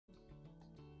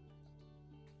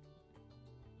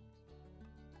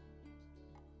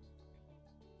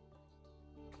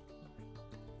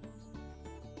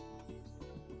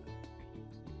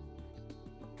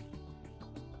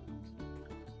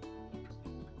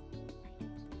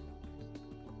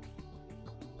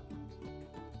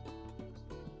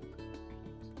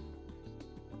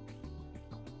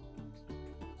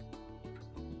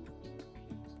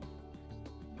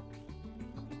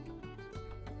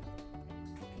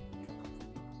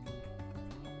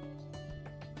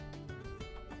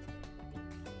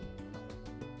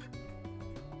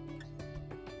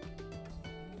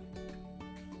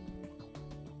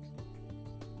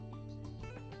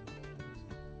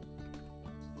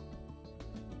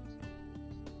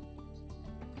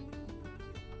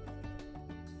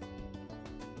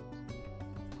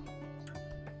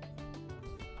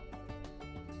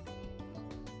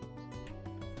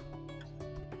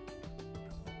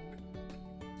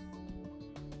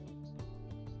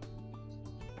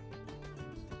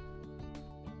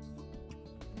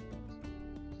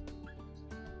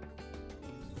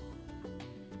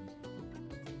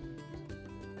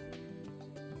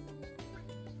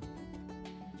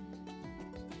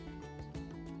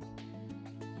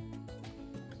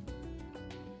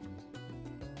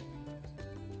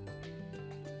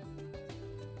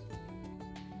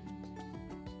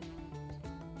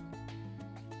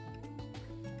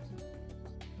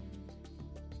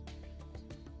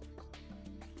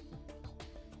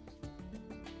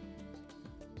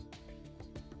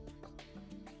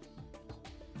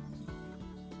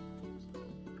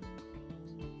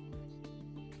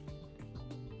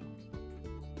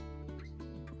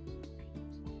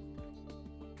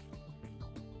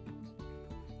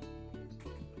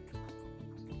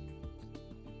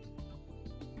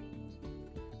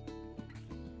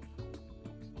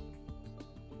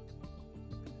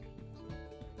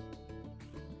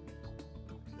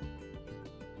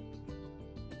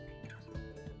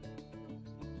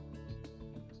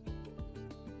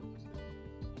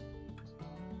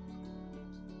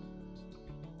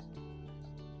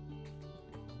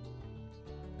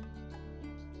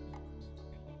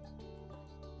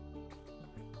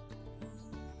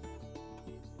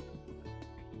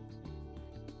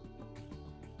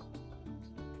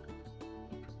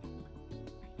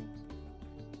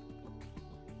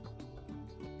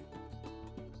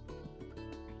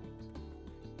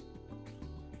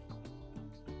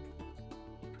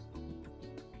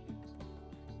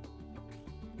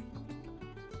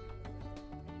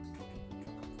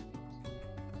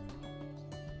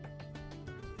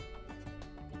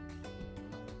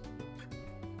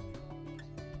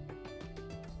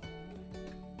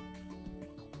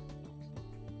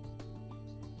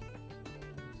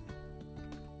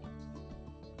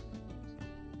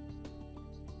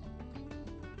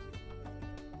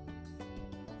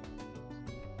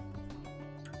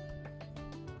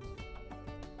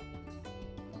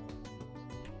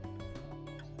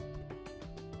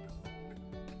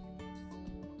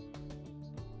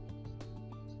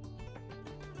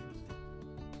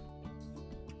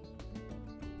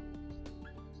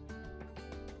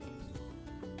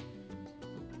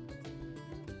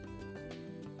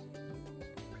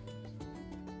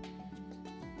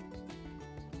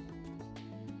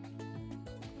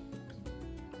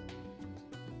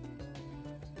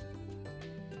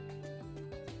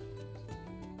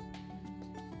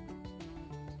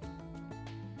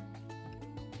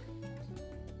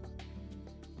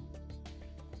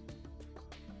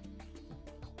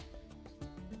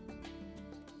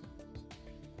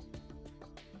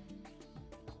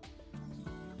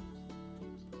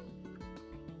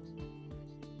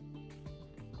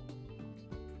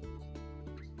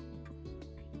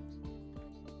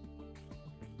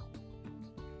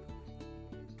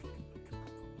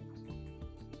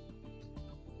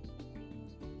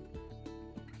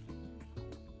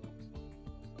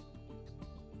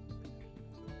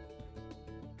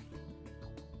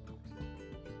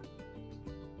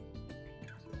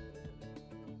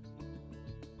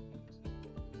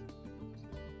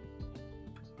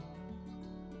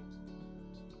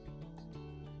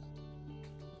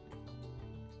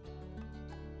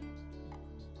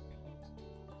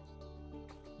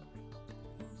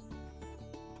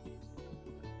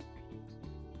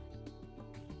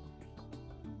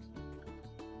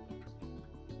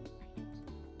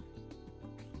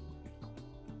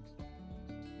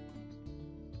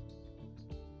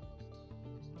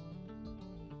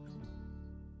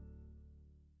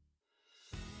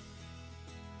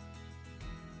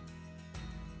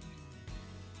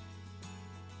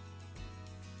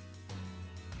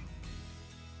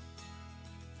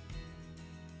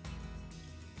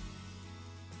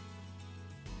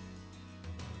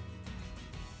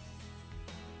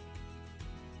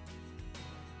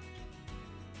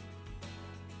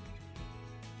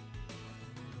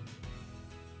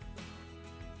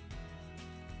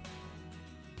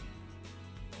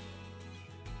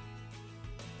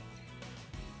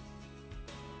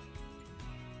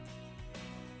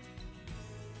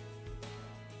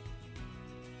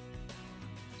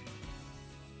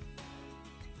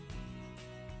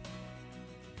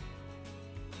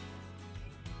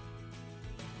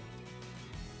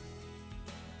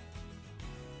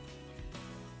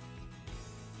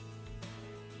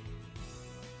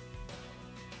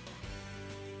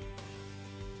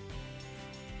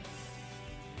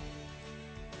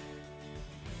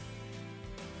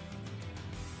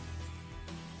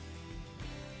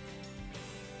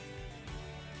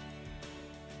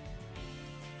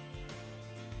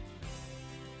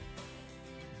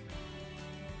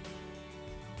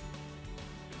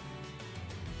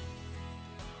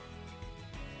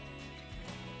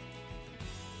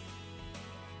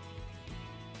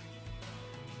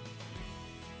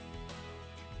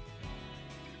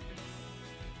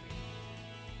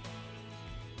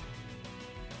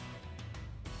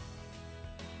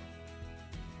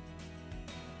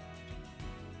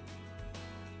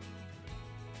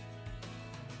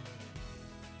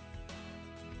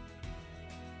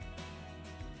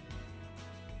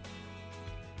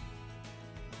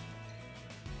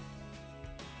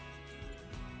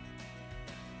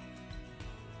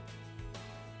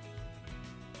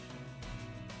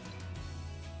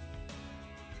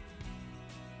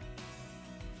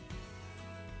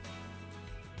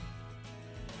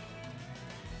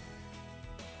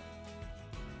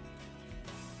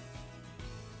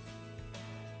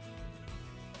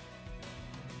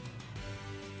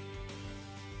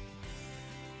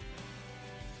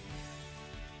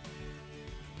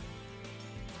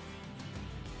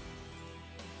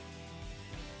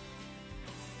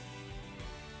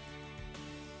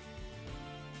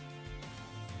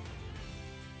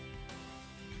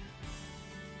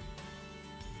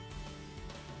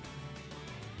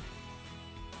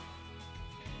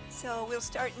So we'll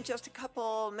start in just a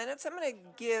couple minutes. I'm going to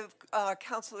give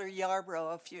Councilor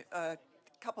Yarbrough a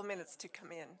couple minutes to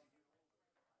come in.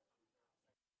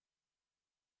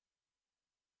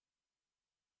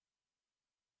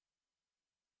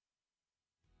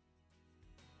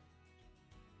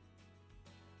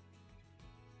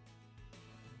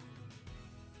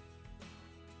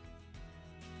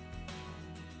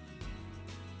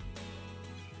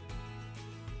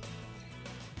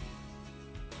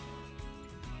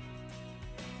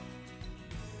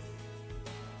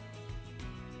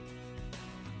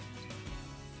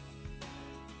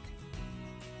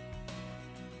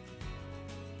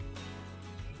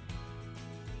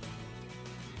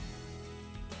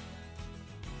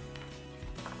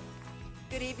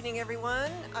 Good evening,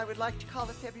 everyone. I would like to call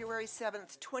the February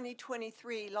 7th,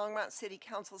 2023 Longmont City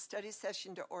Council Study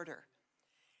Session to order.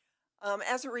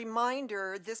 As a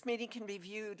reminder, this meeting can be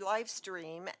viewed live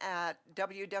stream at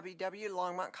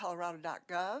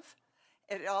www.longmontcolorado.gov.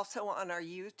 It also on our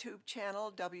YouTube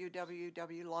channel,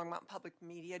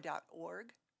 www.longmontpublicmedia.org,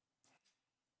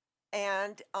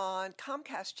 and on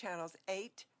Comcast channels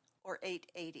 8 or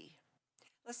 880.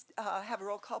 Let's have a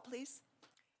roll call, please.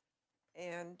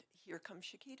 And here comes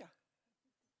Shakita.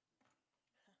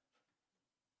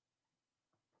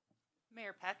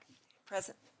 Mayor Peck.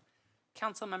 Present.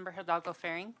 Councilmember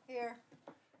Hidalgo-Faring. Here.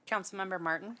 Councilmember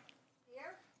Martin.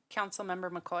 Here. Councilmember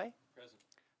McCoy. Present.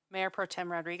 Mayor Pro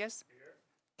Tem Rodriguez. Here.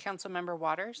 Councilmember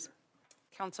Waters.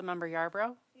 Here. Councilmember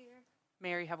Yarbrough. Here.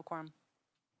 Mayor, you have a quorum.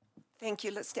 Thank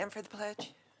you. Let's stand for the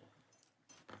pledge.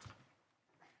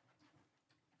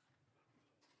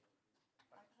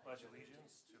 Pledge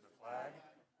allegiance to the flag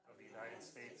of the United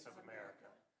States of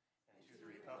America and to the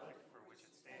republic for which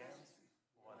it stands,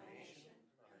 one nation,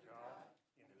 under God,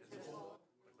 indivisible,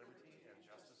 with liberty and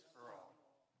justice for all.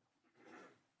 You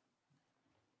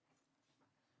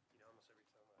know, almost every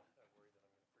time I worry that I'm going to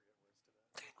forget words to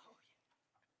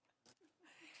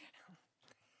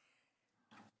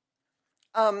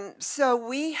that. So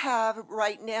we have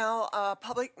right now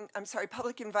public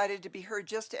invited to be heard.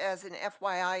 Just as an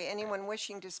FYI, anyone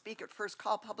wishing to speak at first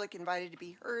call public invited to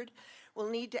be heard will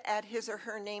need to add his or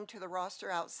her name to the roster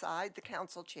outside the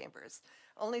council chambers.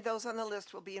 Only those on the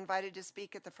list will be invited to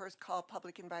speak at the first call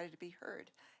public invited to be heard.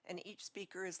 And each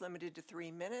speaker is limited to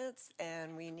 3 minutes,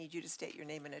 and we need you to state your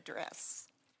name and address.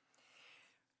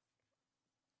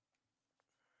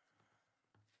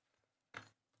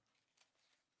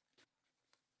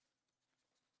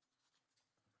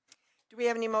 Do we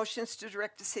have any motions to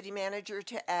direct the city manager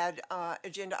to add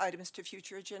agenda items to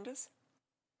future agendas?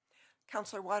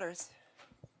 Councilor Waters.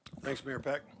 Thanks, Mayor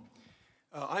Peck.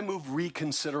 I move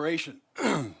reconsideration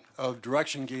of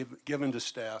direction given to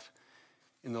staff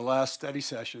in the last study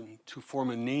session to form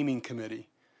a naming committee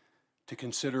to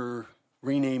consider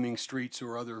renaming streets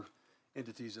or other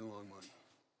entities in Longmont.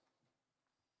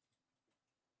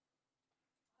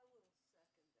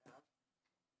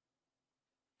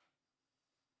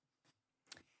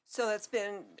 So that's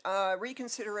been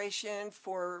reconsideration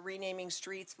for renaming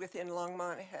streets within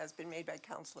Longmont has been made by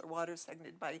Councilor Waters,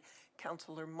 seconded by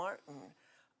Councilor Martin.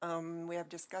 We have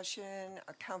discussion.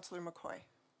 Councilor McCoy.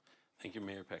 Thank you,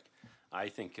 Mayor Peck. I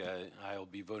think I'll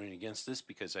be voting against this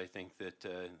because I think that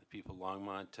the people of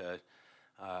Longmont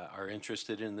are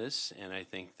interested in this, and I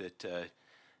think that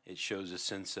it shows a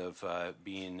sense of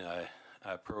being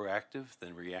proactive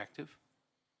than reactive.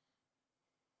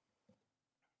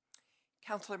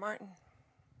 Councilor Martin.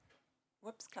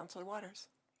 Whoops, Councilor Waters.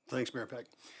 Thanks, Mayor Peck.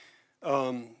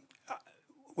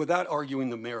 Without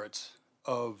arguing the merits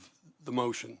of the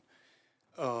motion,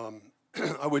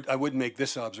 I would make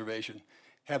this observation.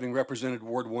 Having represented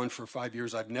Ward 1 for 5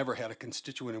 years, I've never had a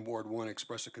constituent in Ward 1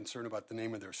 express a concern about the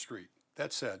name of their street.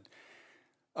 That said,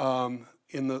 in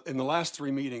the last 3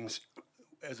 meetings,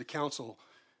 as a council,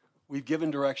 we've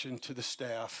given direction to the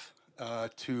staff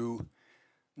to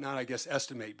not, I guess,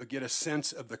 estimate, but get a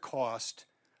sense of the cost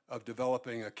of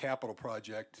developing a capital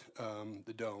project,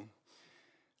 the Dome.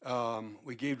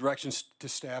 We gave directions to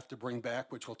staff to bring back,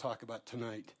 which we'll talk about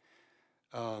tonight,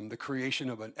 the creation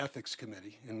of an ethics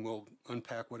committee, and we'll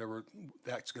unpack whatever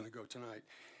that's going to go tonight.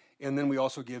 And then we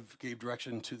also gave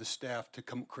direction to the staff to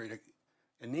come create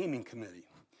a naming committee.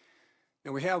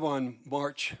 Now we have on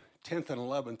March 10th and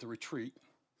 11th a retreat.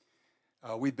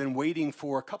 We've been waiting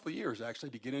for a couple of years, actually,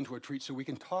 to get into a retreat so we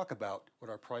can talk about what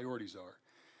our priorities are.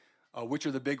 Which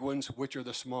are the big ones, which are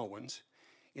the small ones.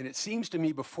 And it seems to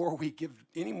me before we give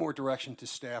any more direction to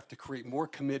staff to create more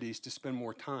committees to spend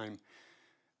more time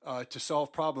to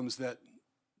solve problems that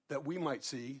we might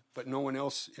see, but no one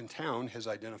else in town has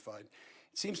identified.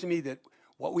 It seems to me that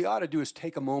what we ought to do is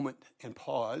take a moment and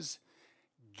pause,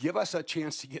 give us a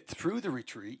chance to get through the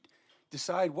retreat,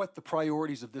 decide what the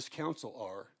priorities of this council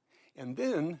are, and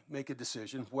then make a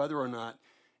decision whether or not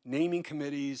naming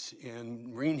committees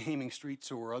and renaming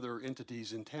streets or other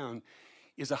entities in town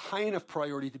is a high enough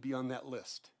priority to be on that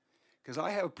list. Because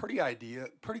I have a pretty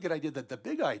good idea that the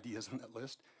big ideas on that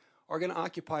list are going to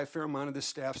occupy a fair amount of the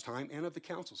staff's time and of the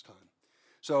council's time.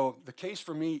 So the case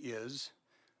for me is,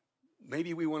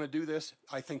 maybe we want to do this.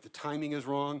 I think the timing is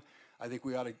wrong. I think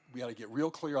we ought to get real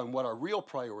clear on what our real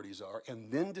priorities are,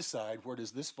 and then decide where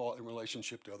does this fall in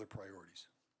relationship to other priorities.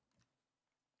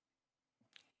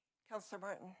 Councillor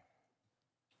Martin.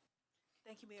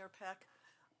 Thank you, Mayor Peck.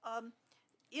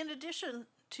 In addition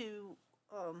to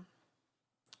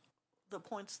the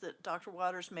points that Dr.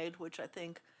 Waters made, which I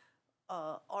think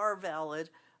are valid,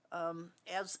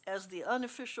 as the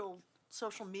unofficial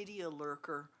social media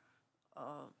lurker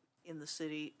in the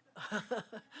city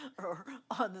or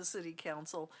on the city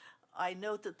council, I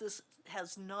note that this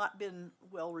has not been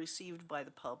well received by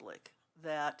the public,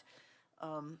 that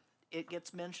it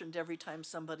gets mentioned every time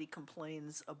somebody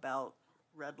complains about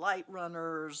red light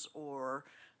runners or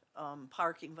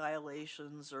parking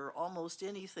violations or almost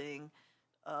anything.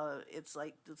 It's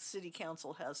like the city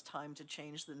council has time to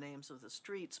change the names of the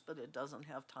streets, but it doesn't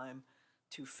have time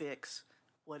to fix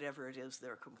whatever it is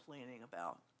they're complaining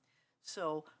about.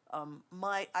 So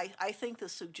I think the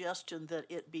suggestion that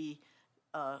it be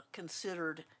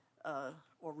considered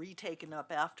or retaken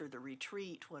up after the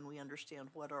retreat when we understand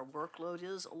what our workload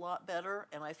is a lot better,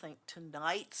 and I think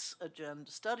tonight's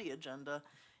study agenda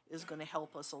is going to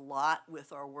help us a lot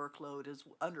with our workload, as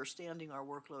understanding our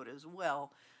workload as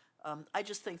well. I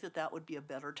just think that that would be a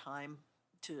better time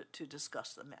to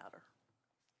discuss the matter.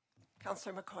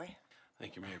 Councillor McCoy.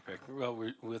 Thank you, Mayor Peck.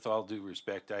 Well, with all due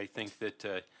respect, I think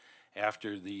that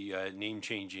after the name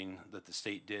changing that the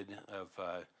state did of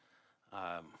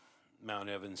Mount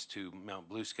Evans to Mount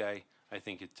Blue Sky, I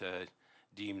think it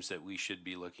deems that we should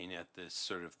be looking at this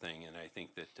sort of thing, and I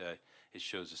think that it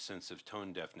shows a sense of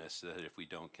tone deafness that if we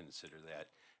don't consider that.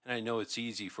 And I know it's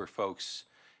easy for folks,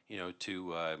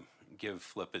 to give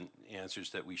flippant answers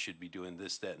that we should be doing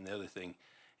this, that, and the other thing,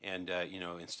 and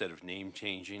instead of name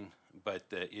changing. But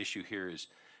the issue here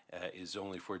is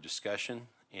only for discussion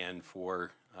and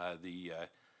for the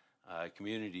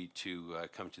community to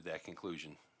come to that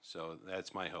conclusion. So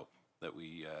that's my hope that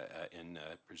we in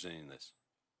presenting this.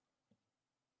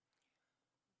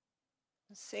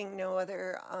 Seeing no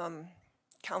other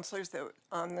councillors that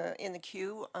in the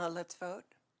queue, let's vote.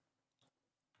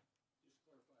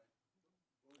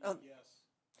 Oh, yes.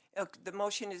 The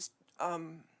motion is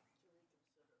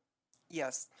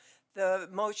yes. The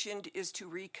motion is to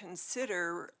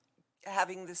reconsider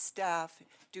having the staff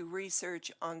do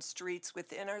research on streets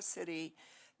within our city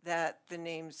that the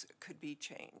names could be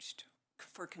changed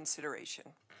for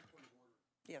consideration.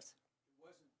 Yes. It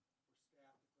wasn't for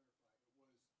staff to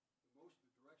clarify.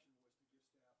 The direction was to give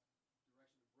staff direction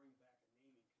to bring back a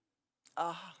naming committee.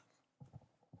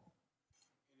 And it's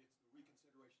the reconsideration of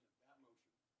that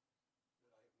motion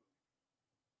that I have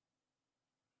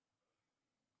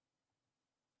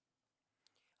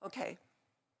moved. Okay.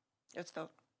 Let's vote.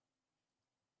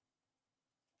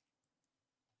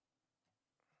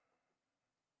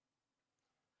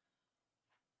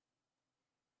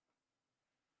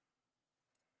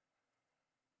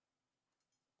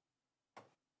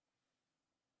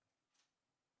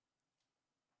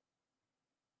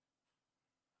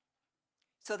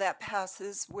 So that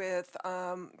passes with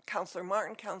Councillor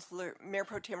Martin, Mayor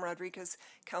Pro Tem Rodriguez,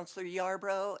 Councillor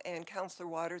Yarbrough, and Councillor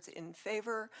Waters in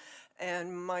favor,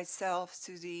 and myself,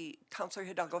 Susie, Councillor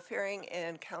Hidalgo-Faring,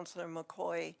 and Councillor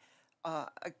McCoy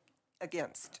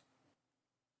against.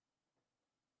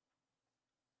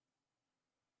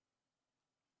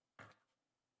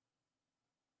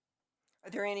 Are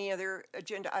there any other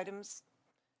agenda items?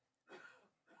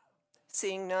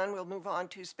 Seeing none, we'll move on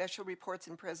to special reports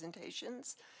and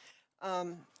presentations.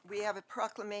 We have a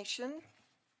proclamation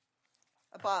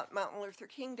about Martin Luther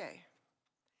King Day.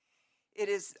 It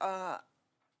is a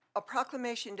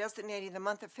proclamation designating the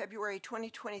month of February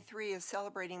 2023 as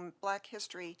celebrating Black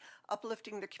history,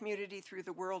 uplifting the community through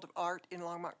the world of art in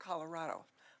Longmont, Colorado.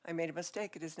 I made a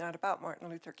mistake. It is not about Martin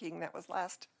Luther King. That was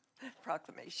last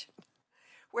proclamation.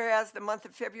 Whereas the month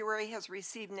of February has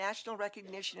received national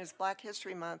recognition as Black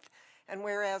History Month, and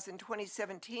whereas in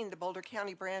 2017, the Boulder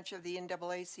County branch of the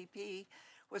NAACP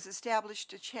was established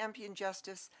to champion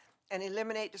justice and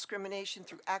eliminate discrimination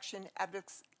through action,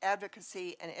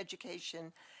 advocacy, and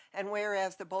education, and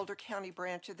whereas the Boulder County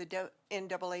branch of the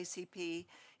NAACP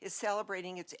is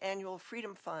celebrating its annual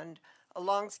Freedom Fund a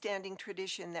long-standing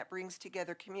tradition that brings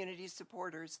together community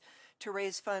supporters to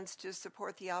raise funds to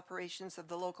support the operations of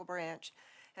the local branch.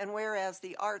 And whereas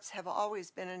the arts have always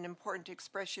been an important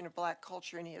expression of Black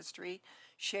culture and history,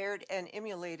 shared and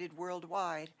emulated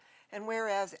worldwide, and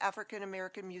whereas African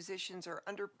American musicians are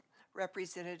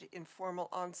underrepresented in formal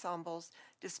ensembles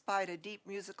despite a deep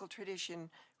musical tradition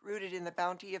rooted in the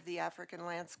bounty of the African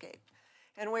landscape.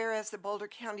 And whereas the Boulder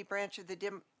County branch of the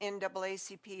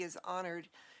NAACP is honored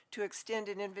to extend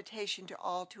an invitation to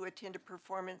all to attend a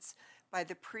performance by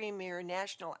the premier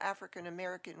National African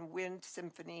American Wind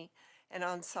Symphony, an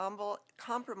ensemble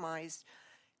comprised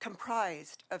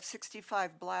of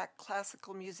 65 Black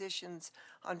classical musicians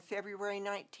on February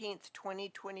 19th,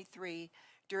 2023,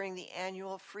 during the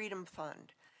annual Freedom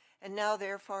Fund. And now,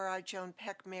 therefore, I, Joan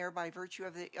Peck, Mayor, by virtue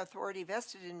of the authority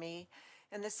vested in me,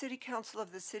 and the City Council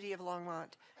of the City of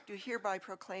Longmont, do hereby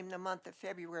proclaim the month of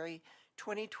February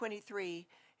 2023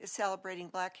 is celebrating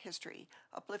Black history,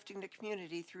 uplifting the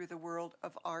community through the world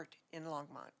of art in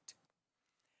Longmont.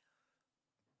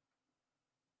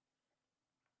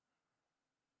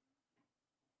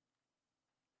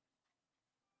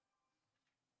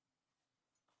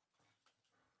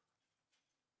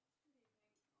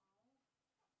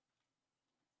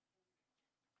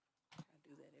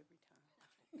 Do that every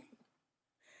time.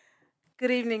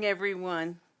 Good evening,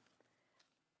 everyone.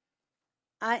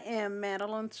 I am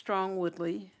Madeline Strong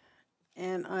Woodley,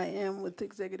 and I am with the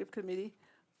Executive Committee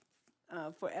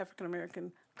for African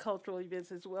American Cultural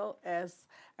Events, as well as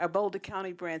our Boulder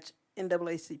County branch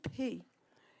NAACP.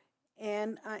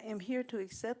 And I am here to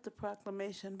accept the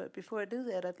proclamation, but before I do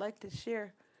that, I'd like to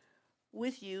share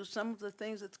with you some of the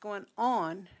things that's going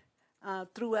on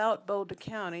throughout Boulder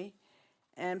County,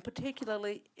 and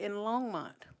particularly in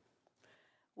Longmont.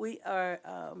 We are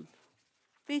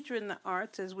featuring the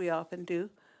arts, as we often do,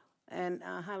 and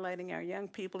highlighting our young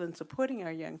people and supporting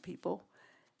our young people,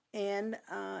 and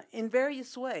in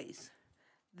various ways.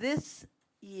 This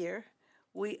year,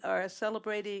 we are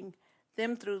celebrating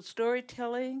them through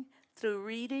storytelling, through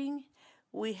reading.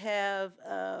 We have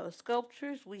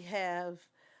sculptures, we have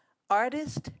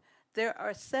artists. There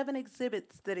are 7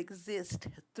 exhibits that exist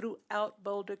throughout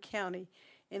Boulder County,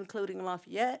 including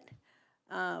Lafayette,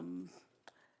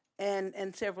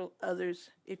 and several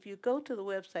others. If you go to the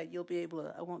website, you'll be able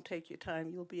to, I won't take your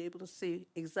time, you'll be able to see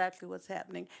exactly what's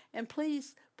happening. And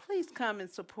please come and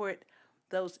support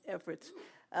those efforts,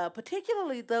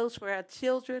 particularly those for our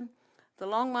children. The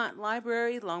Longmont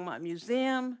Library, Longmont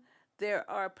Museum, there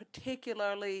are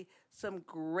particularly some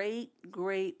great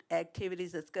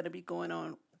activities that's going to be going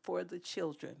on for the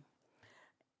children.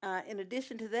 In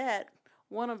addition to that,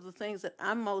 one of the things that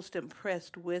I'm most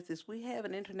impressed with is we have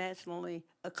an internationally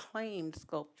acclaimed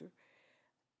sculptor.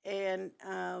 And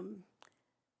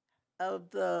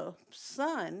the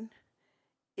son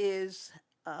is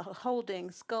holding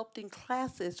sculpting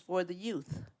classes for the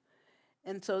youth.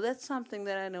 And so that's something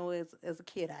that I know as a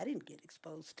kid I didn't get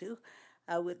exposed to.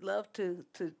 I would love to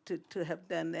have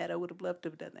done that. I would have loved to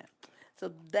have done that.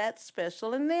 So that's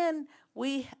special. And then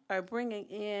we are bringing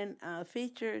in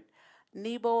featured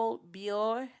Nebo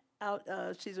Bior.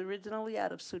 She's originally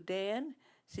out of Sudan.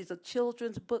 She's a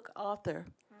children's book author.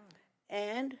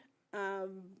 And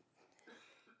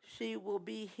she will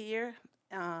be here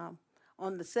on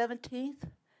the 17th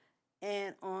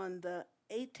and on the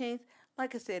 18th.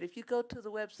 Like I said, if you go to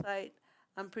the website,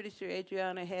 I'm pretty sure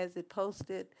Adriana has it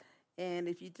posted. And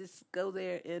if you just go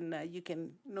there and you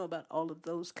can know about all of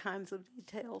those kinds of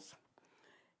details.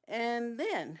 And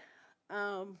then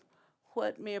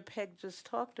what Mayor Peck just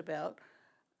talked about,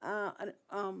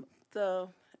 the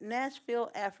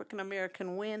Nashville African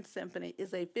American Wind Symphony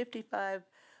is a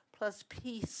 55-plus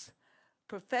piece,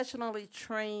 professionally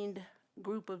trained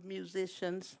group of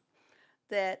musicians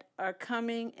that are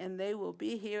coming, and they will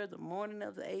be here the morning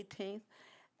of the 18th.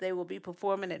 They will be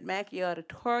performing at Mackey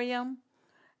Auditorium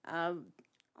on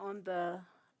the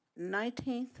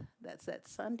 19th. That's that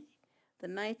Sunday, the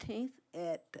 19th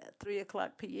at 3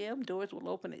 o'clock p.m. Doors will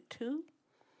open at 2.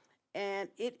 And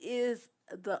it is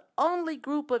the only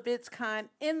group of its kind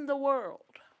in the world.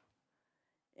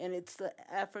 And it's the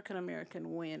African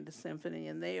American Wind Symphony,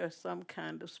 and they are some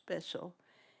kind of special.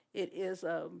 It is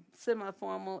a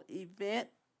semi-formal event,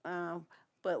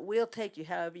 but we'll take you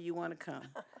however you want to come.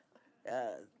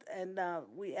 And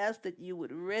we ask that you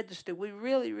would register. We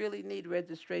really need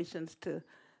registrations to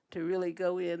really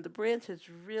go in. The branch has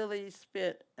really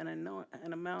spent an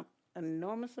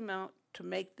enormous amount to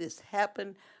make this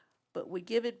happen, but we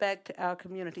give it back to our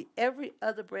community. Every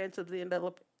other branch of the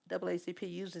NAACP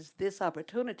uses this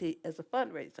opportunity as a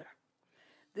fundraiser.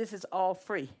 This is all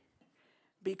free.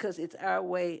 because it's our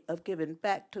way of giving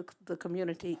back to the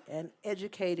community and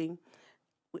educating.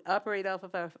 We operate off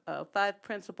of our 5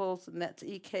 principles, and that's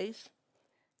E-CASE.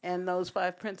 And those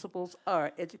 5 principles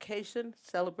are education,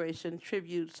 celebration,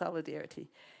 tribute,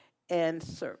 solidarity, and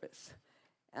service.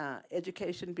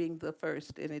 Education being the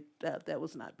first, and that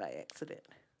was not by accident.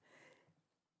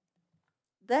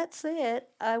 That said,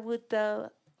 I would,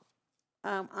 I'm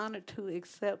honored to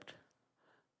accept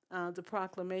the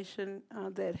proclamation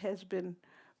that has been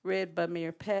read by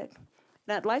Mayor Peck.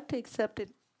 And I'd like to accept it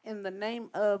in the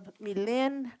name of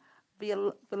Mylène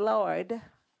Villard.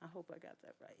 I hope I got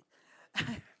that right.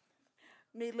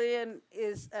 Mylène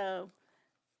is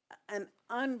an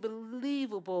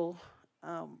unbelievable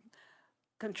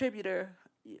contributor,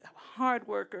 hard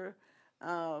worker,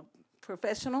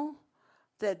 professional,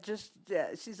 that just,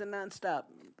 she's a nonstop,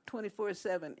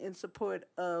 24/7 in support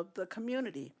of the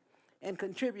community and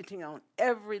contributing on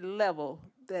every level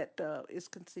that is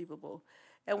conceivable.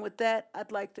 And with that,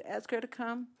 I'd like to ask her to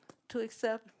come to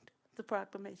accept the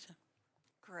proclamation.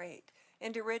 Great.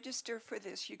 And to register for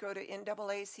this, you go to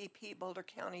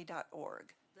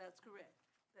naacpbouldercounty.org. That's correct.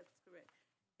 That's correct.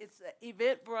 It's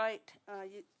Eventbrite.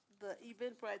 The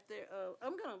Eventbrite there.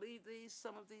 I'm going to leave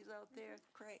some of these out there.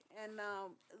 Great. And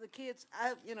the kids,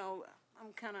 I'm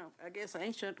kind of, I guess,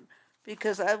 ancient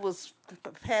because I was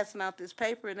passing out this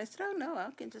paper and they said, oh, no,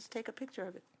 I can just take a picture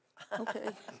of it. Okay.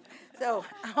 So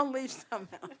I'll leave some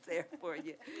out there for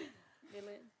you.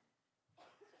 Mylène?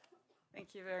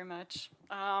 Thank you very much.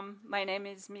 My name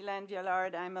is Mylène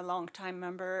Viallard. I'm a longtime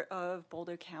member of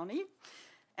Boulder County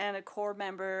and a core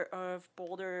member of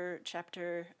Boulder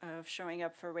chapter of Showing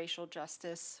Up for Racial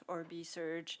Justice, or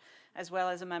BSURJ, as well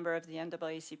as a member of the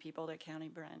NAACP Boulder County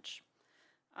branch.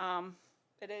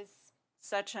 It is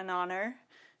such an honor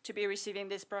to be receiving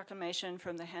this proclamation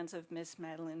from the hands of Miss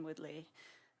Madeline Woodley.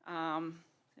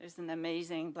 There's an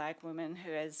amazing Black woman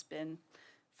who has been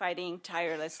fighting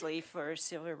tirelessly for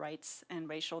civil rights and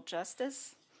racial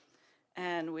justice,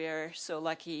 and we are so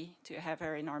lucky to have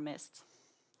her in our midst.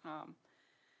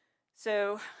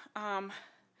 There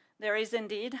is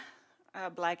indeed a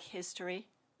Black history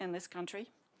in this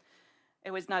country.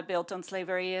 It was not built on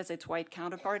slavery as its white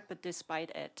counterpart, but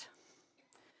despite it.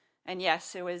 And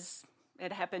yes,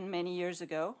 it happened many years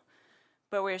ago,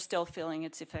 but we're still feeling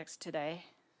its effects today.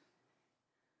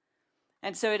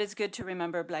 And so it is good to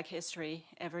remember Black history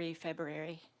every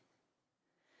February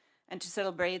and to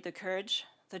celebrate the courage,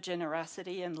 the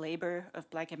generosity, and labor of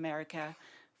Black America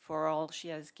for all she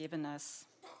has given us,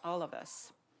 all of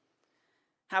us.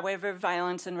 However,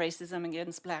 violence and racism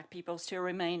against Black people still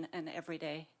remain an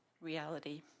everyday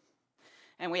reality,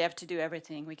 and we have to do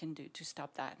everything we can do to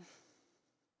stop that.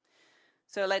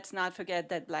 So let's not forget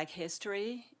that Black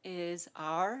history is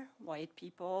our white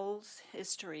people's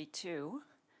history too,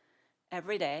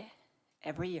 every day,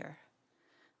 every year.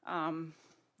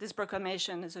 This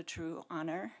proclamation is a true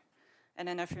honor and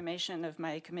an affirmation of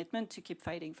my commitment to keep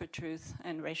fighting for truth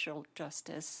and racial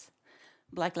justice.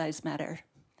 Black Lives Matter.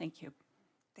 Thank you.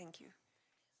 Thank you.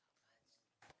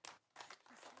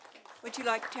 Would you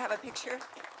like to have a picture?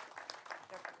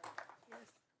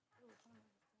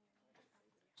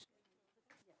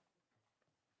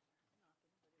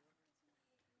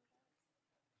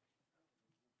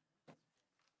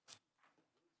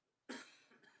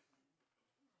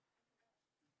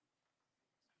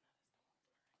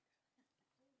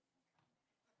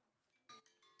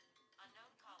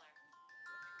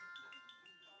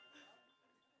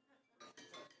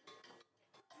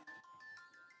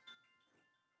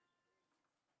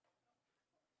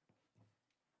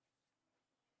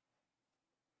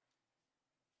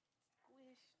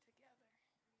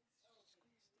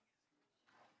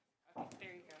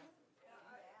 There you go.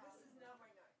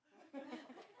 Ready?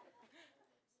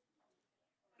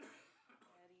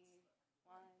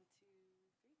 1, 2, 3.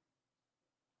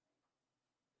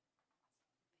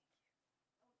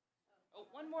 Oh,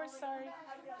 one more, sorry. Sorry,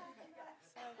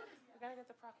 we gotta get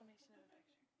the proclamation in the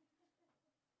picture.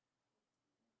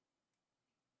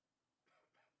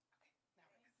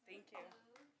 Okay, now, thank you.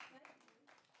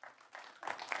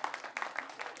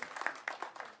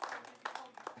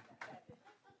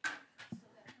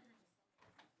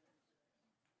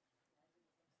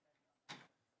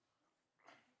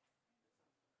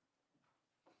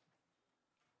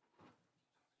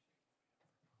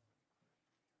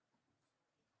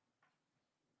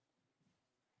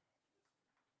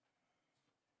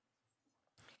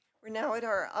 We're now at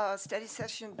our study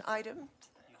session item.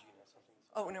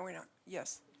 Oh, no, we're not.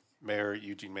 Yes. Mayor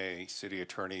Eugene May, City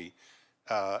Attorney,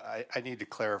 I need to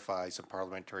clarify some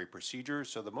parliamentary procedures.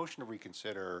 So the motion to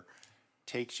reconsider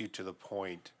takes you to the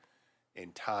point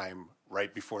in time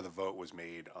right before the vote was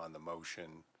made on the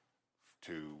motion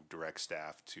to direct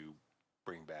staff to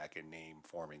bring back a name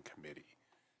forming committee.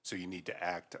 So you need to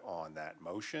act on that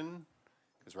motion,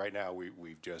 because right now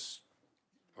we've just,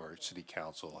 or city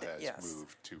council has Yes.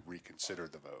 moved to reconsider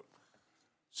the vote.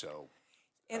 So,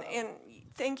 And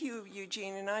thank you,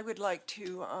 Eugene, and I would like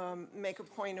to make a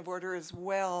point of order as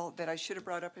well that I should have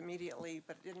brought up immediately,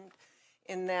 but didn't,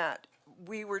 in that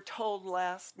we were told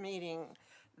last meeting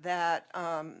that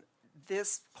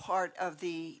this part of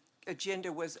the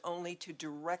agenda was only to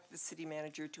direct the city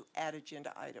manager to add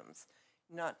agenda items,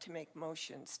 not to make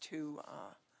motions to,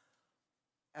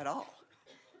 at all.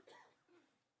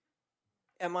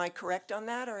 Am I correct on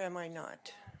that, or am I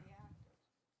not?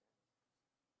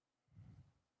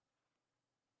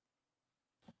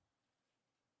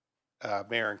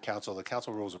 Mayor and council, the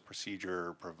council rules of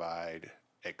procedure provide,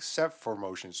 except for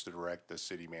motions to direct the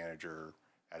city manager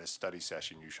at a study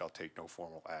session, you shall take no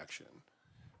formal action.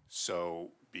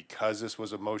 So because this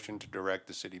was a motion to direct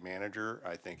the city manager,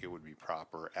 I think it would be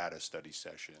proper at a study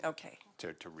session Okay,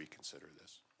 to reconsider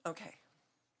this. okay.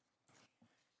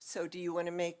 So do you want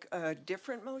to make a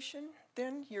different motion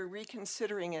then? You're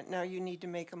reconsidering it, now you need to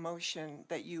make a motion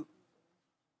that you,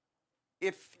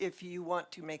 if you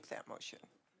want to make that motion.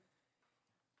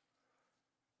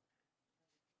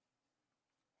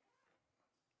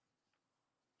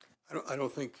 I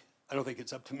don't think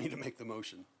it's up to me to make the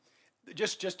motion.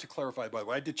 Just to clarify, by the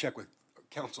way, I did check with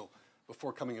council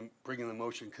before coming and bringing the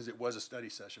motion, because it was a study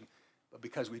session. But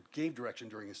because we gave direction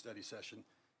during a study session,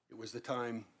 it was the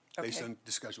time based Okay. on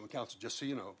discussion with council, just so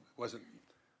you know, it wasn't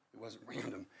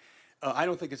random. I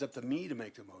don't think it's up to me to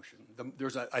make the motion.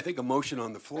 There's, I think, a motion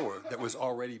on the floor that was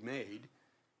already made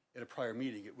at a prior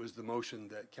meeting. It was the motion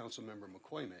that Councilmember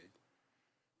McCoy made.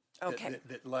 Okay,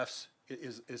 That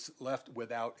is left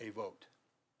without a vote.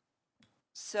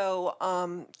 so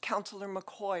Councilor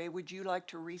McCoy, would you like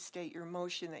to restate your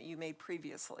motion that you made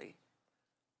previously?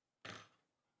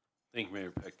 Thank you,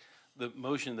 Mayor Peck. The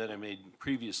motion that I made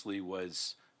previously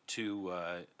was to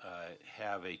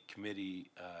have a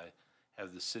committee,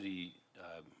 have the city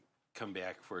come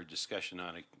back for a discussion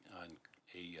on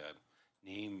a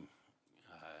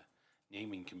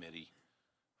naming committee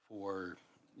for,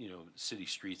 city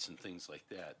streets and things like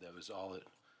that. That was all it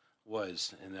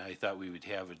was. And I thought we would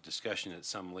have a discussion at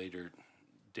some later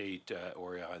date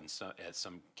or at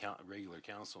some regular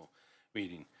council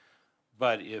meeting.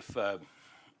 But if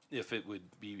it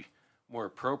would be more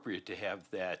appropriate to have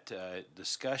that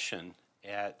discussion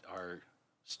at our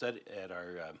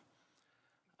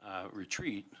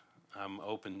retreat, I'm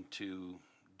open to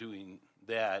doing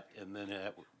that. And then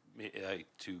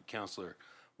to Councilor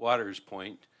Waters'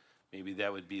 point, maybe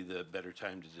that would be the better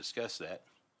time to discuss that.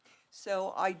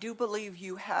 So I do believe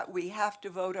we have to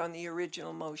vote on the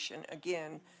original motion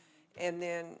again, and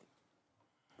then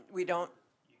we don't.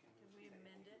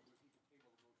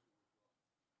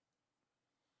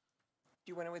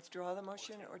 Do you want to withdraw the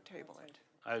motion or table it?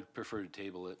 I would prefer to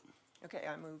table it. Okay,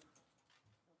 I move.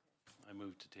 I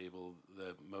move to table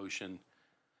the motion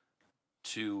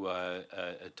to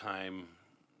a time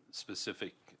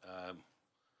specific,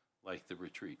 like the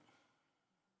retreat.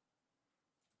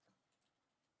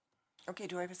 Okay,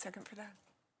 do I have a second for that?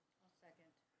 I'll second.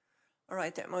 All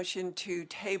right, that motion to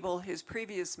table his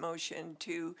previous motion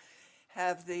to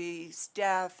have the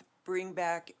staff bring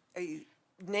back a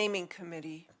naming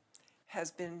committee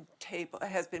has been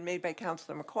made by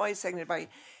Councilor McCoy, seconded by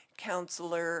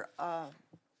Councilor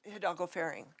Hidalgo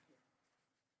Faring.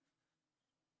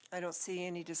 I don't see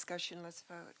any discussion. Let's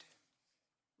vote.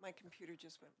 My computer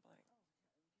just went blank.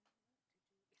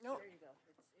 No. There you go.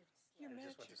 It's your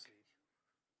magic.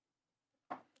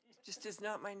 Just is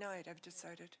not my night, I've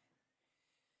decided.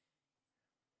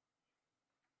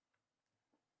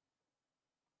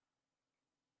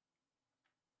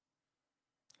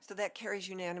 So that carries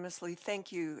unanimously.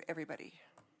 Thank you, everybody.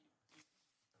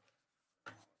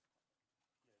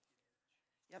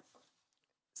 Yep.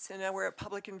 So now we're at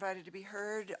public invited to be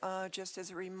heard. Just as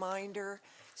a reminder,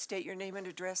 state your name and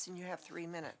address, and you have 3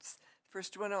 minutes.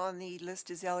 First one on the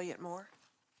list is Elliot Moore.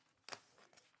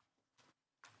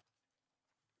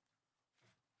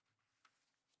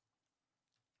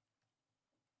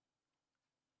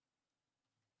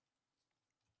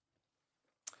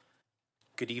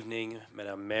 Good evening,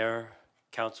 Madam Mayor,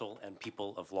 Council, and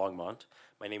people of Longmont.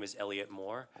 My name is Elliot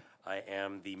Moore. I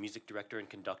am the music director and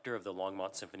conductor of the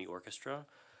Longmont Symphony Orchestra.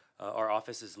 Our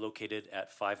office is located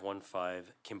at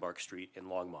 515 Kimbark Street in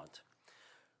Longmont.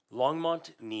 Longmont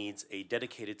needs a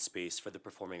dedicated space for the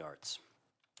performing arts.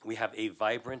 We have a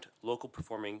vibrant local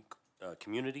performing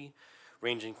community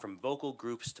ranging from vocal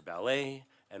groups to ballet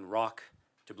and rock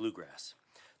to bluegrass.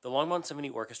 The Longmont Symphony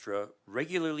Orchestra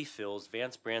regularly fills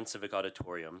Vance Brand Civic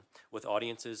Auditorium with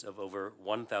audiences of over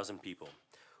 1,000 people.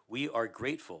 We are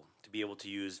grateful to be able to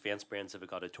use Vance Brand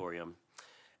Civic Auditorium,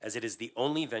 as it is the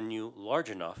only venue large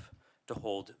enough to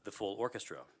hold the full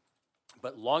orchestra.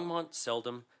 But Longmont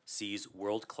seldom sees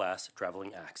world-class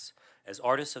traveling acts, as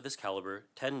artists of this caliber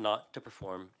tend not to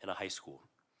perform in a high school.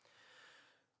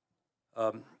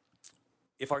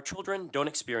 If our children don't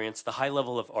experience the high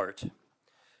level of art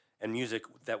and music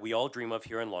that we all dream of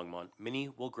here in Longmont, many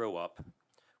will grow up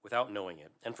without knowing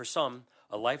it, and for some,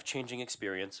 a life-changing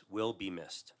experience will be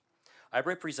missed. I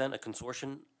represent a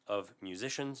consortium of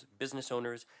musicians, business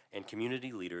owners, and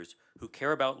community leaders who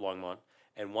care about Longmont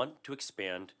and want to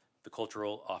expand the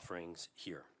cultural offerings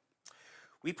here.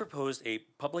 We proposed a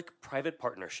public-private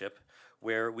partnership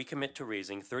where we commit to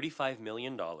raising $35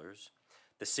 million.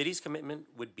 The city's commitment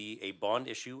would be a bond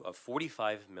issue of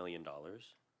 $45 million,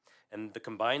 and the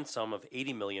combined sum of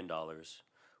 $80 million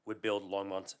would build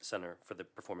Longmont's Center for the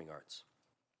Performing Arts.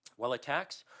 While a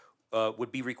tax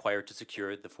would be required to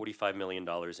secure the $45 million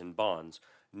in bonds,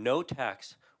 no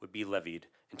tax would be levied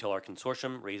until our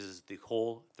consortium raises the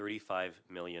whole $35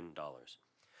 million.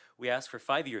 We ask for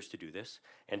 5 years to do this,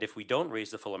 and if we don't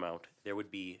raise the full amount, there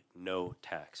would be no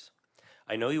tax.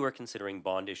 I know you are considering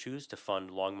bond issues to fund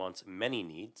Longmont's many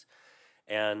needs,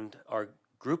 and our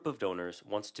group of donors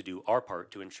wants to do our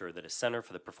part to ensure that a Center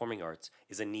for the Performing Arts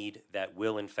is a need that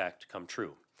will in fact come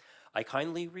true. I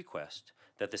kindly request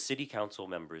that the City Council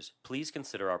members please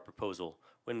consider our proposal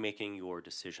when making your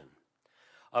decision.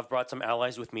 I've brought some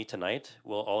allies with me tonight.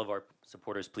 Will all of our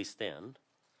supporters please stand?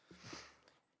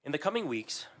 In the coming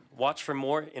weeks, watch for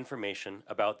more information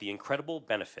about the incredible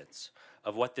benefits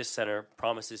of what this center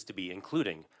promises to be,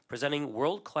 including presenting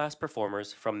world-class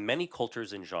performers from many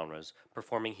cultures and genres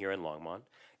performing here in Longmont,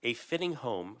 a fitting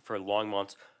home for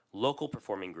Longmont's local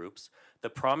performing groups, the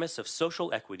promise of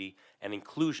social equity and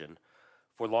inclusion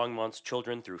for Longmont's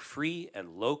children through free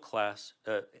and low-cost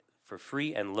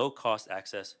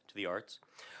access to the arts,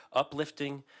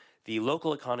 uplifting the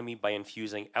local economy by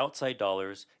infusing outside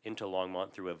dollars into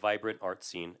Longmont through a vibrant art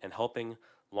scene, and helping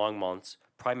Longmont's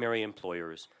primary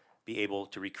employers be able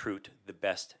to recruit the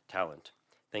best talent.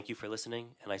 Thank you for listening,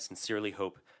 and I sincerely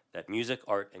hope that music,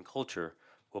 art, and culture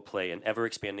will play an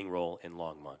ever-expanding role in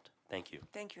Longmont. Thank you.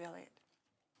 Thank you, Elliot.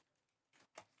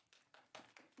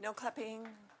 No clapping.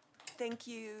 Thank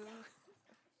you.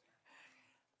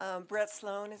 Brett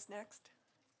Sloan is next.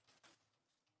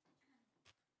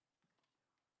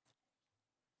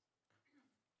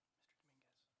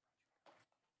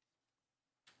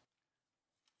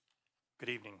 Good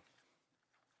evening.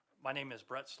 My name is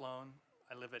Brett Sloan.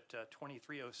 I live at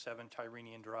 2307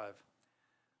 Tyrenian Drive.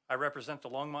 I represent the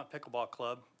Longmont Pickleball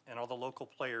Club and all the local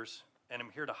players, and I'm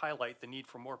here to highlight the need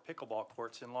for more pickleball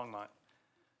courts in Longmont.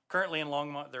 Currently in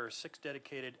Longmont, there are 6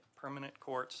 dedicated permanent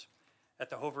courts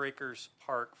at the Hover Acres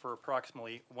Park for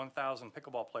approximately 1,000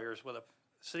 pickleball players, with a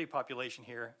city population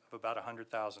here of about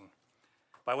 100,000.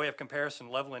 By way of comparison,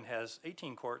 Levelland has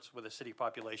 18 courts with a city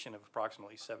population of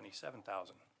approximately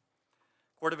 77,000.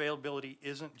 Court availability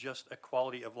isn't just a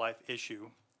quality of life issue,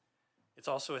 it's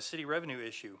also a city revenue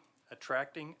issue.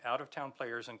 Attracting out-of-town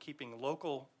players and keeping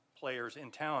local players in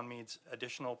town means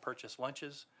additional purchase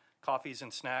lunches, coffees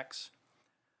and snacks,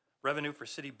 revenue for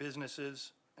city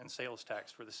businesses, and sales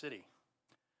tax for the city.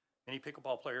 Many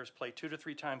pickleball players play 2 to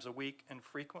 3 times a week and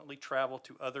frequently travel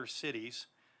to other cities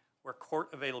where court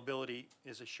availability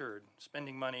is assured,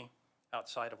 spending money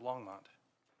outside of Longmont.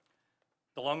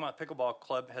 The Longmont Pickleball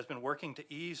Club has been working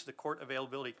to ease the court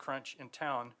availability crunch in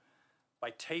town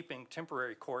by taping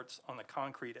temporary courts on the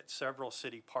concrete at several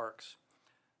city parks.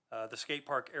 The skate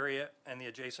park area and the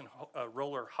adjacent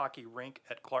roller hockey rink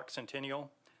at Clark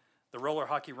Centennial, the roller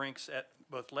hockey rinks at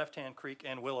both Left Hand Creek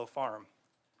and Willow Farm.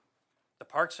 The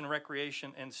Parks and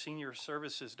Recreation and Senior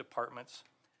Services departments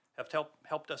have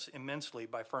helped us immensely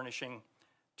by furnishing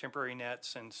temporary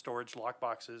nets and storage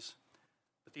lockboxes,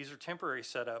 but these are temporary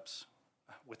setups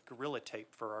with Gorilla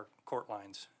Tape for our court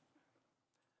lines.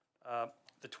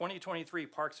 The 2023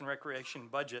 Parks and Recreation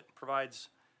budget provides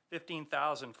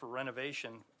 $15,000 for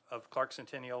renovation of Clark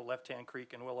Centennial, Left Hand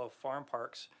Creek, and Willow Farm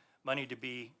parks, money to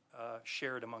be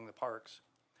shared among the parks.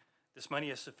 This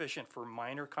money is sufficient for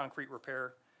minor concrete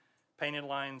repair, painted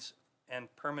lines,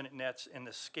 and permanent nets in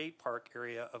the skate park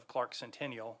area of Clark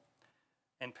Centennial,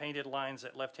 and painted lines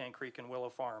at Left Hand Creek and Willow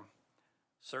Farm.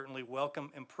 Certainly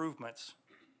welcome improvements,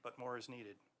 but more is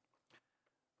needed.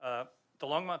 The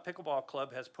Longmont Pickleball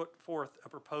Club has put forth a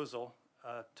proposal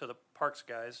to the parks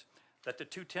guys that the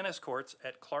 2 tennis courts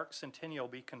at Clark Centennial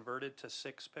be converted to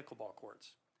 6 pickleball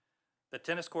courts. The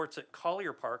tennis courts at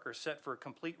Collier Park are set for a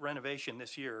complete renovation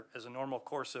this year as a normal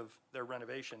course of their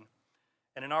renovation.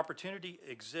 And an opportunity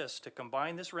exists to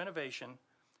combine this renovation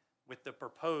with the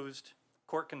proposed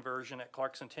court conversion at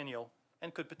Clark Centennial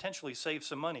and could potentially save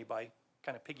some money by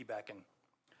kind of piggybacking.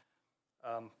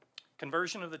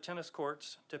 Conversion of the tennis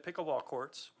courts to pickleball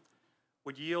courts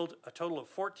would yield a total of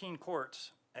 14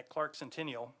 courts at Clark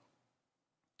Centennial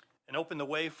and open the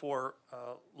way for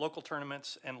local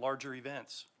tournaments and larger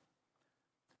events.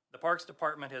 The Parks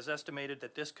Department has estimated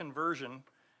that this conversion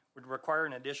would require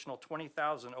an additional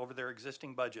 $20,000 over their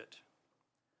existing budget.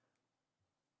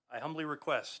 I humbly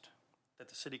request that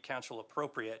the City Council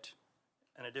appropriate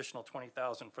an additional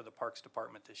 $20,000 for the Parks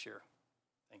Department this year.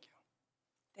 Thank you.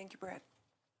 Thank you, Brett.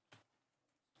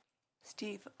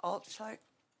 Steve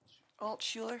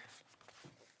Altschuler.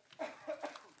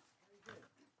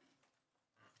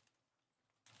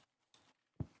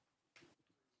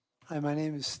 Hi, my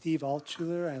name is Steve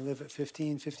Altschuler. I live at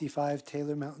 1555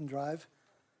 Taylor Mountain Drive.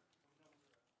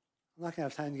 I'm not going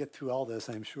to have time to get through all this,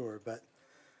 I'm sure, but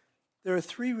there are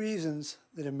 3 reasons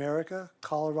that America,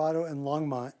 Colorado, and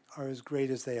Longmont are as great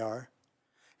as they are,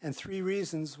 and 3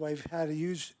 reasons why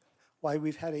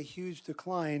we've had a huge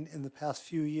decline in the past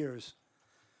few years.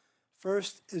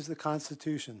 First is the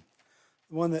Constitution,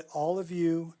 the one that all of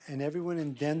you and everyone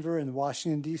in Denver and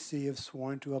Washington, D.C. have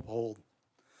sworn to uphold.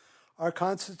 Our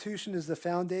Constitution is the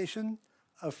foundation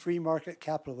of free market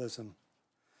capitalism.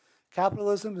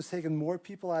 Capitalism has taken more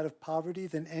people out of poverty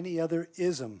than any other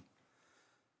ism.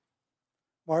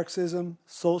 Marxism,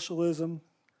 socialism,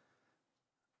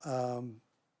 sorry,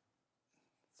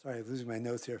 I'm losing my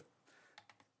notes here.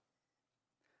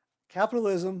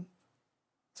 Capitalism,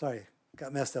 sorry,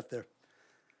 got messed up there.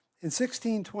 In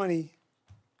 1620,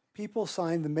 people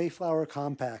signed the Mayflower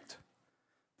Compact.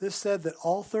 This said that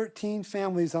all 13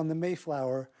 families on the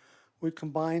Mayflower would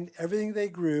combine everything they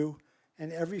grew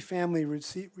and every family would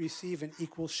receive an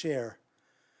equal share.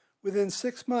 Within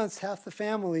 6 months, half the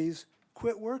families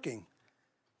quit working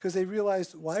because they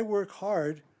realized why work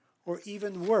hard or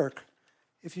even work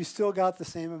if you still got the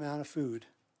same amount of food.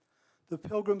 The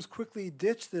Pilgrims quickly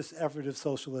ditched this effort of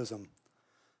socialism.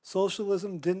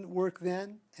 Socialism didn't work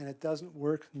then, and it doesn't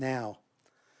work now.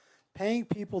 Paying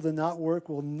people to not work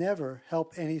will never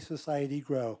help any society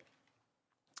grow.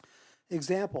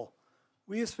 Example,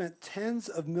 we have spent tens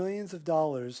of millions of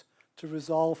dollars to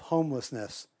resolve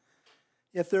homelessness.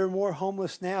 Yet there are more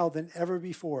homeless now than ever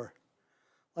before.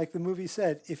 Like the movie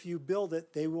said, if you build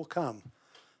it, they will come.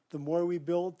 The more we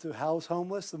build to house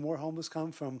homeless, the more homeless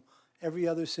come from every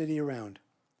other city around.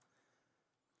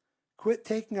 Quit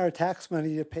taking our tax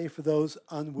money to pay for those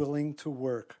unwilling to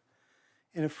work.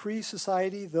 In a free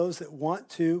society, those that want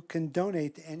to can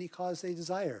donate to any cause they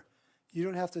desire. You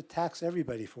don't have to tax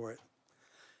everybody for it.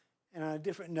 And on a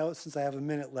different note, since I have a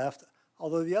minute left,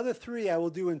 although the other 3 I will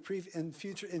do in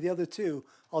future, and the other 2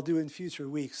 I'll do in future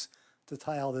weeks to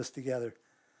tie all this together.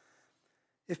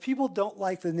 If people don't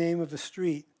like the name of a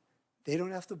street, they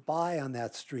don't have to buy on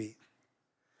that street.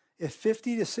 If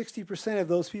 50 to 60% of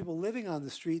those people living on the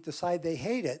street decide they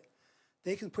hate it,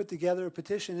 they can put together a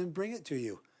petition and bring it to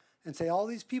you and say, all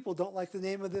these people don't like the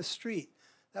name of this street.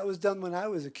 That was done when I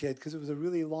was a kid because it was a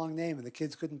really long name and the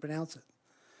kids couldn't pronounce it.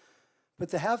 But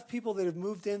to have people that have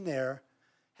moved in there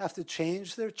have to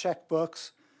change their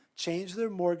checkbooks, change their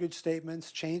mortgage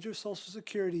statements, change their social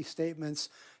security statements,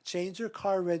 change their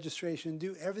car registration,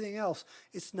 do everything else.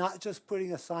 It's not just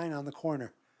putting a sign on the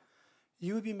corner.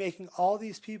 You would be making all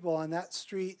these people on that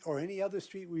street or any other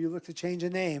street where you look to change a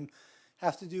name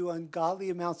have to do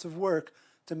ungodly amounts of work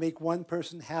to make one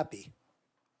person happy,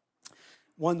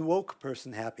 one woke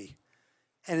person happy.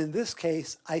 And in this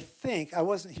case, I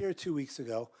wasn't here 2 weeks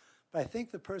ago, but I think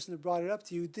the person that brought it up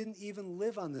to you didn't even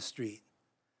live on the street.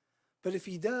 But if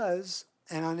he does,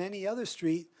 and on any other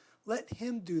street, let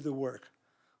him do the work.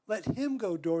 Let him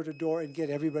go door to door and get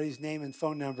everybody's name and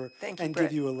phone number and Brett.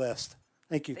 give you a list.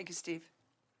 Thank you. Thank you, Steve.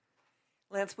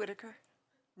 Lance Whitaker?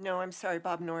 No, I'm sorry,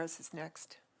 Bob Norris is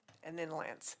next, and then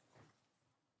Lance.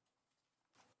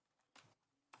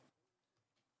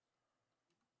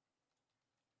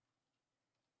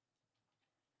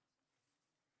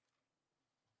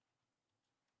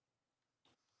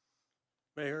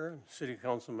 Mayor and City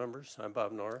Council members, I'm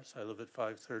Bob Norris. I live at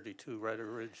 532 Rider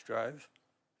Ridge Drive.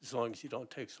 As long as you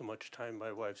don't take so much time,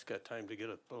 my wife's got time to get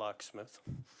a locksmith.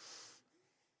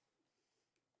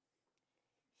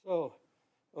 So,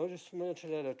 I'll just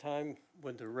mention at a time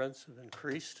when the rents have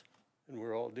increased, and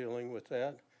we're all dealing with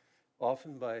that,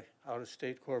 often by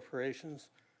out-of-state corporations.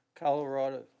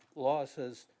 Colorado law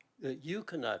says that you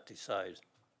cannot decide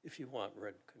if you want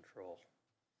rent control.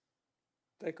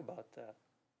 Think about that.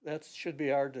 That should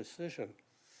be our decision.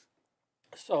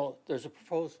 So there's a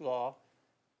proposed law.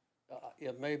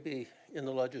 It may be in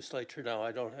the legislature now.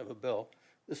 I don't have a bill.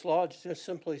 This law just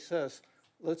simply says,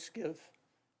 let's give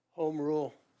home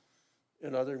rule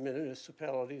in other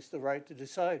municipalities the right to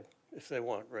decide if they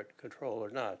want rent control or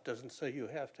not. It doesn't say you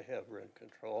have to have rent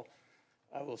control.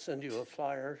 I will send you a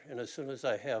flyer, and as soon as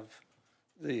I have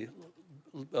the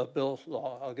bill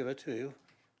law, I'll give it to you.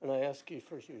 And I ask you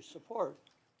for your support,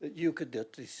 that you could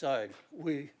decide,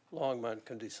 we, Longmont,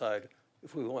 can decide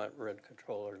if we want rent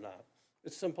control or not.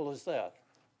 It's simple as that.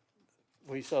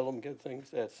 We seldom get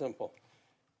things that simple.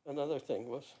 Another thing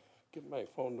was, get my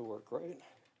phone to work right.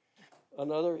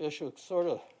 Another issue, sort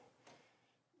of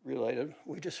related,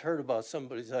 we just heard about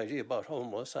somebody's idea about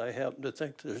homeless. I happen to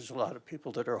think there's a lot of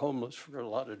people that are homeless for a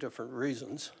lot of different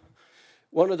reasons.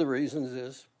 One of the reasons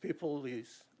is people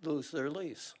lose their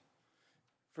lease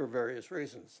for various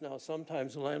reasons. Now,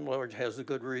 sometimes the landlord has a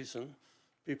good reason.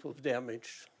 People have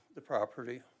damaged the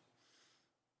property.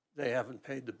 They haven't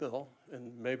paid the bill,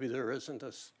 and maybe there isn't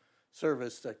a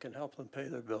service that can help them pay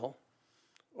their bill,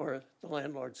 or the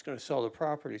landlord's going to sell the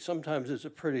property. Sometimes it's a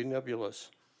pretty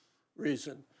nebulous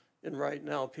reason. And right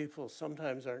now, people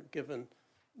sometimes aren't given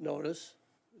notice.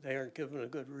 They aren't given a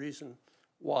good reason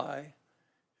why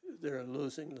they're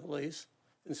losing the lease.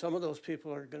 And some of those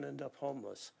people are going to end up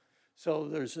homeless. So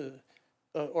there's an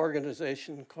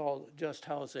organization called Just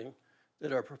Housing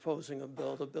that are proposing a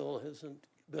bill. The bill hasn't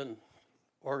been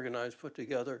organized, put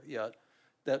together yet.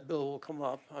 That bill will come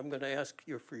up. I'm going to ask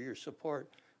you for your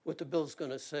support. What the bill's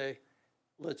going to say,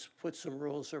 let's put some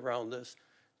rules around this,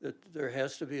 that there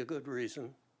has to be a good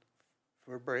reason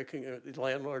for the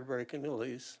landlord breaking the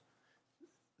lease,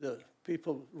 the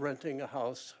people renting a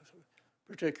house,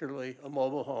 particularly a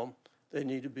mobile home, they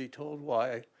need to be told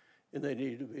why, and they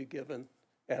need to be given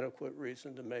adequate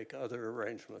reason to make other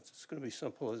arrangements. It's going to be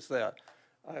simple as that.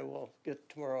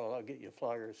 Tomorrow I'll get you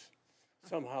flyers.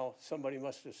 Somehow somebody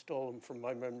must have stolen them from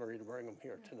my memory to bring them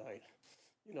here tonight.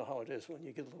 You know how it is when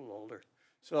you get a little older.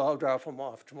 So I'll drop them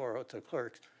off tomorrow at the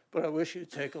clerk's. But I wish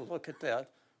you'd take a look at that.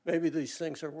 Maybe these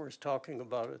things are worth talking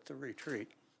about at the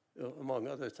retreat, among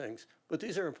other things. But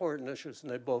these are important issues,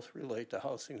 and they both relate to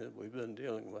housing that we've been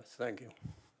dealing with. Thank you.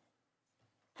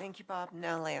 Thank you, Bob.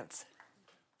 Now, Lance.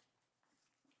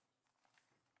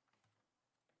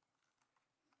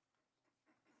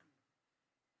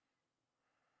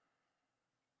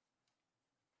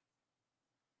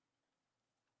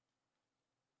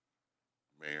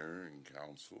 Mayor and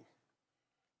council.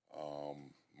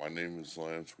 My name is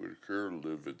Lance Whitaker,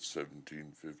 live at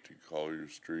 1750 Collier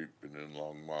Street, been in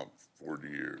Longmont for 40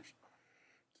 years.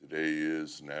 Today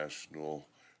is National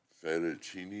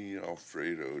Fettuccine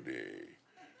Alfredo Day.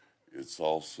 It's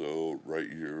also Write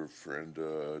Your Friend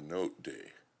a Note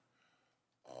Day.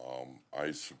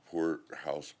 I support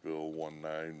House Bill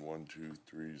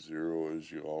 191230,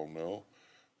 as you all know.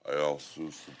 I also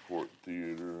support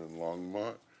theater in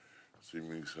Longmont.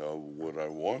 Seeming how what I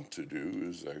want to do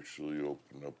is actually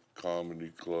open up a comedy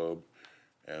club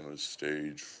and a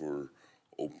stage for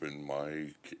open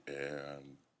mic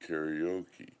and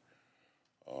karaoke.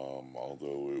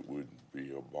 Although it wouldn't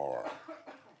be a bar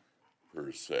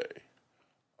per se.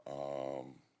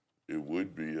 It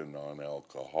would be a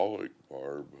non-alcoholic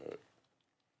bar, but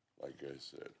like I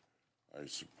said, I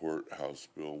support House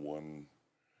Bill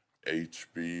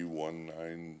HB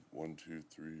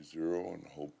 191230 and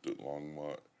hope that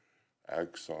Longmont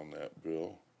acts on that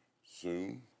bill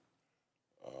soon.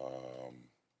 I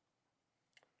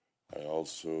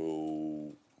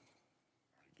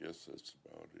guess that's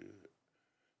about it.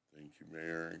 Thank you,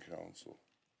 Mayor and Council.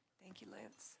 Thank you,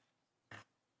 Lance.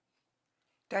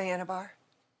 Diana Barr.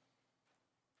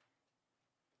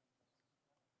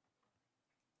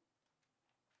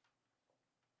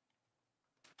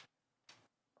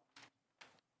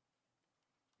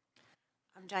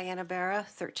 I'm Diana Barra,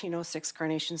 1306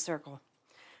 Carnation Circle.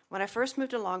 When I first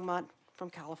moved to Longmont from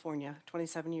California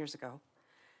 27 years ago,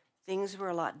 things were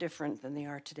a lot different than they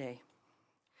are today.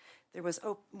 There was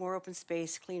more open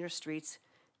space, cleaner streets,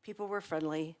 people were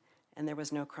friendly, and there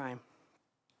was no crime.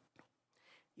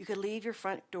 You could leave your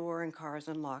front door and cars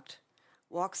unlocked,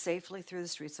 walk safely through the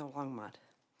streets of Longmont.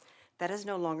 That is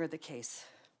no longer the case.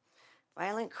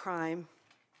 Violent crime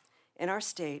in our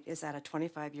state is at a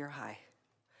 25-year high,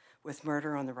 with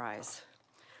murder on the rise.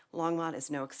 Longmont is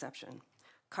no exception.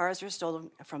 Cars are stolen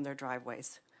from their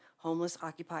driveways. Homeless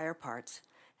occupy our parks,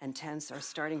 and tents are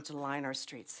starting to line our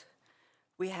streets.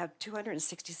 We have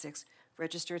 266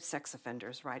 registered sex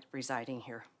offenders residing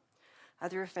here.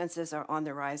 Other offenses are on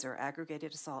the rise are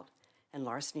aggravated assault and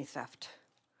larceny theft.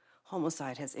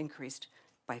 Homicide has increased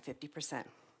by 50%.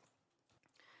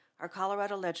 Our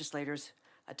Colorado legislators,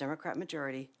 a Democrat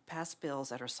majority, pass bills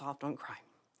that are soft on crime,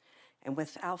 and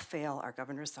without fail, our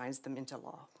governor signs them into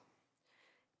law.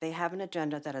 They have an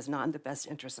agenda that is not in the best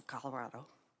interest of Colorado.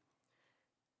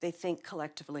 They think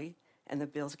collectively, and the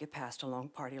bills get passed along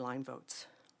party line votes.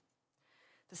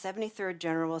 The 73rd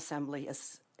General Assembly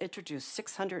has introduced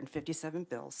 657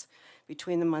 bills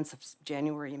between the months of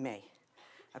January and May.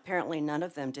 Apparently, none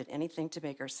of them did anything to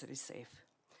make our city safe.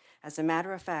 As a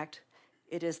matter of fact,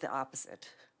 it is the opposite.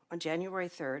 On January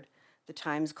 3rd, the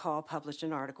Times Call published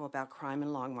an article about crime in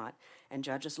Longmont and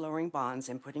judges lowering bonds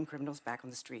and putting criminals back on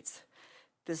the streets.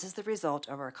 This is the result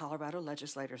of our Colorado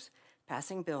legislators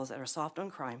passing bills that are soft on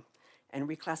crime and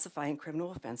reclassifying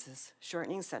criminal offenses,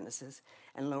 shortening sentences,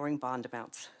 and lowering bond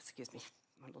amounts. Excuse me,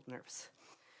 I'm a little nervous.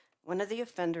 One of the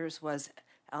offenders was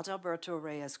Adalberto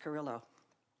Reyes Carrillo,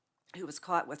 who was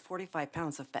caught with 45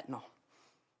 pounds of fentanyl,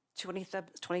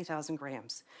 20,000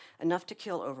 grams, enough to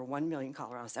kill over 1 million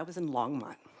Colorados. That was in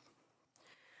Longmont.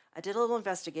 I did a little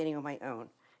investigating on my own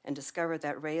and discovered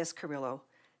that Reyes Carrillo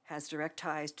has direct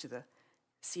ties to the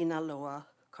Sinaloa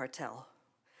cartel.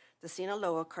 The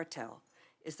Sinaloa cartel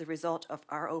is the result of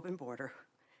our open border,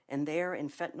 and they are in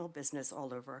fentanyl business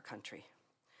all over our country.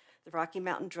 The Rocky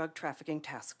Mountain Drug Trafficking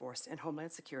Task Force and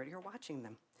Homeland Security are watching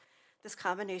them. This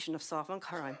combination of soft on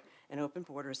crime and open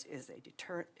borders is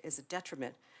a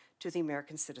detriment to the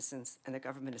American citizens, and the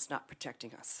government is not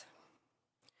protecting us.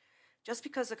 Just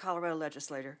because the Colorado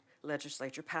legislature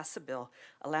passed a bill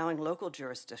allowing local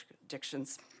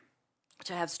jurisdictions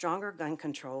to have stronger gun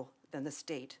control than the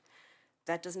state,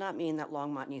 that does not mean that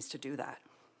Longmont needs to do that.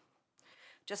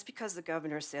 Just because the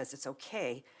governor says it's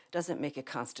okay doesn't make it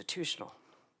constitutional.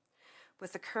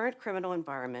 With the current criminal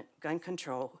environment, gun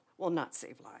control will not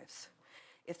save lives.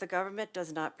 If the government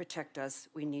does not protect us,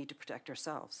 we need to protect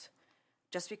ourselves.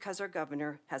 Just because our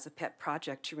governor has a pet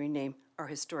project to rename our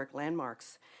historic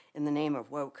landmarks in the name of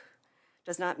woke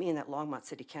does not mean that Longmont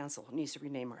City Council needs to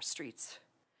rename our streets.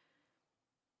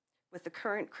 With the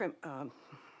current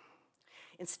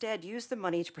instead, use the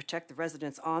money to protect the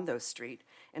residents on those streets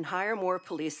and hire more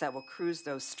police that will cruise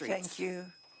those streets. Thank you.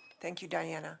 Thank you,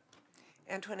 Diana.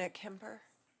 Antoinette Kemper.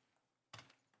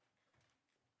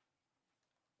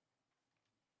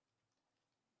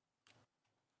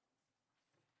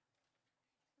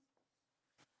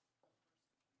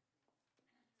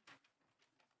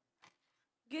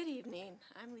 Good evening.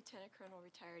 I'm Lieutenant Colonel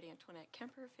retired Antoinette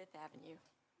Kemper, 5th Avenue.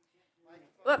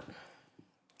 Whoop.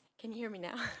 Can you hear me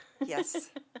now?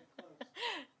 Yes.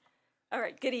 All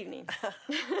right, good evening.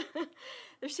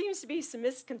 There seems to be some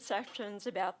misconceptions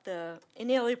about the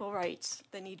inalienable rights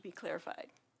that need to be clarified.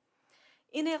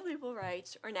 Inalienable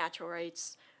rights, or natural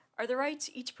rights, are the rights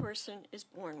each person is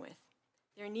born with.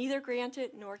 They're neither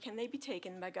granted nor can they be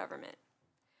taken by government.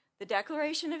 The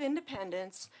Declaration of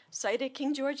Independence cited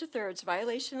King George III's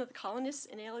violation of the colonists'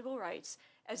 inalienable rights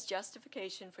as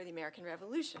justification for the American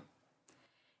Revolution.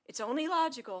 It's only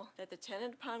logical that the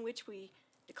tenet upon which we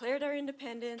declared our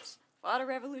independence, fought a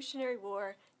Revolutionary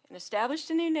War, and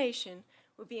established a new nation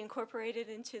would be incorporated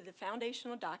into the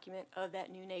foundational document of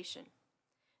that new nation.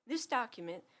 This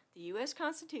document, the U.S.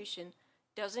 Constitution,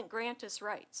 doesn't grant us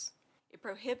rights. It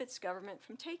prohibits government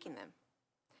from taking them.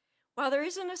 While there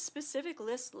isn't a specific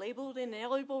list labeled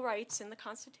inalienable rights in the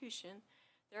Constitution,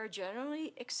 there are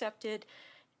generally accepted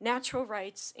natural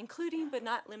rights, including but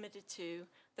not limited to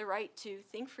the right to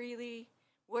think freely,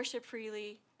 worship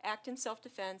freely, act in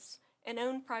self-defense, and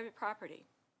own private property.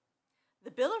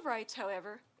 The Bill of Rights,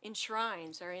 however,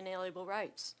 enshrines our inalienable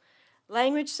rights.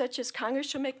 Language such as Congress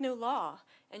shall make no law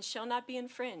and shall not be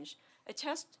infringed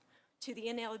attest to the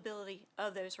inalienability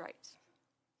of those rights.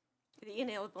 The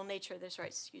inalienable nature of those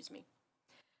rights,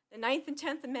 The 9th and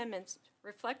 10th Amendments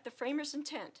reflect the framers'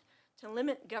 intent to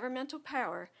limit governmental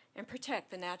power and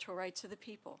protect the natural rights of the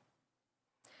people.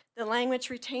 The language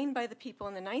retained by the people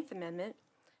in the 9th Amendment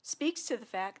speaks to the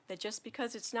fact that just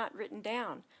because it's not written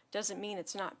down doesn't mean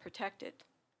it's not protected.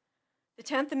 The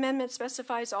 10th Amendment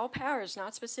specifies all powers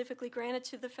not specifically granted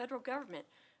to the federal government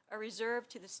are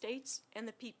reserved to the states and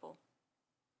the people.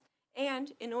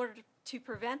 And in order to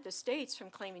prevent the states from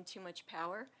claiming too much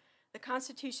power, the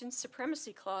Constitution's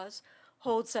Supremacy Clause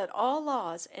holds that all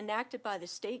laws enacted by the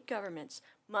state governments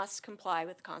must comply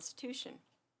with the Constitution.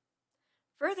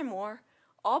 Furthermore,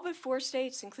 all but 4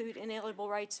 states include inalienable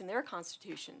rights in their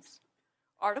constitutions.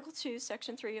 Article 2,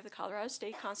 Section 3 of the Colorado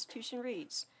State Constitution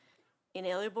reads,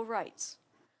 inalienable rights.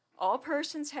 All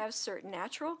persons have certain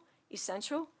natural,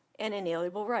 essential, and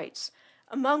inalienable rights,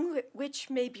 among which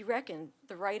may be reckoned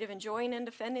the right of enjoying and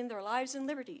defending their lives and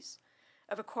liberties,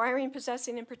 of acquiring,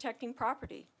 possessing, and protecting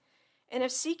property, and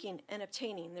of seeking and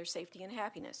obtaining their safety and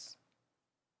happiness.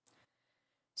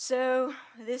 So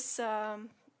this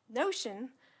notion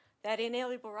that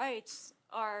inalienable rights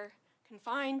are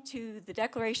confined to the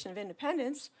Declaration of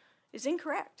Independence is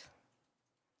incorrect.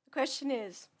 The question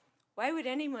is, why would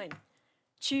anyone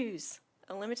choose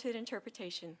a limited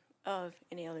interpretation of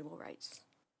inalienable rights?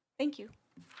 Thank you.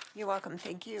 You're welcome.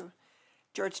 Thank you.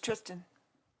 George Tristan.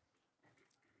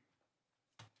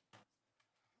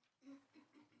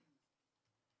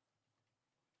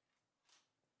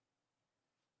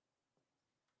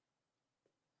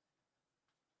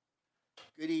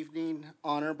 Good evening,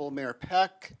 Honorable Mayor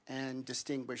Peck and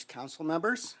distinguished council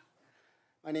members.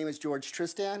 My name is George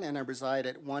Tristan, and I reside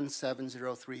at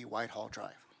 1703 Whitehall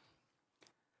Drive.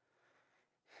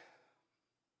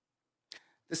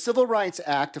 The Civil Rights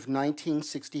Act of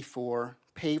 1964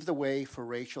 paved the way for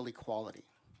racial equality.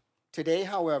 Today,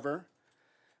 however,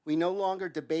 we no longer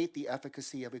debate the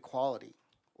efficacy of equality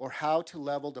or how to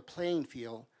level the playing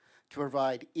field to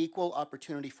provide equal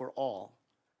opportunity for all.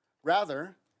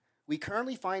 Rather, we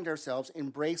currently find ourselves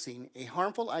embracing a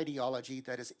harmful ideology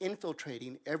that is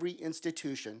infiltrating every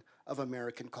institution of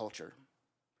American culture.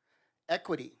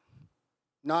 Equity,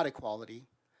 not equality,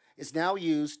 is now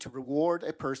used to reward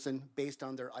a person based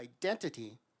on their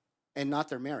identity and not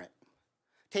their merit.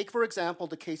 Take, for example,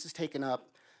 the cases taken up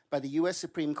by the U.S.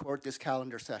 Supreme Court this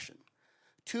calendar session.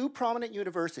 Two prominent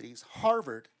universities,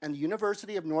 Harvard and the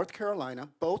University of North Carolina,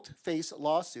 both face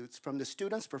lawsuits from the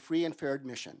Students for Free and Fair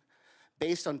Admission,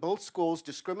 based on both schools'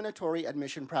 discriminatory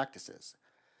admission practices.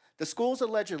 The schools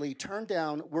allegedly turned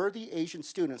down worthy Asian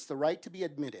students the right to be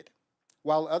admitted,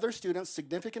 while other students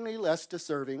significantly less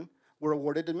deserving were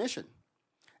awarded admission,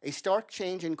 a stark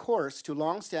change in course to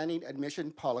long-standing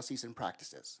admission policies and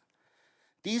practices.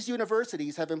 These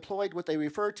universities have employed what they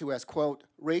refer to as, quote,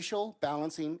 racial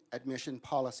balancing admission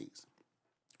policies.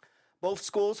 Both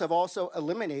schools have also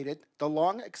eliminated the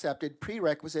long-accepted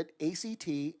prerequisite ACT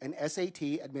and SAT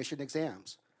admission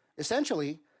exams.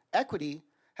 Essentially, equity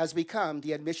has become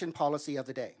the admission policy of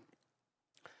the day.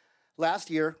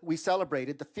 Last year, we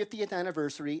celebrated the 50th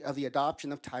anniversary of the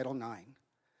adoption of Title IX.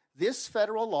 This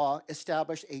federal law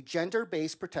established a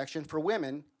gender-based protection for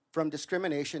women from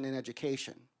discrimination in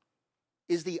education.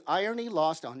 Is the irony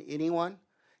lost on anyone,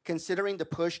 considering the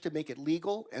push to make it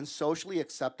legal and socially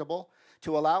acceptable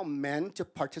to allow men to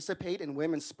participate in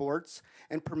women's sports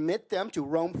and permit them to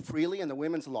roam freely in the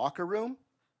women's locker room?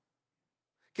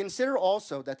 Consider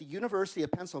also that the University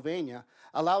of Pennsylvania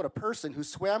allowed a person who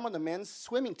swam on the men's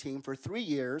swimming team for 3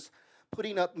 years,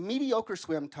 putting up mediocre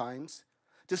swim times,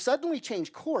 to suddenly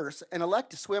change course and elect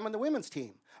to swim on the women's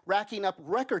team, racking up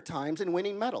record times and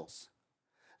winning medals.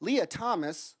 Leah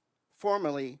Thomas,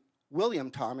 formerly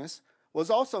William Thomas, was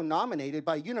also nominated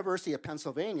by University of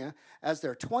Pennsylvania as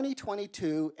their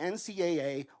 2022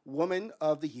 NCAA Woman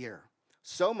of the Year.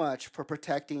 So much for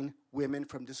protecting women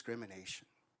from discrimination.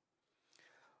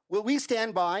 Will we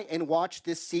stand by and watch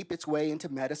this seep its way into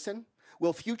medicine?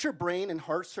 Will future brain and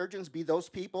heart surgeons be those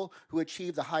people who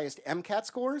achieve the highest MCAT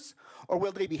scores? Or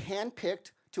will they be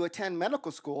handpicked to attend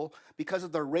medical school because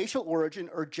of their racial origin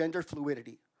or gender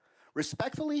fluidity?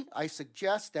 Respectfully, I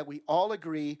suggest that we all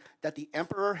agree that the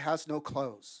emperor has no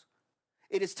clothes.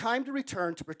 It is time to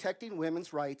return to protecting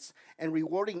women's rights and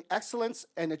rewarding excellence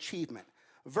and achievement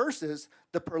versus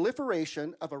the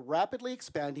proliferation of a rapidly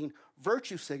expanding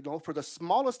virtue signal for the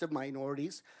smallest of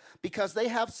minorities because they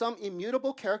have some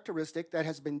immutable characteristic that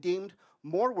has been deemed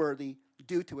more worthy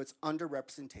due to its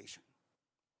underrepresentation.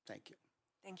 Thank you.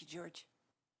 Thank you, George.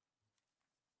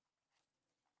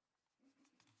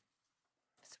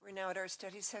 So we're now at our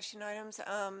study session items.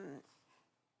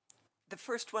 The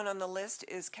first one on the list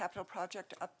is capital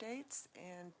project updates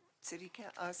and City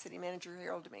Manager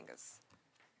Harold Dominguez.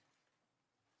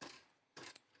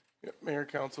 Yep, Mayor,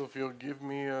 Council, if you'll give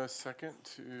me a second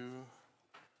to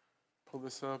pull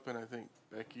this up, and I think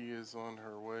Becky is on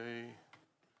her way.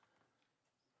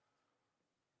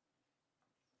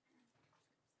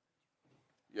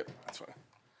 Yep, that's fine.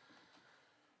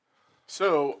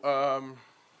 So,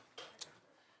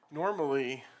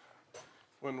 normally,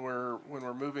 when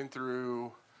we're moving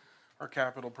through our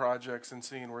capital projects and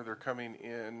seeing where they're coming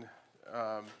in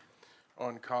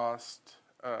on cost,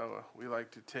 we like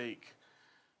to take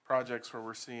projects where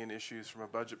we're seeing issues from a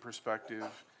budget perspective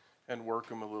and work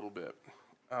them a little bit.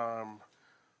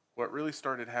 What really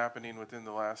started happening within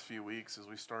the last few weeks is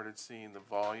we started seeing the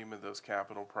volume of those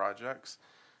capital projects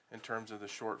in terms of the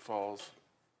shortfalls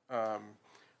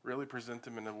really present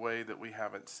them in a way that we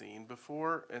haven't seen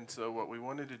before. And so what we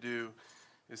wanted to do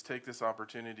is take this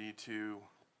opportunity to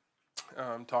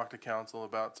talk to council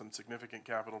about some significant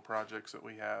capital projects that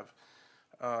we have,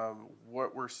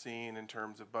 what we're seeing in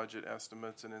terms of budget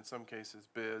estimates and in some cases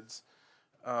bids,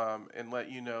 and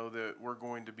let you know that we're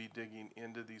going to be digging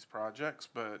into these projects,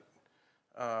 but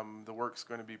the work's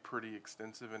going to be pretty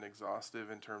extensive and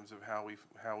exhaustive in terms of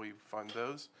how we fund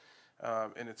those,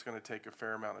 and it's going to take a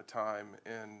fair amount of time.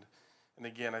 And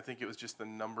again, I think it was just the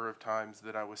number of times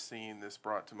that I was seeing this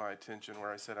brought to my attention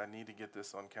where I said I need to get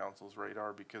this on council's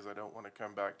radar, because I don't want to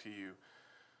come back to you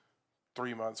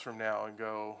 3 months from now and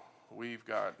go, we've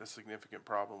got a significant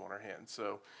problem on our hands.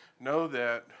 So know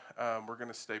that we're going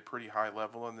to stay pretty high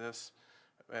level on this,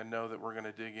 and know that we're going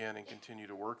to dig in and continue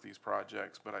to work these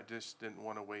projects, but I just didn't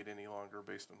want to wait any longer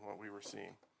based on what we were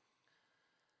seeing.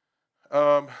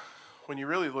 When you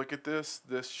really look at this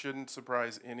shouldn't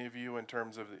surprise any of you in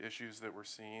terms of the issues that we're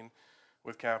seeing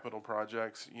with capital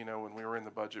projects. You know, when we were in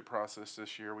the budget process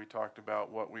this year, we talked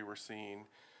about what we were seeing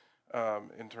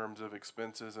in terms of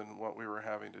expenses and what we were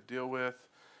having to deal with.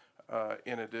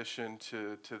 In addition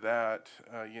to that,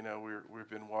 you know, we've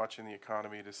been watching the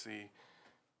economy to see,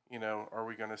 you know, are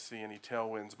we going to see any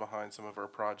tailwinds behind some of our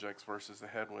projects versus the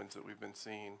headwinds that we've been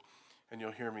seeing? And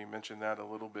you'll hear me mention that a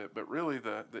little bit. But really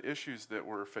the issues that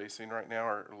we're facing right now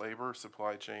are labor,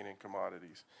 supply chain, and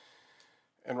commodities.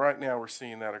 And right now we're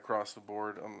seeing that across the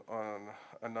board on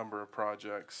a number of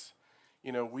projects.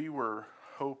 You know, we were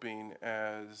hoping,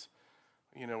 as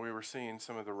you know, we were seeing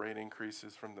some of the rate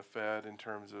increases from the Fed in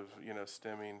terms of, you know,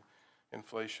 stemming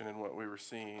inflation and what we were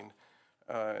seeing.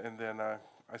 And then I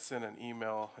sent an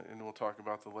email, and we'll talk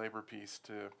about the labor piece,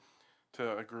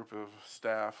 to a group of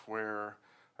staff where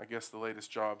I guess the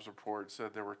latest jobs report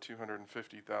said there were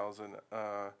 250,000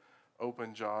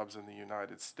 open jobs in the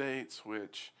United States,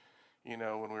 which, you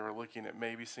know, when we were looking at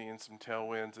maybe seeing some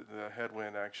tailwinds, the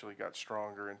headwind actually got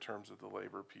stronger in terms of the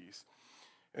labor piece.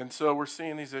 And so we're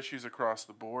seeing these issues across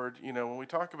the board. You know, when we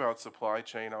talk about supply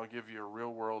chain, I'll give you a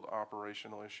real world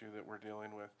operational issue that we're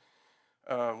dealing with.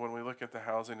 When we look at the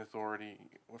housing authority,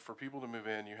 for people to move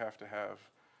in, you have to have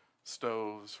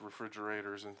stoves,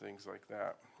 refrigerators, and things like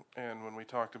that. And when we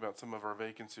talked about some of our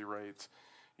vacancy rates,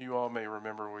 you all may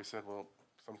remember we said, well,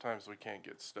 sometimes we can't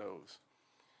get stoves.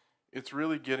 It's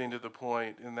really getting to the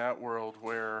point in that world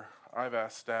where I've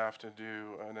asked staff to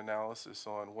do an analysis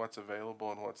on what's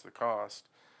available and what's the cost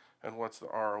and what's the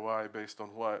ROI based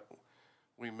on what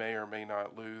we may or may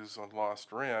not lose on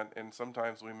lost rent. And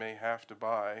sometimes we may have to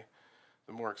buy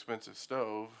the more expensive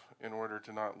stove in order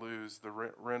to not lose the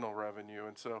rental revenue.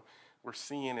 And so we're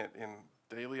seeing it in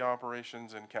daily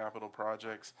operations and capital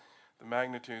projects. The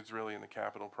magnitude's really in the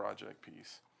capital project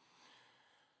piece.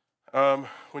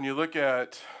 When you look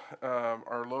at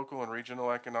our local and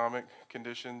regional economic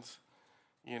conditions,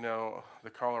 you know, the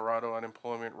Colorado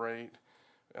unemployment rate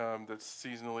that's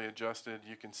seasonally adjusted,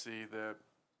 you can see that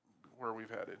where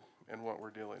we've headed and what we're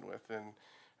dealing with.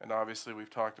 And obviously we've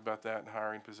talked about that in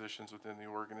hiring positions within the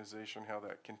organization, how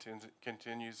that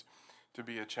continues to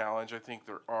be a challenge. I think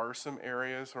there are some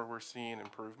areas where we're seeing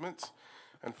improvements.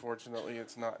 Unfortunately,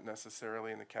 it's not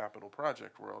necessarily in the capital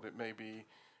project world. It may be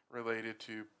related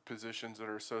to positions that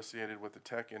are associated with the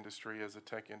tech industry as the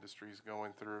tech industry is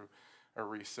going through a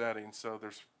resetting. So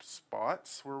there's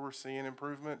spots where we're seeing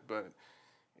improvement, but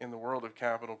in the world of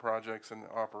capital projects and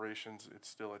operations, it's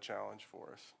still a challenge for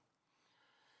us.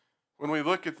 When we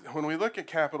look at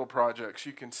capital projects,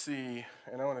 you can see,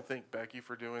 and I want to thank Becky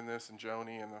for doing this, and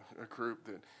Joni and a group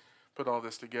that put all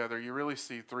this together. You really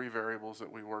see three variables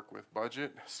that we work with: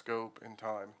 budget, scope, and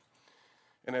time.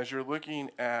 And as you're looking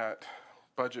at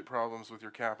budget problems with your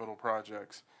capital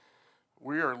projects,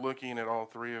 we are looking at all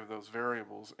three of those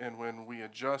variables, and when we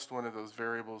adjust one of those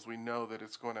variables, we know that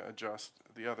it's going to adjust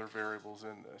the other variables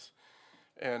in this.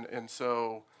 And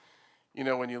so, you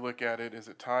know, when you look at it, is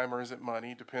it time or is it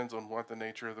money? Depends on what the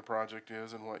nature of the project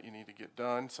is and what you need to get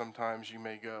done. Sometimes you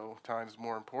may go, time's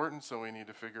more important, so we need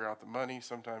to figure out the money.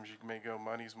 Sometimes you may go,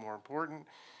 money's more important,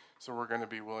 so we're going to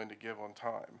be willing to give on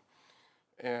time.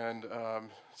 And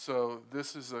so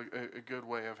this is a good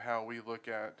way of how we look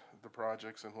at the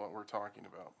projects and what we're talking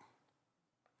about.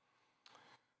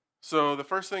 So the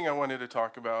first thing I wanted to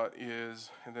talk about is,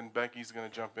 and then Becky's going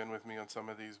to jump in with me on some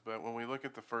of these, but when we look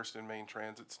at the First and Main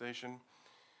Transit Station,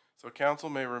 so council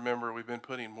may remember we've been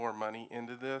putting more money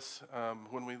into this.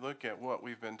 When we look at what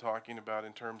we've been talking about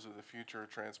in terms of the future of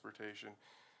transportation,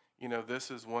 you know, this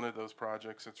is one of those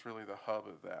projects that's really the hub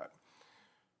of that.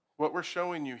 What we're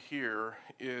showing you here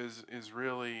is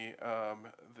really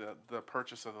the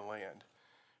purchase of the land.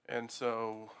 And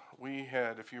so we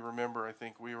had, if you remember, I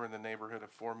think we were in the neighborhood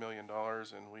of $4 million,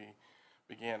 and we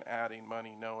began adding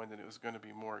money knowing that it was going to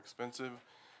be more expensive.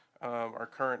 Our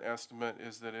current estimate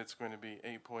is that it's going to be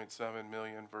 $8.7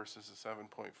 million versus the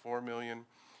 $7.4 million.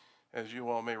 As you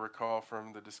all may recall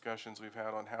from the discussions we've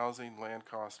had on housing, land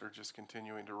costs are just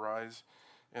continuing to rise.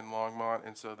 in Longmont,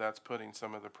 and so that's putting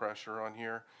some of the pressure on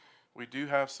here. We do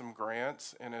have some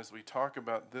grants, and as we talk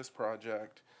about this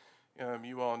project,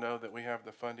 you all know that we have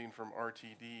the funding from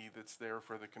RTD that's there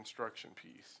for the construction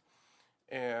piece.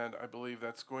 And I believe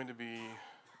that's going to be,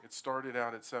 it started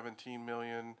out at 17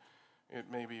 million, it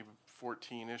may be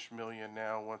 14-ish million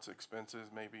now once expenses,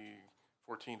 maybe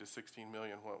 14 to 16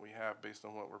 million what we have based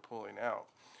on what we're pulling out.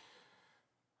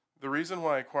 The reason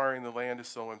why acquiring the land is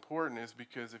so important is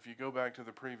because if you go back to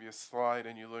the previous slide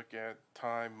and you look at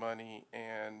time, money,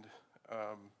 and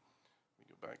let me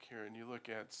go back here and you look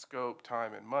at scope,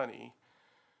 time, and money,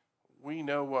 we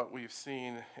know what we've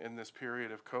seen in this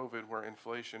period of COVID where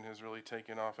inflation has really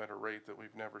taken off at a rate that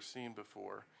we've never seen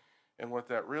before. And what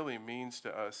that really means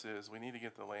to us is we need to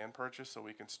get the land purchased so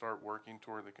we can start working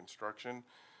toward the construction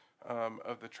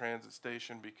of the transit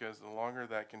station, because the longer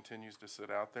that continues to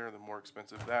sit out there, the more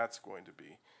expensive that's going to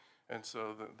be. And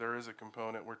so there is a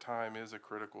component where time is a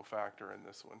critical factor in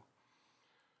this one.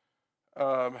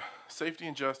 Safety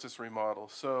and justice remodel.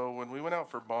 So when we went out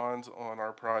for bonds on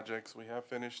our projects, we have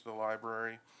finished the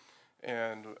library,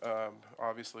 and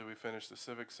obviously we finished the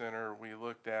civic center. We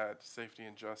looked at safety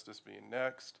and justice being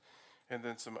next, and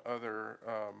then some other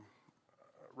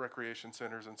recreation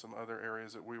centers and some other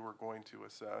areas that we were going to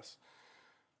assess.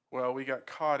 Well, we got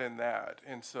caught in that,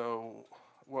 and so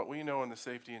what we know in the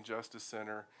Safety and Justice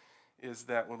Center is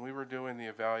that when we were doing the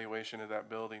evaluation of that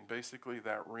building, basically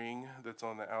that ring that's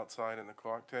on the outside in the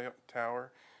clock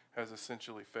tower has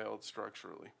essentially failed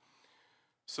structurally.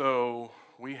 So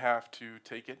we have to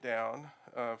take it down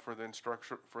for the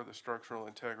structural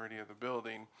integrity of the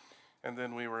building, and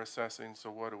then we were assessing,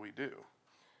 so what do we do?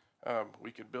 We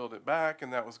could build it back,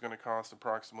 and that was going to cost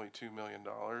approximately $2 million,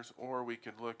 or we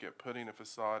could look at putting a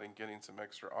facade and getting some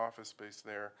extra office space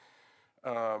there.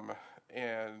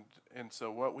 And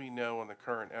so what we know on the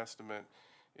current estimate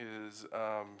is,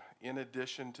 in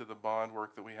addition to the bond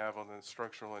work that we have on the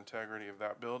structural integrity of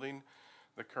that building,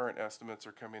 the current estimates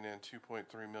are coming in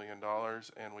 $2.3 million,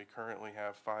 and we currently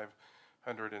have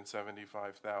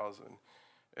 $575,000.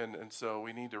 And so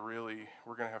we need to really,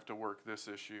 we're going to have to work this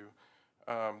issue.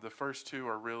 The first two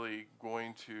are really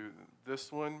going to,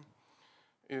 this one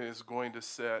is going to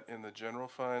set in the general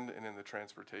fund and in the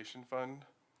transportation fund.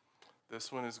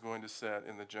 This one is going to set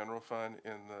in the general fund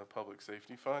in the public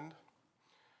safety fund.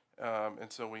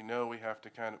 And so we know we have to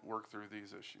kind of work through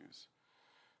these issues.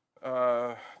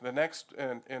 The next,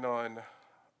 and on,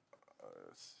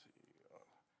 let's see,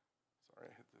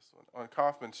 sorry, I hit this one, on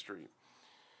Kaufman Street.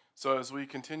 So as we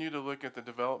continue to look at the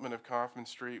development of Kaufman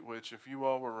Street, which if you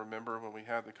all will remember when we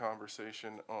had the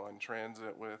conversation on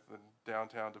transit with the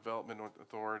Downtown Development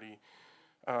Authority,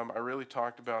 I really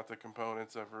talked about the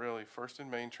components of really First and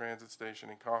Main Transit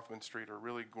Station and Kaufman Street are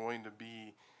really going to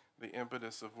be the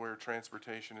impetus of where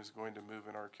transportation is going to move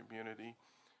in our community.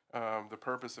 The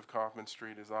purpose of Kaufman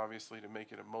Street is obviously to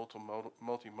make it a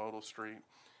multimodal street,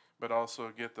 but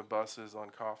also get the buses on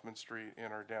Kaufman Street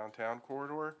in our downtown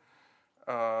corridor,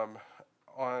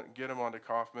 get them onto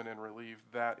Kaufman and relieve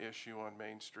that issue on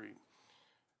Main Street.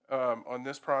 On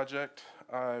this project,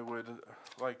 I would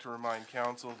like to remind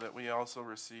council that we also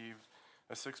received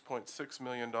a $6.6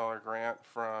 million grant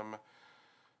from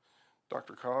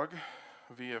Dr. Cog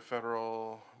via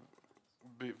federal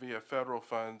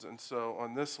funds. And so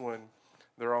on this one,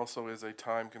 there also is a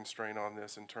time constraint on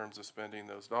this in terms of spending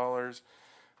those dollars.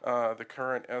 The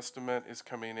current estimate is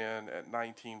coming in at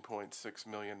 $19.6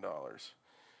 million.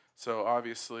 So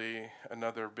obviously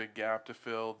another big gap to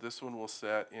fill. This one will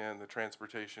set in the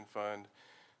transportation fund,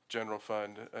 general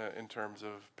fund, in terms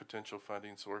of potential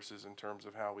funding sources, in terms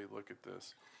of how we look at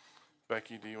this.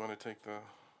 Becky, do you want to take the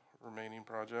remaining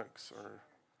projects, or?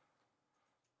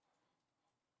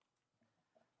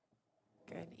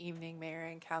 Good evening, Mayor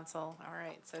and Council. All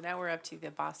right, so now we're up to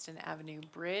the Boston Avenue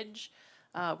Bridge,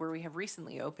 where we have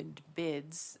recently opened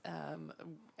bids,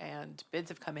 and bids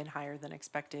have come in higher than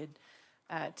expected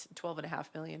at $12.5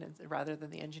 million rather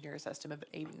than the engineer's estimate of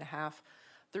 $8.5.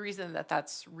 The reason that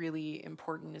that's really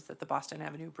important is that the Boston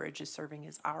Avenue Bridge is serving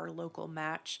as our local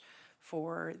match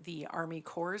for the Army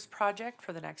Corps project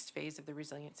for the next phase of the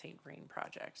Resilient St. Vrain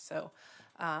project. So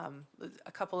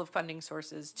a couple of funding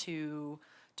sources to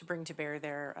bring to bear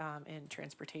there in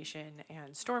transportation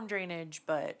and storm drainage,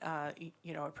 but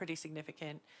you know, a pretty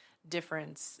significant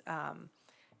difference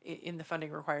in the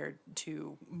funding required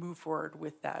to move forward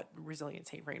with that Resilient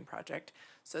St. Vrain project,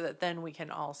 so that then we can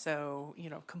also,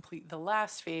 you know, complete the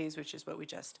last phase, which is what we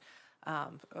just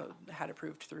had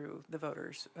approved through the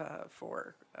voters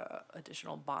for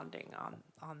additional bonding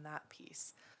on that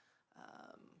piece.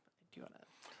 Do you want to?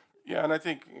 Yeah, and I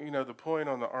think, the point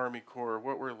on the Army Corps,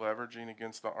 what we're leveraging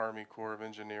against the Army Corps of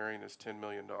Engineering is $10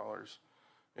 million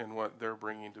in what they're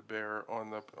bringing to bear on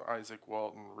the Isaac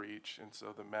Walton Reach. And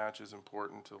so the match is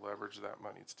important to leverage that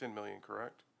money. It's 10 million,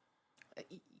 correct?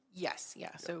 Yes,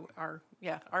 yeah. So our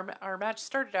match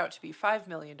started out to be $5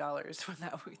 million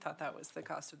when we thought that was the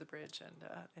cost of the bridge, and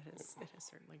it has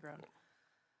certainly grown.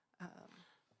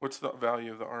 What's the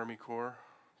value of the Army Corps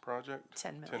project?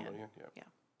 10 million. 10 million, yeah.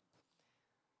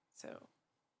 So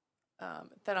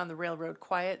then on the railroad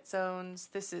quiet zones,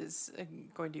 this is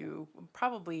going to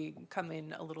probably come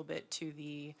in a little bit to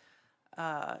the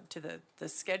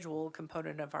schedule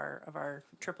component of our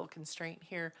triple constraint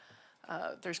here.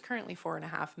 There's currently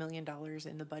 $4.5 million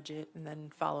in the budget, and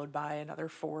then followed by another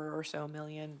 $4 or so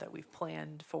million that we've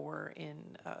planned for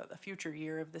in a future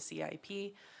year of the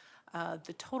CIP.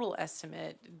 The total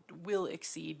estimate will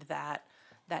exceed that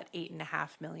 $8.5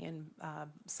 million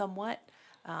somewhat.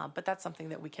 But that's something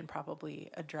that we can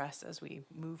probably address as we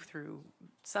move through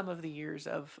some of the years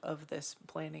of this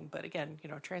planning. But again,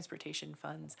 transportation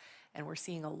funds, and we're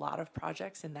seeing a lot of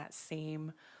projects in that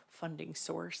same funding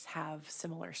source have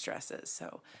similar stresses.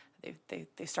 So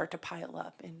they start to pile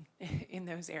up in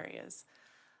those areas.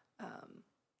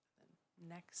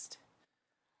 Next.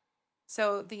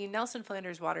 So the Nelson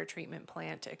Flanders Water Treatment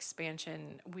Plant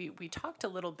expansion, we talked a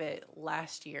little bit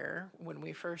last year when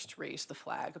we first raised the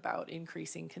flag about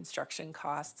increasing construction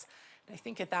costs. And I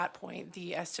think at that point,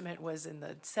 the estimate was in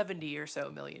the $70 or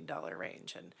so million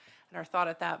range. And our thought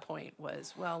at that point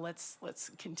was, well, let's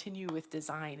continue with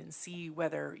design and see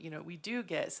whether, we do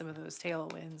get some of those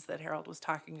tailwinds that Harold was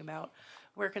talking about,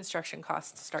 where construction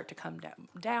costs start to come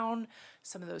down,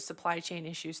 some of those supply chain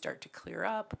issues start to clear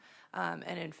up. And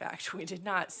in fact, we did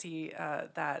not see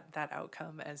that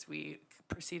outcome as we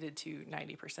proceeded to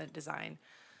 90% design.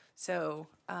 So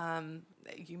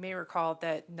you may recall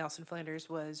that Nelson Flanders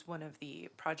was one of the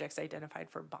projects identified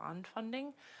for bond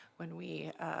funding when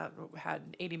we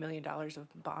had $80 million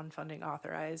of bond funding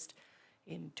authorized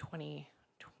in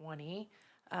 2020.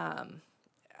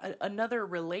 Another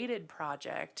related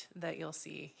project that you'll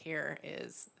see here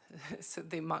is so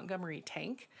the Montgomery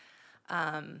tank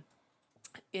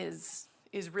is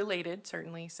related,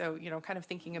 certainly. So, kind of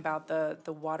thinking about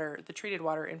the treated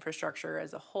water infrastructure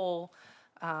as a whole.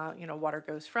 Water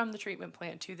goes from the treatment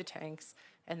plant to the tanks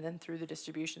and then through the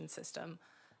distribution system.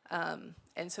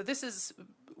 And so this is,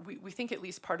 we think at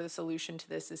least part of the solution to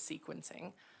this is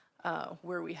sequencing,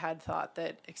 where we had thought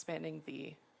that expanding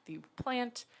the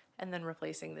plant and then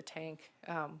replacing the tank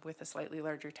with a slightly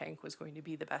larger tank was going to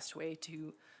be the best way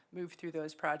to move through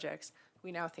those projects.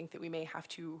 We now think that we may have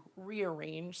to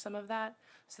rearrange some of that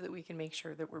so that we can make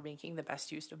sure that we're making the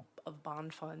best use of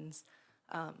bond funds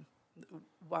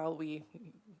while we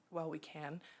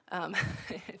can,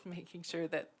 making sure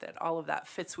that all of that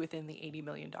fits within the $80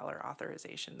 million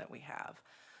authorization that we have.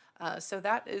 So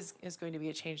that is going to be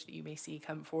a change that you may see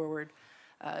come forward,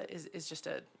 is just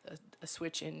a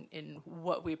switch in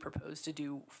what we propose to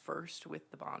do first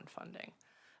with the bond funding.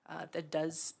 That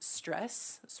does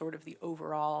stress sort of the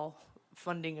overall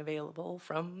funding available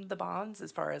from the bonds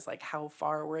as far as like how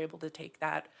far we're able to take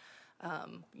that.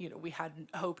 We had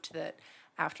hoped that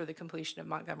after the completion of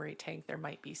Montgomery Tank, there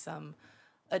might be some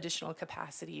additional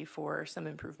capacity for some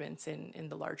improvements in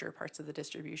the larger parts of the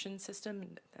distribution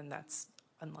system, and that's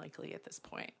unlikely at this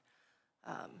point.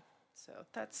 So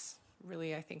that's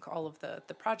really, I think, all of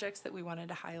the projects that we wanted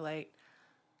to highlight.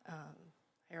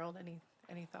 Harold,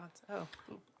 any thoughts? Oh,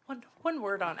 one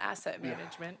word on asset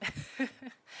management.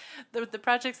 The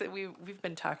projects that we've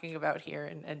been talking about here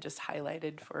and just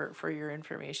highlighted for your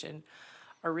information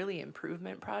are really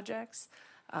improvement projects,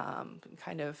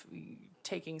 kind of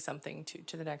taking something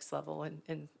to the next level,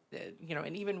 and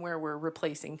even where we're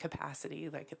replacing capacity,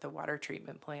 like at the water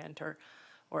treatment plant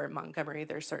or at Montgomery,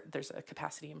 there's a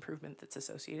capacity improvement that's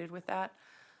associated with that.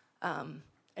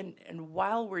 And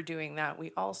while we're doing that,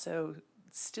 we also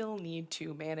still need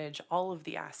to manage all of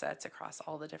the assets across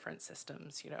all the different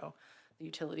systems, the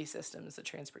utility systems, the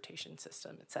transportation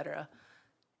system, et cetera.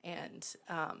 And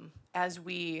as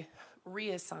we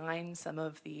reassign some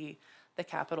of the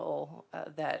capital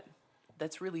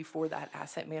that's really for that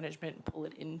asset management, pull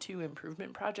it into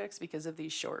improvement projects because of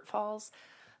these shortfalls,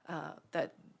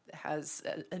 that has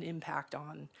an impact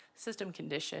on system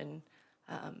condition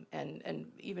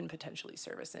and even potentially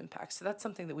service impacts. So that's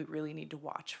something that we really need to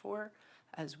watch for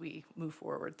as we move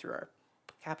forward through our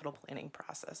capital planning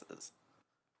processes.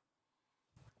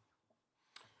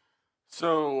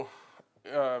 So,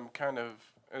 kind of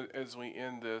as we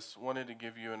end this, wanted to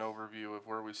give you an overview of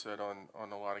where we sit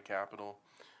on a lot of capital.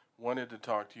 wanted to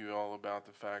talk to you all about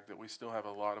the fact that we still have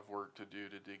a lot of work to do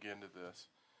to dig into this.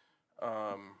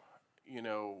 You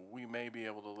know, we may be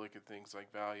able to look at things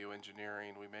like value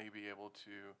engineering, we may be able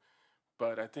to,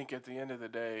 but I think at the end of the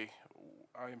day,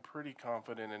 I'm pretty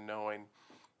confident in knowing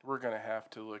we're going to have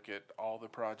to look at all the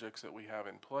projects that we have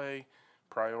in play,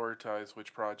 prioritize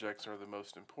which projects are the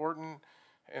most important,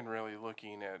 and really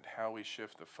looking at how we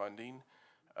shift the funding.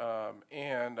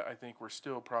 And I think we're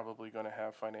still probably going to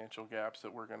have financial gaps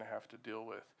that we're going to have to deal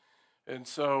with. And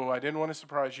so I didn't want to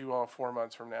surprise you all 4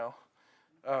 months from now.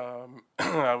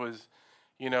 I was,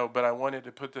 you know, but I wanted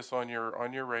to put this on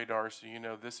your radar so you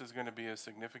know this is going to be a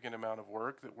significant amount of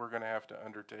work that we're going to have to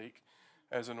undertake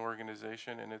as an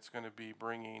organization, and it's going to be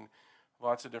bringing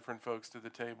lots of different folks to the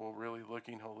table, really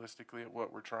looking holistically at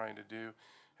what we're trying to do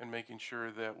and making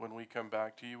sure that when we come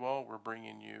back to you all, we're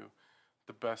bringing you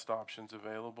the best options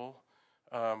available.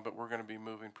 But we're going to be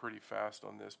moving pretty fast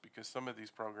on this because some of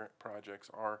these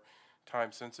projects are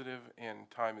time sensitive and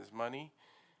time is money.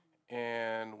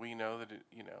 And we know that,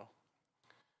 you know,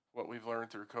 what we've learned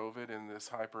through COVID and this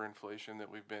hyperinflation that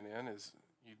we've been in is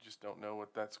you just don't know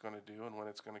what that's going to do and when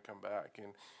it's going to come back.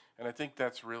 And I think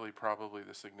that's really probably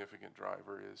the significant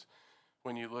driver is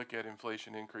when you look at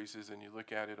inflation increases and you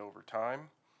look at it over time,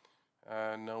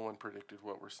 no one predicted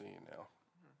what we're seeing now.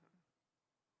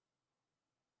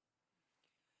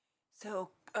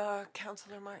 So,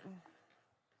 Councilor Martin.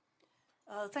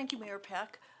 Thank you, Mayor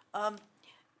Peck.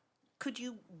 Could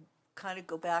you kind of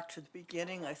go back to the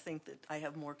beginning? I think that I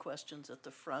have more questions at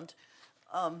the front.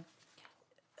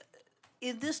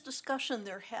 In this discussion,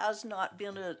 there has not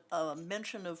been a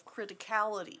mention of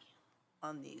criticality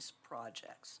on these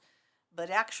projects,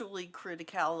 but actually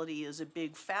criticality is a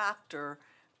big factor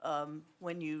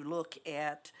when you look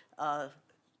at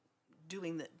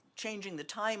changing the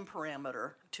time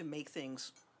parameter to make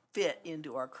things fit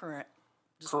into our current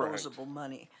disposable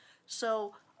money.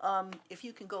 So if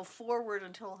you can go forward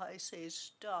until I say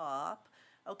stop.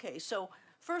 Okay, so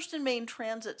First and Main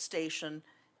Transit Station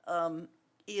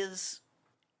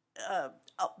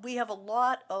we have a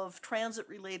lot of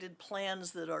transit-related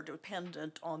plans that are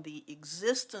dependent on the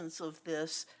existence of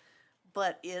this,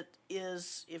 but it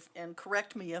is, and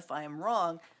correct me if I am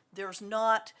wrong, there's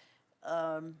not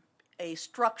a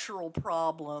structural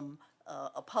problem,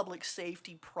 a public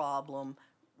safety problem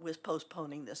with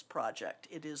postponing this project.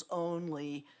 It is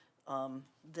only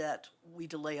that we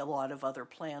delay a lot of other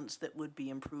plans that would be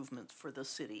improvements for the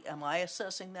city. Am I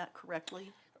assessing that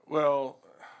correctly? Well,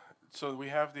 so we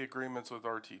have the agreements with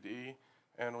RTD,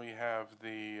 and we have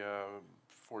the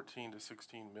 14 to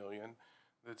 16 million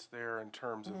that's there in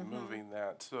terms of moving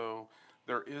that. So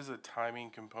there is a timing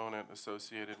component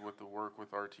associated with the work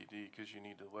with RTD because you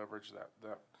need to leverage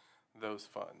those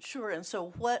funds. Sure. And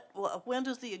so when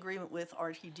does the agreement with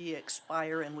RTD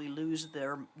expire and we lose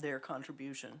their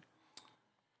contribution?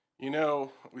 You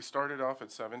know, we started off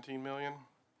at 17 million,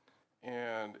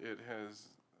 and it has,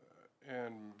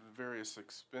 and various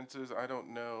expenses. I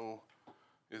don't know,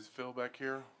 is Phil back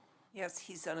here? Yes,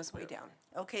 he's on his way down.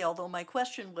 Okay, although my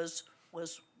question was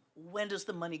when does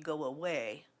the money go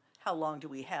away? How long do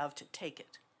we have to take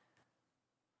it?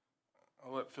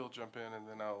 I'll let Phil jump in, and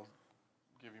then I'll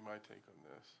give you my take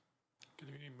on this. Good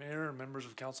evening, Mayor and members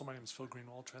of council. My name is Phil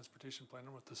Greenwald, Transportation Planner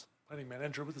with the Planning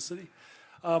Manager with the city.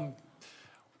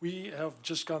 We have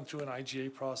just gone through an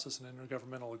IGA process, an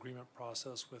intergovernmental agreement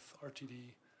process with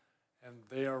RTD, and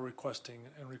they are requesting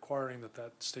and requiring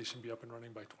that station be up and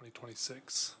running by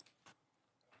 2026.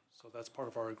 So that's part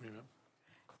of our agreement.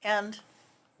 And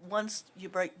once you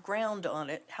break ground on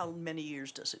it, how many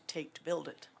years does it take to build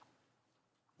it?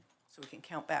 So we can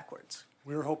count backwards.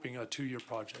 We're hoping a 2-year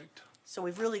project. So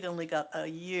we've really only got a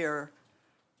year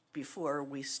before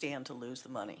we stand to lose the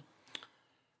money.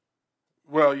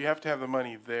 Well, you have to have the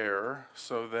money there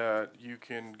so that you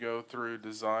can go through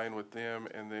design with them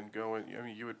and then go in. I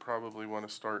mean, you would probably want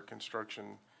to start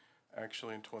construction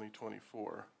actually in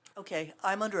 2024. Okay,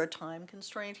 I'm under a time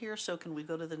constraint here, so can we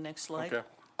go to the next slide? Okay.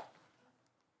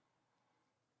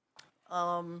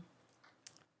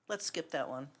 Let's skip that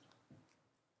one.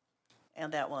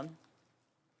 And that one.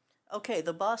 Okay,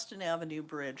 the Boston Avenue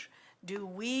Bridge. Do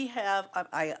we have,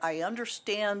 I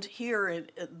understand here,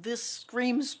 this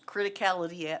screams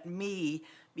criticality at me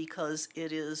because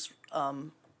it is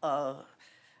on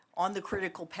the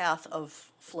critical path of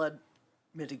flood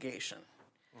mitigation.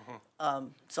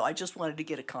 So I just wanted to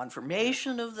get a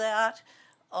confirmation of that.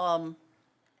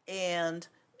 And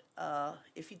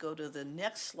if you go to the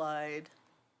next slide,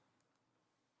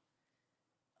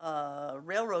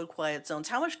 railroad quiet zones,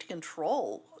 how much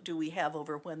control do we have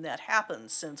over when that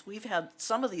happens? Since we've had,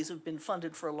 some of these have been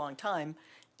funded for a long time,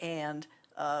 and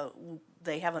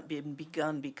they haven't been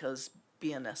begun because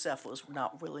BNSF was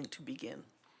not willing to begin.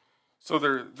 So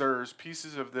there's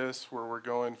pieces of this where we're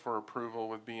going for approval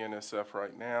with BNSF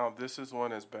right now. This is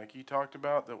one, as Becky talked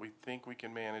about, that we think we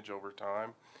can manage over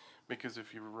time. Because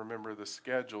if you remember the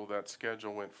schedule, that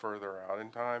schedule went further out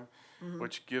in time,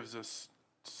 which gives us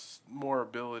more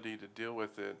ability to deal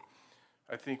with it.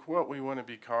 I think what we want to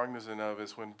be cognizant of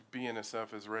is when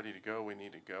BNSF is ready to go, we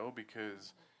need to go,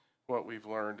 because what we've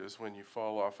learned is when you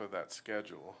fall off of that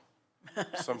schedule,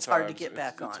 sometimes It's hard to get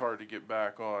back on. It's hard to get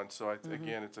back on. So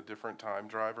again, it's a different time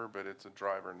driver, but it's a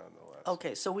driver nonetheless.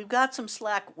 Okay, so we've got some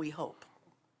slack, we hope.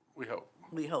 We hope.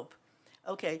 We hope.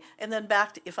 Okay, and then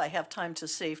back to, if I have time, to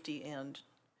safety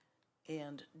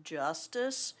and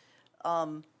justice.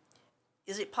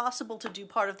 Is it possible to do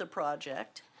part of the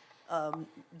project?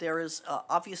 There is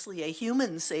obviously a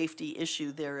human safety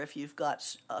issue there if you've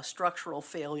got a structural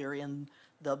failure in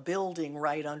the building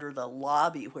right under the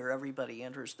lobby where everybody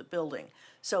enters the building.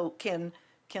 So can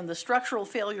the structural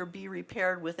failure be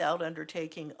repaired without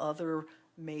undertaking other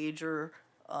major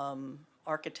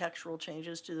architectural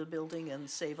changes to the building and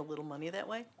save a little money that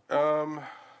way?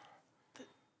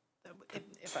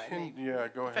 If I may, yeah,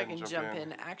 go if I ahead can and jump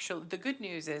in. Actually, the good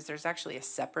news is there's actually a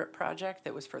separate project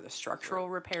that was for the structural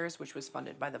repairs, which was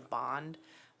funded by the bond,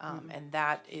 and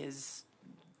that is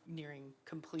nearing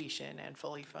completion and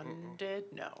fully funded.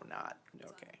 No, not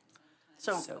okay.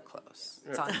 So close.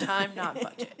 It's on time, not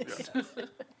budget.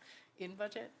 In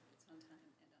budget.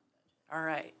 All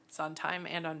right, it's on time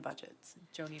and on budget.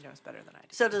 Joni knows better than I do.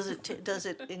 So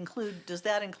does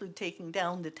that include taking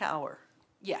down the tower?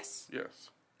 Yes. Yes.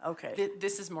 Okay.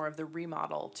 This is more of the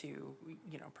remodel to,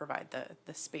 provide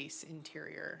the space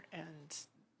interior and.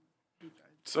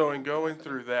 So in going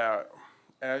through that,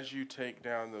 as you take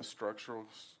down those structural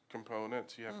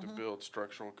components, you have to build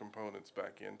structural components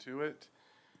back into it.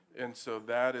 And so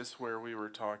that is where we were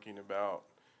talking about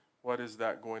what is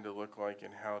that going to look like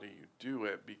and how do you do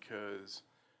it? Because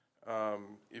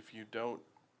if you don't,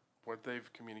 what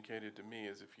they've communicated to me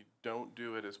is if you don't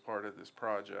do it as part of this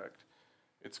project,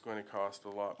 it's going to cost a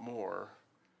lot more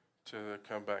to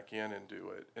come back in and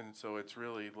do it. And so it's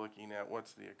really looking at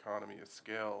what's the economy of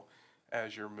scale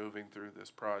as you're moving through this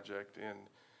project.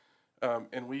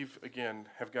 And we've, again,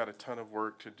 have got a ton of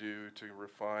work to do to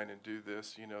refine and do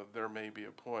this. There may be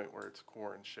a point where it's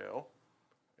core and shell,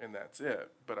 and that's it.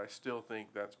 But I still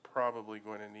think that's probably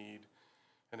going to need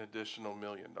an additional $1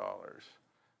 million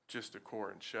just to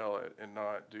core and shell it and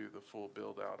not do the full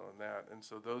build out on that. And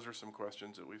so those are some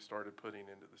questions that we've started putting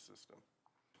into the system.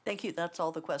 Thank you. That's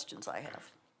all the questions I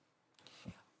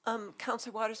have.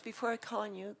 Councilor Waters, before I call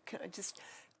on you, can I just,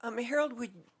 Harold,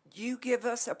 would you give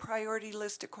us a priority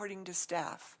list according to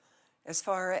staff as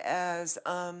far as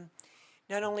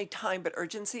not only time but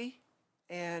urgency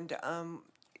and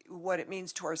what it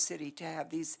means to our city to have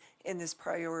these in this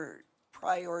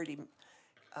priority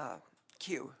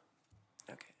queue?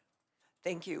 Okay.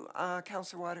 Thank you.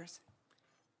 Councilor Waters.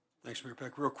 Thanks, Mayor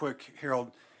Peck. Real quick,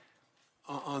 Harold,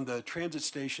 on the transit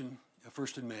station,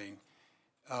 First and Main,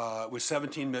 it was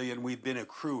 $17 million. We've been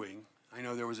accruing. I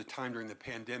know there was a time during the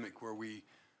pandemic where we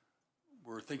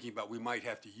were thinking about we might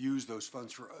have to use those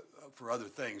funds for other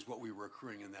things, what we were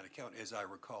accruing in that account, as I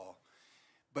recall.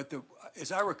 But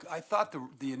I thought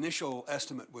the initial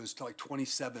estimate was to like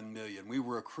 $27 million. We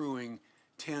were accruing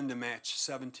 10 to match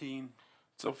 17.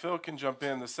 So Phil can jump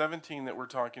in. The 17 that we're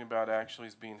talking about actually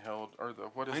is being held, or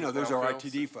what is it? I know, those now, are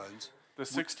Phil? RTD funds. The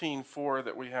 16.4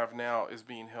 that we have now is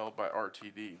being held by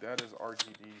RTD. That is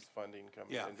RTD's funding coming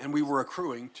in. Yeah, and we were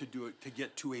accruing to do it, to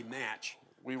get to a match.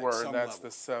 We at were, some and that's level.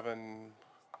 the 7.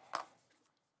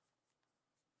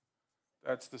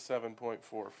 That's the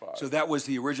 7.45. So that was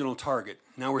the original target.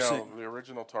 Now we're saying, the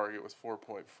original target was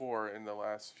 4.4. In the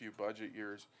last few budget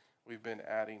years, we've been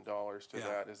adding dollars to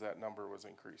that as that number was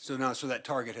increasing. so that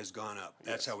target has gone up.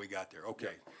 That's how we got there. Okay.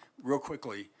 Yeah. Real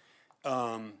quickly,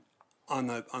 on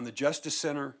the Justice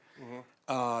Center,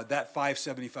 that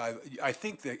 575, I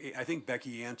think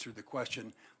Becky answered the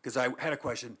question, because I had a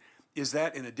question. Is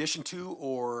that in addition to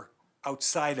or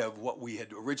outside of what we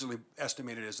had originally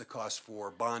estimated as the cost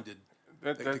for bonded?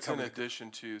 That's in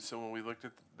addition to. So when we looked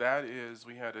at that,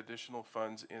 we had additional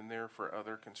funds in there for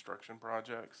other construction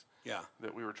projects. Yeah.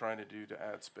 That we were trying to do to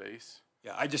add space.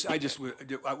 Yeah, I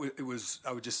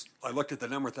looked at the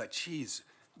number and thought, geez,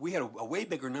 we had a way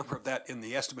bigger number of that in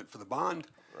the estimate for the bond,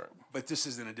 right. But this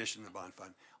is in addition to the bond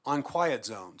fund. On quiet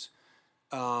zones,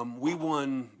 we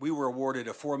were awarded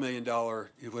a $4 million,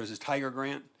 what is this, Tiger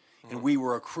grant? And we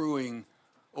were accruing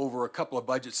over a couple of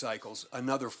budget cycles,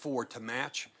 another 4 to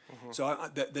match. So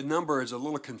the number is a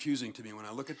little confusing to me when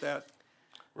I look at that.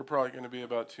 We're probably going to be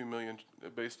about 2 million,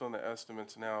 based on the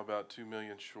estimates now, about 2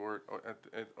 million short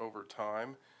over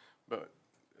time.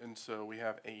 And so we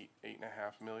have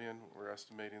 8.5 million. We're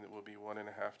estimating that we'll be 1.5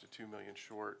 to 2 million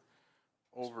short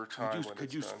over time when Could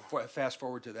it's you done. fast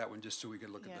forward to that one just so we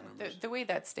can look at the numbers? The way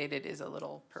that's stated is a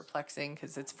little perplexing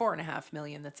because it's 4.5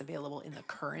 million that's available in the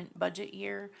current budget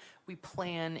year. We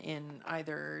plan in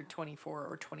either 24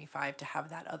 or 25 to have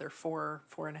that other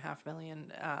 4.5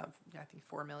 million, I think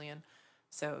 4 million.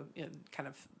 So, kind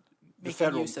of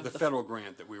making use of the federal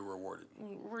grant that we were awarded.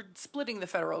 We're splitting the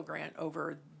federal grant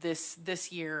over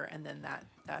this year and then that.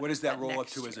 What does that roll up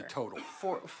next to as a year. total?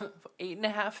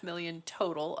 8.5 million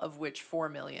total, of which 4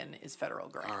 million is federal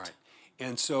grant. All right.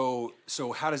 And so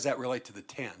how does that relate to the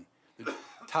 10? The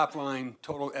top line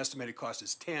total estimated cost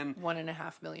is 10.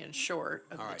 1.5 million short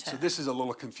of All the right. 10. So this is a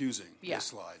little confusing, Yeah, this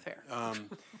slide. fair.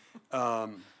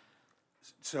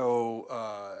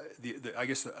 I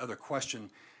guess the other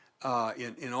question,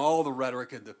 in all the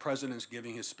rhetoric and the president's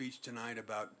giving his speech tonight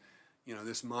about,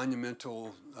 this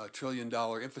monumental $1 trillion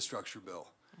infrastructure bill,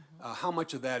 how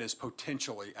much of that is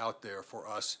potentially out there for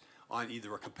us on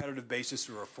either a competitive basis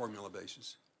or a formula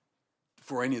basis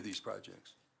for any of these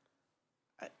projects?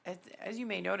 As you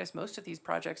may notice, most of these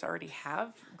projects already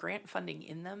have grant funding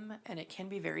in them, and it can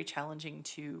be very challenging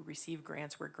to receive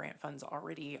grants where grant funds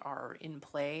already are in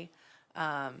play.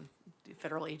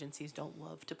 Federal agencies don't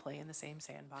love to play in the same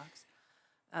sandbox.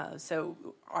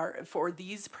 For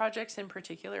these projects in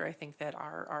particular, I think that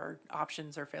our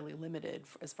options are fairly limited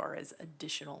as far as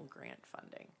additional grant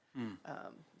funding.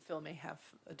 Phil may have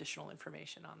additional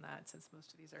information on that since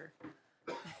most of these are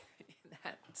in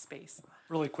that space.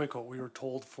 Really quick, what we were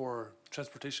told for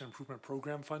Transportation Improvement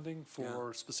Program funding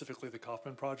for specifically the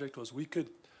Kaufman project was we could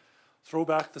throw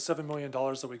back the $7 million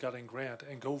that we got in grant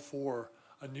and go for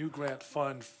a new grant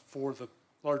fund for the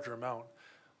larger amount.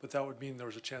 But that would mean there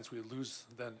was a chance we'd lose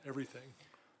then everything.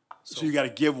 So you got to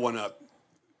give one up.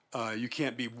 You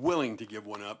can't be willing to give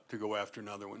one up to go after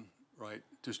another one, right?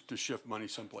 Just to shift money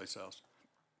someplace else.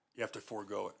 You have to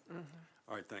forego it.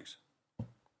 All right, thanks. Do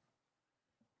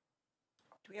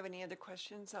we have any other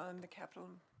questions on the capital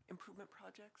improvement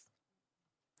projects?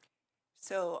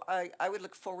 So I would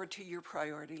look forward to your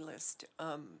priority list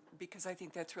because I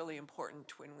think that's really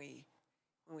important when we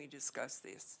discuss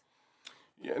this.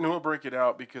 Yeah, and we'll break it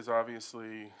out because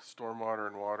obviously stormwater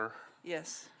and water.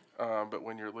 Yes. But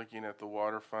when you're looking at the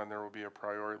water fund, there will be a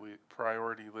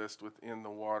priority list within the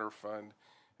water fund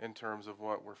in terms of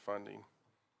what we're funding.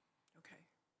 Okay.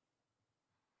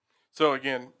 So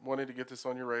again, wanted to get this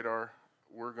on your radar.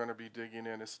 We're going to be digging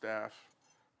in as staff,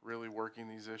 really working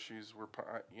these issues.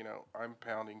 I'm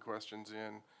pounding questions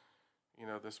in.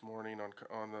 This morning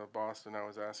on the Boston, I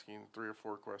was asking 3 or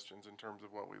 4 questions in terms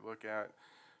of what we look at.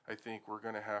 I think we're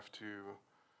going to have to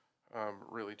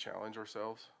really challenge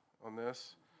ourselves on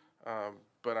this.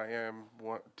 But I am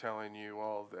telling you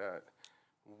all that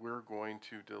we're going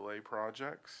to delay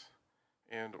projects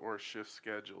and or shift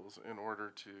schedules in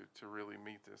order to really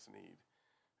meet this need.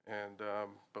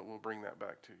 But we'll bring that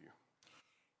back to you.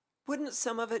 Wouldn't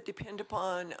some of it depend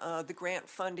upon the grant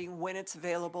funding, when it's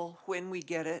available, when we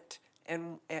get it,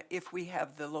 and if we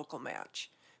have the local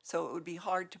match? So it would be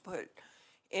hard to put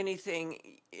anything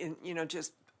in,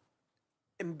 just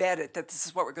embed it that this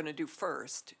is what we're going to do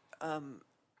first.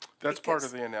 That's part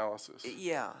of the analysis.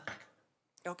 Yeah.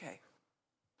 Okay.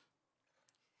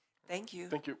 Thank you.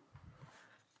 Thank you.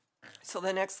 So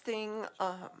the next thing,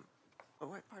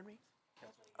 pardon me?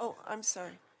 Oh, I'm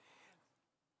sorry.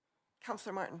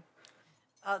 Councilor Martin.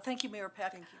 Thank you, Mayor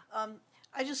Peck. Thank you.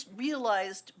 I just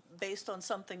realized, based on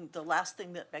the last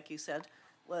thing that Becky said,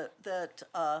 that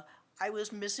I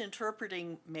was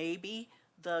misinterpreting maybe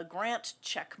the grant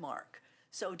check mark.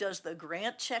 So does the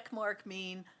grant check mark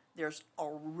mean there's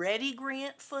already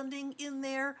grant funding in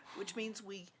there, which means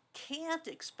we can't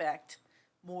expect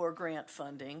more grant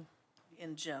funding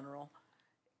in general?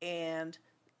 And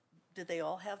did they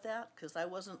all have that? Because I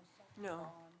wasn't. No.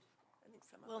 I think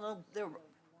some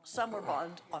some were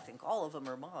bond. I think all of them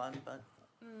are bond. But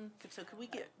so could we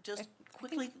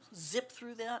quickly zip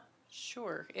through that?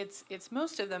 Sure. It's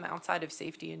most of them outside of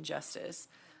safety and justice,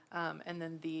 and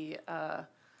then the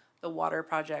water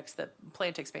projects, the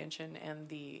plant expansion, and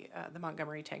the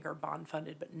Montgomery tank are bond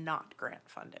funded but not grant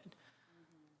funded.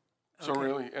 So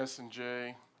really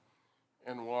S&J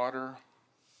and water.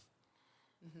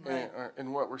 Right.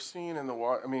 And what we're seeing in the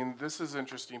water, this is an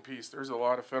interesting piece. There's a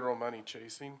lot of federal money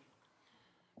chasing,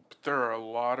 but there are a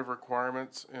lot of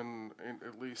requirements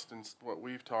at least in what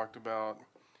we've talked about.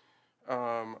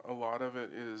 A lot of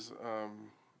it is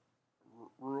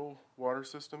rural water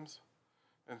systems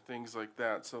and things like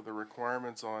that. So the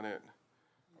requirements on it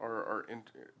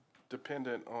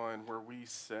dependent on where we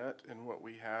set and what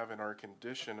we have in our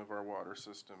condition of our water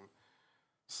system,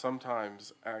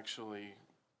 sometimes actually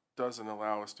doesn't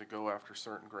allow us to go after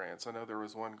certain grants. I know there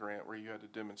was one grant where you had to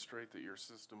demonstrate that your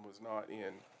system was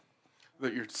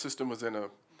in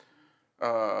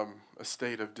a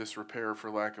state of disrepair, for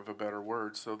lack of a better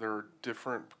word. So there are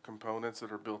different components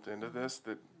that are built into this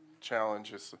that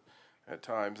challenge us at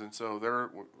times. And so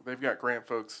they've got grant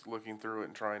folks looking through it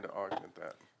and trying to augment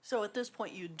that. So at this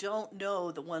point, you don't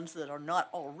know the ones that are not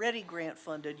already grant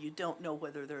funded, you don't know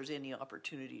whether there's any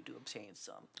opportunity to obtain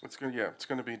some. It's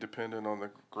gonna be dependent on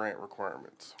the grant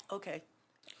requirements. Okay,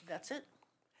 that's it?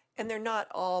 And they're not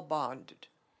all bond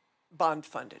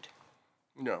funded.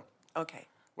 No. Okay.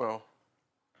 Well,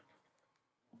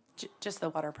 Just the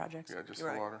water projects. yeah, just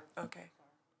Right. the water. Okay.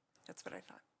 That's what I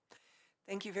thought.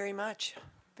 Thank you very much.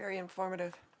 Very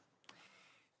informative.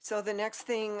 So the next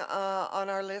thing on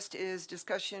our list is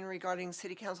discussion regarding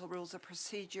City Council rules of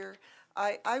procedure.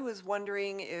 I was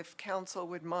wondering if council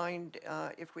would mind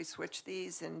if we switched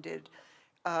these and did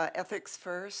ethics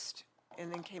first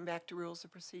and then came back to rules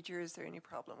of procedure. Is there any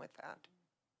problem with that?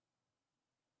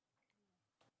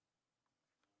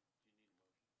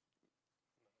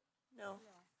 No.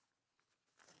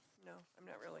 No, I'm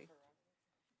not really.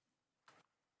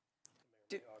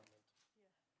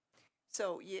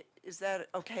 So, is that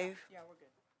okay? Yeah, we're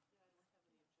good.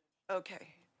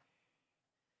 Okay.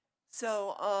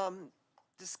 So,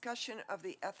 discussion of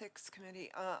the Ethics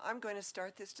Committee. I'm going to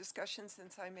start this discussion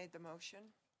since I made the motion.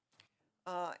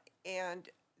 And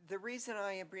the reason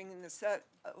I am bringing this up,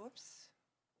 whoops.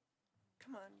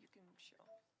 Come on, you can show.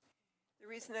 The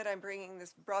reason that I'm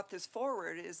brought this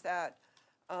forward is that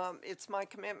it's my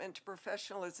commitment to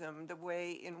professionalism, the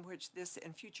way in which this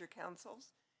and future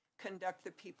councils conduct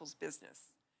the people's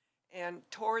business. And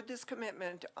toward this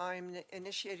commitment, I'm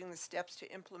initiating the steps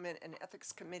to implement an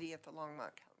ethics committee at the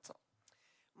Longmont Council.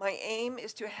 My aim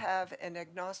is to have an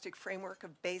agnostic framework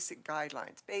of basic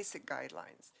guidelines,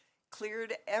 clear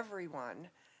to everyone,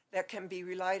 that can be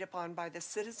relied upon by the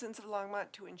citizens of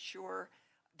Longmont to ensure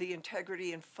the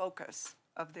integrity and focus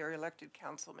of their elected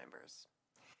council members.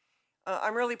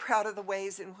 I'm really proud of the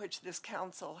ways in which this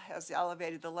council has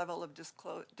elevated the level of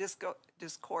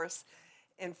discourse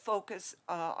and focus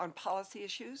on policy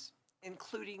issues,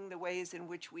 including the ways in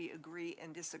which we agree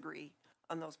and disagree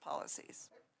on those policies.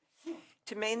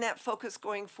 To maintain that focus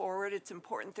going forward, it's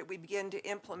important that we begin to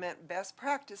implement best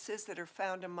practices that are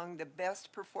found among the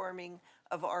best performing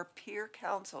of our peer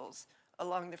councils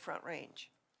along the Front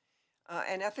Range.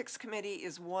 An ethics committee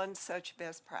is one such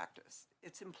best practice.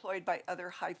 It's employed by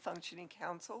other high-functioning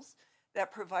councils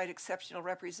that provide exceptional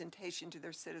representation to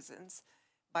their citizens,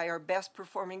 by our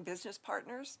best-performing business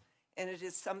partners, and it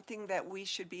is something that we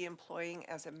should be employing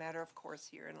as a matter of course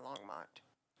here in Longmont.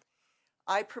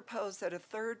 I propose that a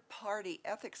third-party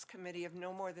ethics committee of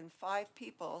no more than 5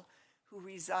 people who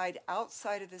reside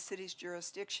outside of the city's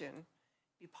jurisdiction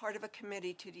be part of a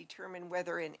committee to determine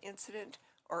whether an incident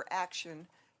or action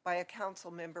by a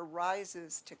council member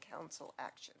rises to council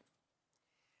action.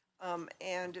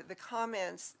 And the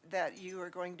comments that you are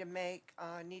going to make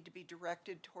need to be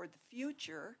directed toward the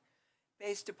future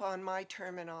based upon my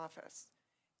term in office.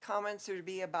 Comments are to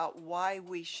be about why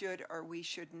we should or we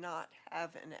should not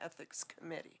have an ethics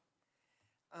committee.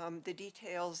 The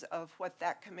details of what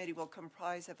that committee will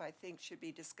comprise of, I think, should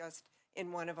be discussed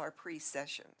in one of our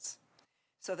pre-sessions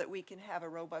so that we can have a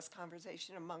robust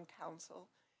conversation among council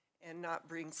and not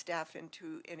bring staff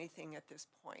into anything at this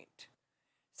point.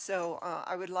 So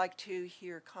I would like to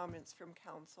hear comments from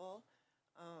council,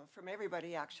 from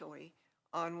everybody actually,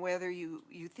 on whether you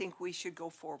think we should go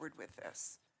forward with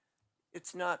this.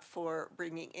 It's not for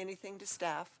bringing anything to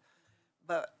staff,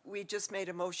 but we just made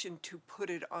a motion to put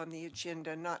it on the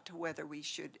agenda, not to whether we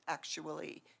should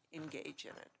actually engage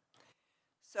in it.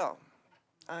 So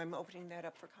I'm opening that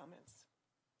up for comments.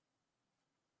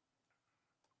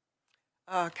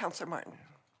 Councilor Martin.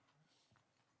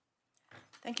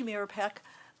 Thank you, Mayor Peck.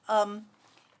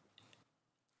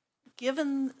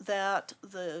 Given that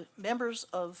the members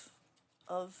of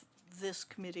this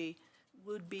committee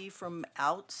would be from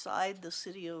outside the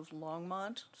city of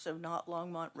Longmont, so not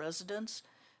Longmont residents,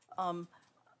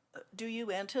 do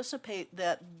you anticipate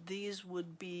that these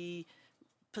would be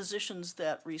positions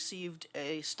that received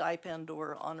a stipend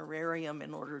or honorarium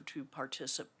in order to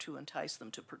entice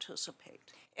them to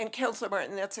participate? And Councilor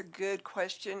Martin, that's a good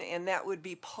question, and that would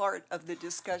be part of the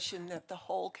discussion that the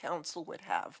whole council would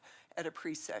have at a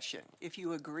pre-session, if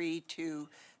you agree to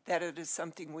that it is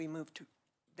something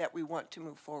that we want to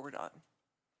move forward on.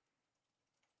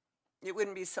 it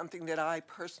wouldn't be something that I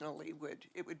personally would,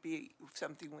 it would be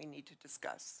something we need to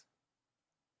discuss.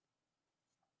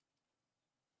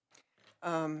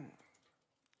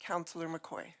 Councilor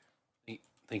McCoy.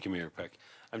 Thank you, Mayor Peck.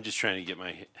 I'm just trying to get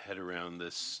my head around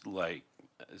this, like,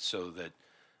 so that,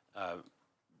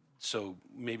 so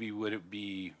maybe would it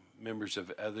be members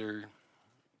of other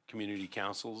community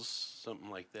councils, something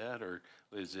like that, or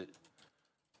is it,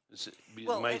 it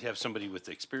Well, might have somebody with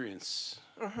experience?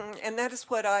 And that is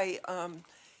what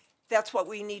that's what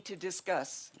we need to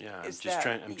discuss. Yeah, I'm is just that-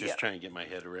 trying, I'm just yeah. trying to get my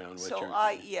head around what So you're.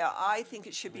 I think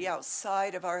it should be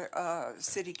outside of our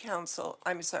city council,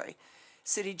 I'm sorry,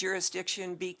 city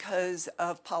jurisdiction because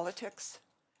of politics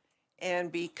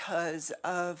and because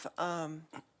of,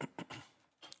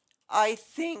 I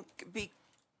think,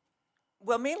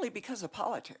 well, mainly because of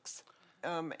politics.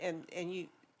 And you,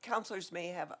 councilors may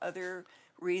have other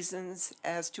reasons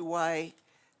as to why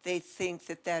they think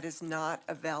that that is not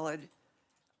a valid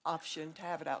option to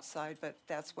have it outside, but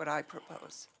that's what I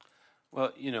propose.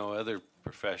 Well, you know, other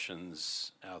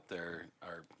professions out there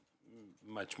are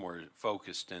much more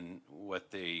focused in what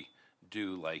they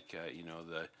do, like, you know,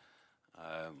 the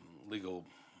legal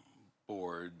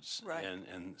boards Right.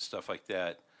 and stuff like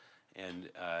that. And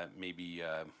maybe,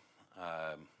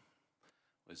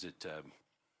 was it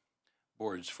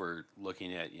boards for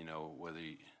looking at, you know, whether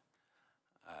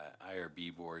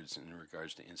IRB boards in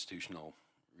regards to institutional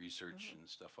research and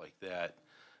stuff like that.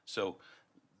 So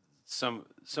some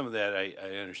of that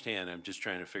I understand. I'm just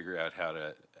trying to figure out how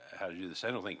to do this.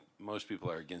 I don't think most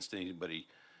people are against anybody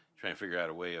trying to figure out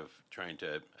a way of trying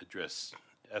to address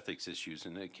ethics issues,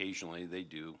 and occasionally they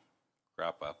do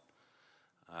crop up.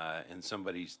 And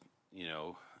somebody's, you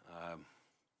know,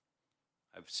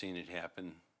 I've seen it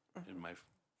happen in my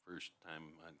first time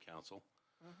on council,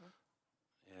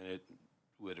 and it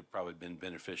would have probably been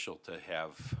beneficial to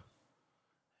have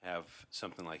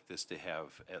something like this, to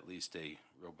have at least a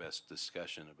robust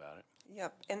discussion about it.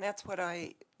 Yep, and that's what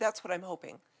I'm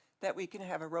hoping, that we can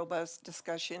have a robust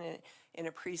discussion in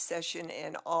a pre-session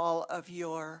and all of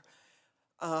your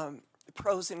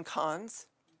pros and cons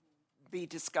be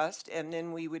discussed, and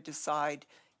then we would decide,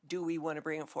 do we want to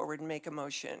bring it forward and make a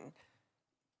motion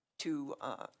to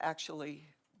actually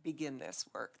begin this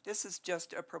work. This is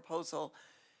just a proposal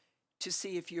to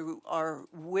see if you are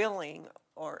willing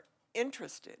or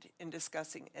interested in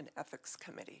discussing an ethics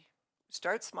committee.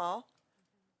 Start small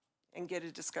and get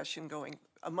a discussion going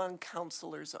among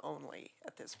counselors only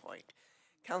at this point.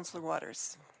 Councilor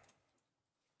Waters.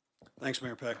 Thanks,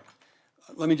 Mayor Peck.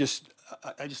 Let me just,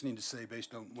 I just need to say,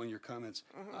 based on one of your comments,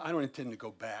 I don't intend to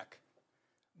go back,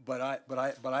 but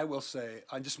I will say,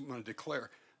 I just want to declare,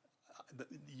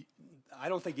 I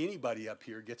don't think anybody up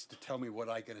here gets to tell me what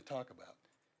I'm going to talk about.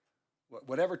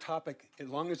 Whatever topic, as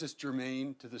long as it's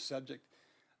germane to the subject,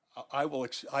 I will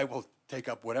take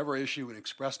up whatever issue and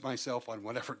express myself on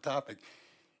whatever topic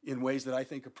in ways that I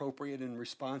think appropriate and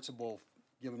responsible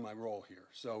given my role here.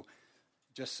 So,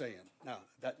 just saying. Now,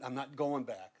 that I'm not going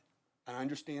back. I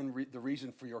understand the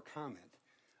reason for your comment,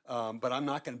 but I'm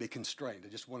not going to be constrained. I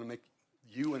just want to make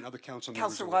you and other council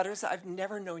members Councilor aware. Waters, I've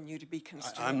never known you to be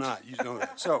constrained. I'm not. You know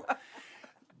that. So,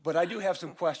 but I do have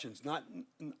some questions.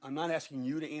 I'm not asking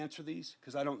you to answer these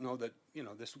because I don't know that, you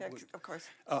know, this would. Of course.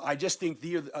 I just think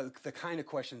the kind of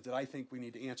questions that I think we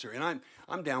need to answer. And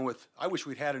I'm down with, I wish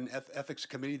we'd had an ethics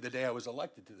committee the day I was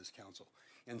elected to this council.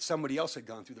 And somebody else had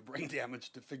gone through the brain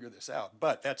damage to figure this out.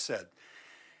 But that said,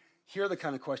 here are the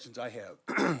kind of questions I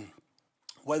have.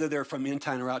 Whether they're from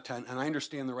in-town or out-town, and I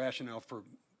understand the rationale for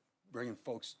bringing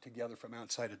folks together from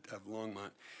outside of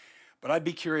Longmont. But I'd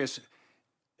be curious,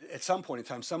 at some point in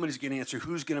time, somebody's going to answer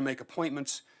who's going to make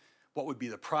appointments, what would be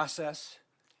the process.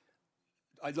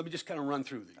 Let me just kind of run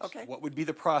through these. Okay. What would be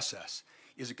the process?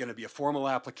 Is it going to be a formal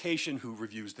application? Who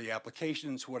reviews the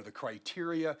applications? What are the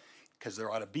criteria? Because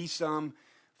there ought to be some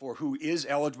for who is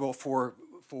eligible for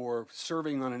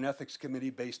serving on an ethics committee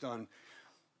based on,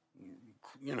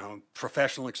 you know,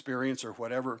 professional experience or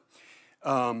whatever.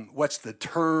 What's the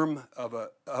term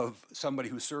of somebody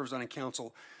who serves on a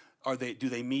council? Do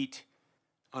they meet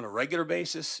on a regular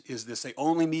basis? Is this they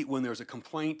only meet when there's a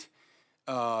complaint?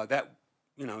 That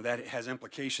has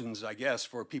implications, I guess,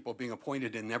 for people being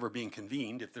appointed and never being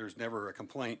convened if there's never a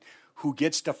complaint. Who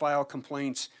gets to file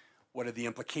complaints? What are the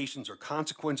implications or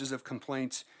consequences of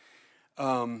complaints?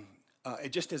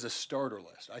 It just is a starter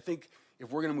list. I think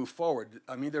if we're going to move forward,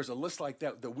 I mean, there's a list like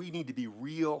that that we need to be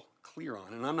real clear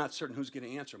on, and I'm not certain who's going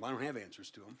to answer them. I don't have answers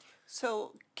to them.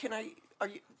 So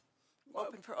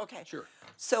Open for, okay. Sure.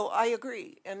 So I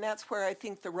agree, and that's where I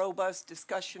think the robust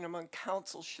discussion among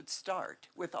council should start,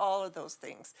 with all of those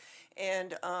things.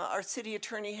 And our city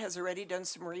attorney has already done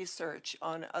some research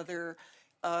on other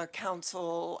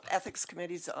council ethics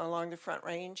committees along the Front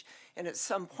Range. And at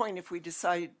some point, if we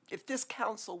decide, if this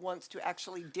council wants to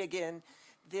actually dig in,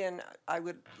 then I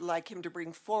would like him to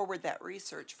bring forward that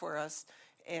research for us,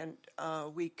 and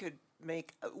we could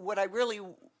make, what I really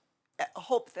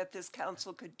hope that this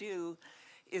council could do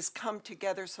is come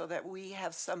together so that we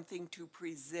have something to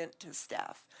present to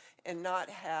staff and not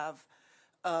have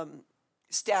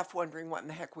staff wondering what in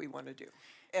the heck we want to do.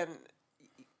 And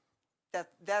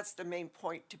that's the main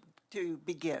point to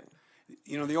begin.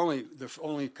 You know, the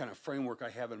only kind of framework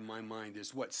I have in my mind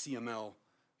is what CML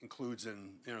includes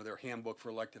in, you know, their handbook for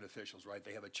elected officials, right?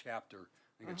 They have a chapter,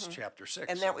 I think it's chapter 6.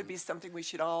 And that would be something we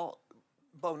should all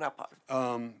bone up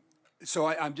on. So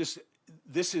I'm just,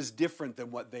 this is different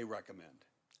than what they recommend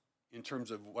in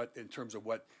terms of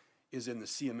what is in the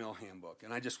CML handbook.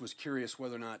 And I just was curious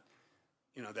whether or not,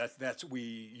 you know,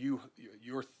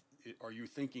 are you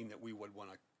thinking that we would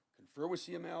want to confer with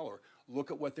CML or look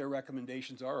at what their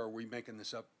recommendations are? Or are we making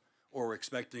this up or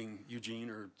expecting Eugene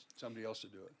or somebody else to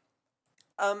do it?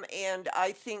 And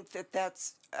I think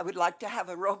I would like to have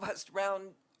a robust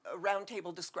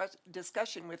roundtable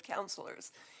discussion with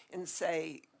counselors and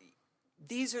say,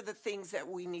 these are the things that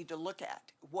we need to look at.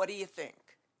 What do you think?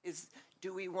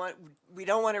 We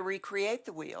don't want to recreate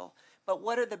the wheel, but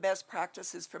what are the best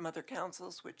practices from other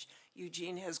councils, which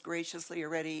Eugene has graciously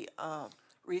already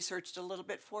researched a little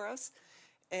bit for us.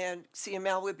 And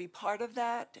CML would be part of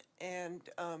that, and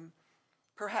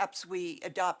perhaps we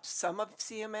adopt some of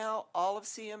CML, all of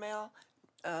CML,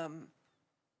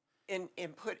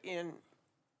 and put in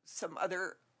some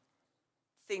other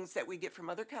things that we get from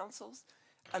other councils.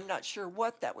 I'm not sure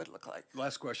what that would look like.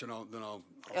 Last question, then I'll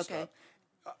Okay.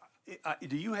 stop.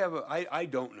 Do you have I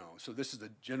don't know, so this is a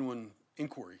genuine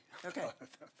inquiry. Okay.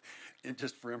 And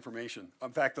just for information.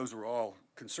 In fact, those were all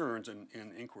concerns and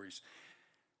inquiries.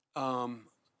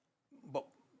 But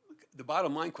the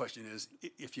bottom line question is,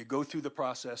 if you go through the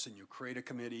process and you create a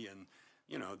committee and,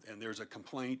 you know, and there's a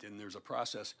complaint and there's a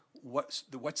process, what's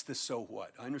the so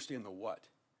what? I understand the what.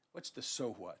 What's the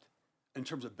so what in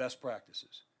terms of best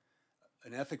practices?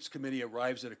 An ethics committee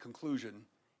arrives at a conclusion,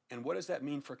 and what does that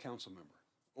mean for a council member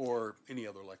or any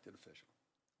other elected official?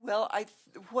 Well,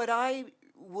 what I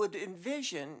would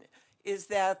envision is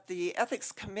that the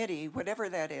ethics committee, whatever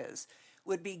that is,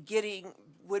 would be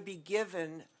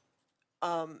given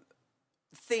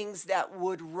things that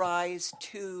would rise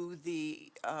to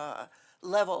the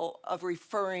level of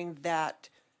referring that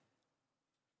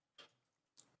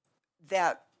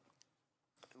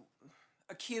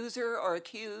accuser or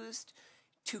accused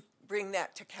to bring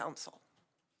that to council.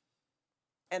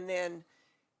 And then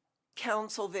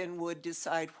council then would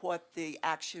decide what the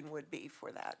action would be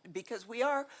for that, because we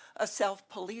are a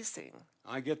self-policing.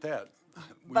 I get that.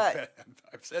 I've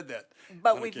said that.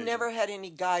 But on we've occasion. never had any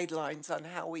guidelines on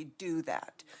how we do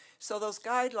that. So those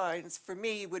guidelines, for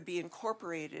me, would be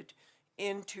incorporated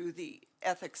into the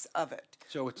ethics of it.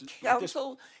 So it's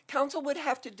Council would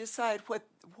have to decide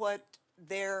what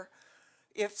their,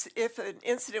 if an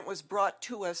incident was brought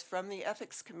to us from the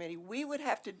ethics committee, we would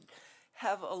have to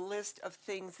have a list of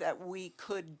things that we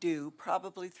could do,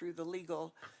 probably through the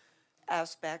legal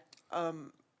aspect.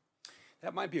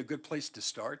 That might be a good place to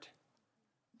start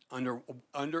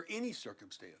under any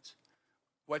circumstance.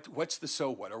 What's the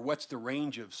so what, or what's the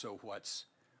range of so whats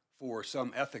for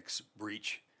some ethics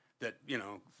breach that, you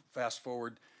know, fast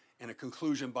forward and a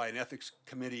conclusion by an ethics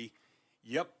committee,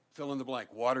 yep, fill in the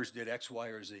blank, Waters did X, Y,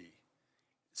 or Z.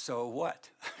 So what?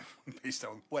 Based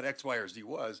on what X, Y, or Z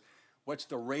was, what's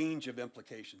the range of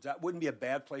implications? That wouldn't be a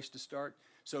bad place to start,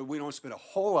 so we don't spend a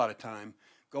whole lot of time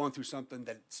going through something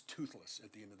that's toothless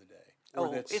at the end of the day.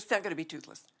 Oh, it's not going to be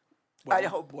toothless. I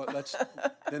hope. Well, let's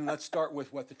start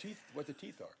with what the teeth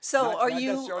are. So not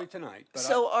you necessarily tonight?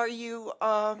 But are you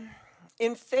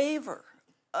in favor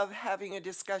of having a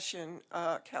discussion,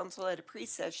 council at a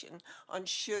pre-session on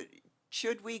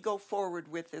should we go forward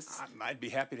with this? I'd be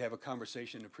happy to have a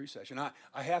conversation in a pre-session.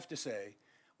 I have to say,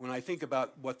 when I think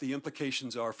about what the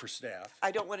implications are for staff,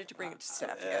 I don't want it to bring it to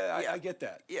staff yet. I get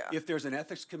that. Yeah. If there's an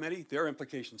ethics committee, there are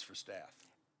implications for staff.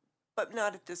 But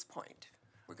not at this point.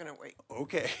 We're going to wait.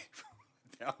 Okay.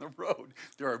 Down the road,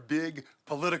 there are big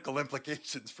political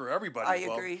implications for everybody I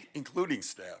involved, agree. including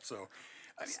staff. So,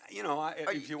 you know,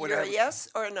 if you would You're have a yes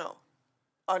or a no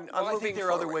on I moving think there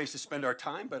are other forward? ways to spend our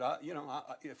time, but you know,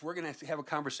 if we're going to have a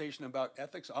conversation about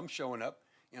ethics, I'm showing up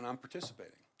and I'm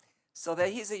participating. So that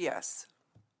he's a yes.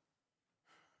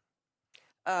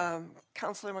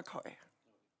 Councilor McCoy?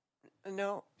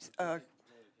 No?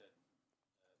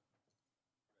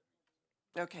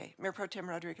 Okay, Mayor Pro Tem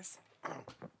Rodriguez.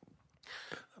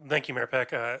 Thank you, Mayor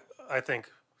Peck. I think,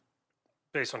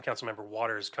 based on Councilmember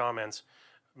Waters' comments,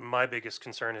 my biggest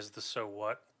concern is the so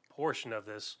what portion of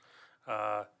this,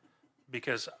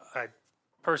 because I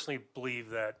personally believe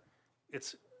that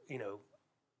it's,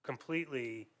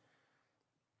 completely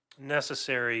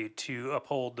necessary to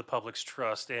uphold the public's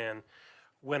trust. And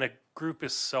when a group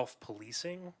is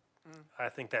self-policing, I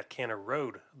think that can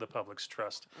erode the public's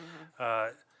trust.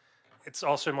 It's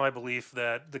also my belief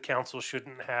that the council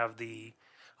shouldn't have the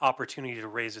opportunity to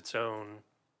raise its own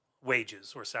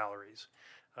wages or salaries.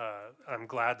 I'm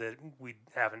glad that we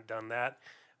haven't done that.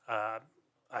 I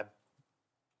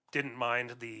didn't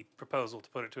mind the proposal to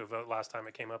put it to a vote last time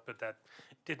it came up, but that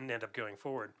didn't end up going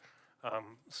forward.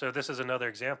 So this is another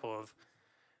example of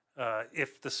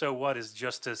if the so what is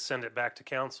just to send it back to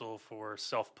council for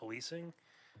self-policing,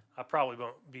 I probably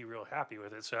won't be real happy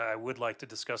with it. So I would like to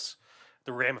discuss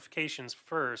the ramifications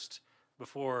first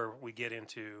before we get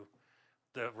into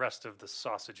the rest of the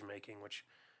sausage making, which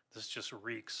this just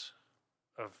reeks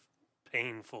of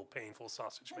painful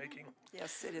sausage making.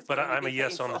 Yes, it is. But going to I'm a be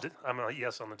yes painful. I'm a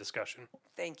yes on the discussion.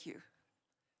 Thank you.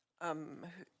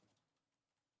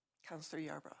 Councilor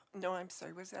Yarbrough. No, I'm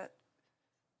sorry, was that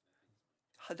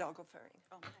Hidalgo Faring?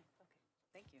 Oh, okay.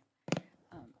 Thank you.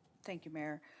 Thank you,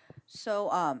 Mayor. So,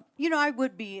 I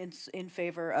would be in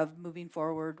favor of moving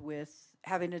forward with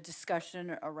having a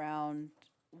discussion around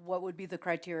what would be the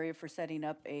criteria for setting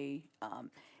up an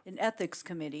ethics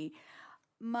committee.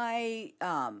 My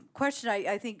question,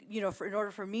 I think, in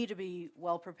order for me to be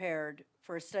well prepared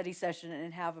for a study session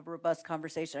and have a robust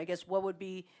conversation, I guess what would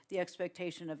be the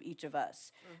expectation of each of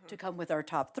us? To come with our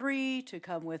top three, to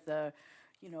come with our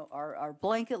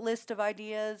blanket list of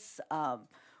ideas, kind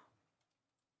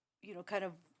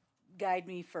of guide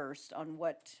me first on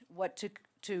what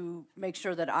to make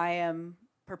sure that I am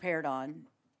prepared on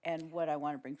and what I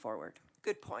want to bring forward.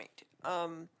 Good point.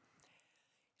 And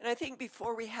I think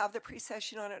before we have the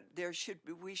pre-session on it,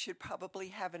 we should probably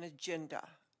have an agenda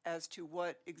as to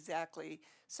what exactly.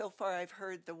 So far, I've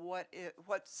heard the what is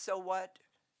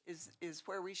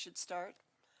where we should start.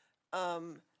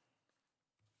 What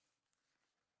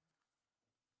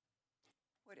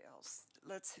else?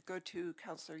 Let's go to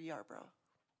Councilor Yarbrough.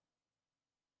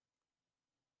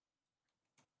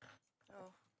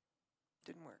 Oh,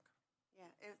 didn't work. Yeah,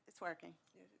 it's working.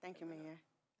 Thank you, Mayor.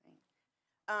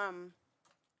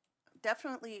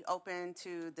 Definitely open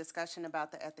to discussion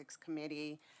about the Ethics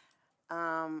Committee.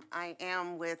 I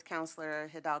am with Councilor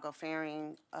Hidalgo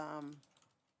Faring,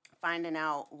 finding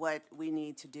out what we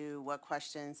need to do, what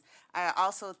questions. I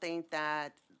also think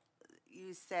that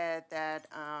you said that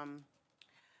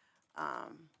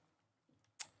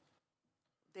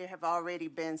there have already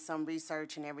been some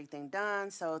research and everything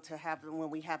done, so to have, when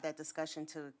we have that discussion,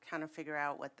 to kind of figure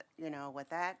out what what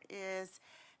that is.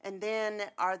 And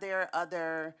then, are there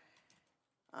other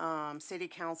city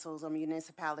councils or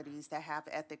municipalities that have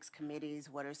ethics committees?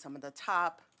 What are some of the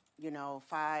top,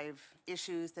 5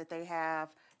 issues that they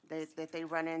have, that they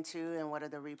run into, and what are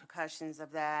the repercussions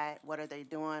of that? What are they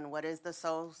doing? What is the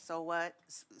so what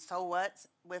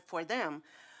for them?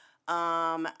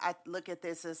 I look at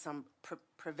this as some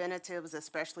preventatives,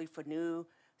 especially for new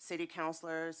city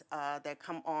councilors that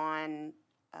come on,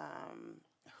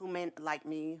 who may, like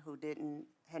me, who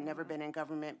had never been in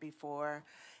government before,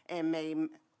 and may,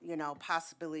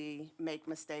 possibly make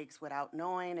mistakes without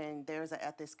knowing. And there's an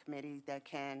ethics committee that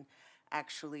can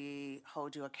actually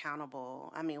hold you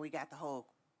accountable. I mean, we got the whole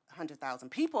 100,000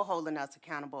 people holding us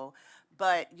accountable,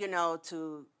 but,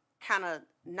 to kind of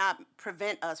not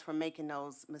prevent us from making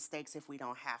those mistakes if we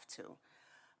don't have to,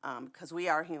 because we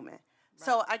are human. Right.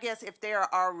 So I guess if there are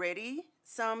already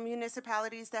some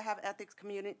municipalities that have ethics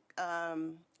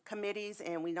committees,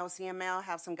 and we know CML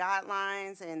have some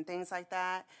guidelines and things like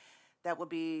that, that would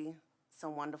be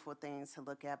some wonderful things to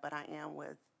look at. But I am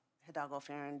with Hidalgo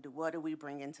Faring. What do we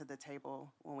bring into the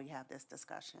table when we have this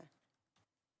discussion?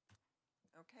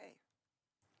 Okay.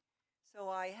 So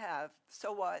I have,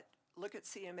 so what? Look at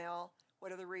CML.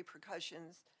 What are the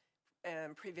repercussions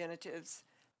and preventatives?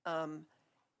 Can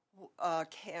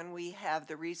we have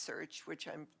the research, which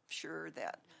I'm sure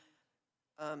that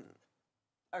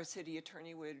our city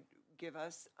attorney would give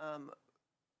us?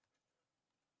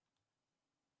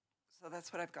 So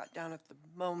that's what I've got down at the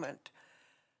moment.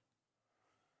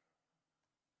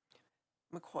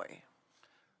 McCoy.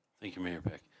 Thank you, Mayor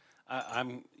Peck.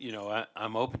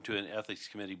 I'm open to an ethics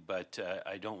committee, but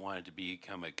I don't want it to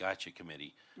become a gotcha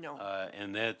committee. No.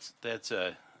 And that's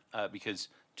because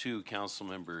to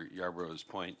Councilmember Yarborough's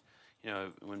point, you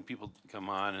know, when people come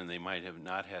on and they might have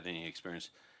not had any experience,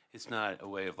 it's not a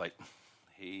way of like,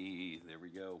 hey, there we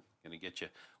go, gonna get you,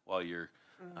 while you're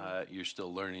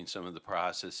still learning some of the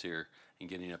process here and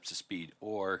getting up to speed.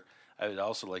 Or I would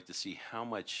also like to see how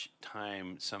much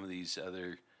time some of these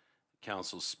other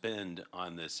councils spend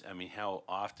on this. I mean, how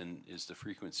often is the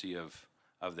frequency of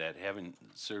that? Having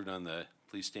served on the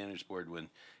Police Standards Board, when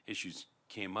issues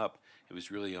came up, it was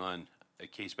really on a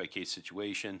case-by-case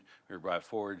situation. We were brought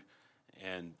forward,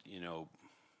 and, you know,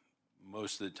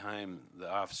 most of the time, the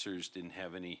officers didn't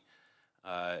have any,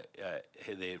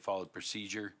 they had followed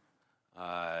procedure,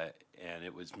 and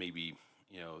it was maybe,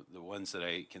 you know, the ones that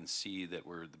I can see that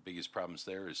were the biggest problems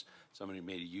there is somebody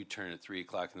made a U-turn at 3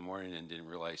 o'clock in the morning and didn't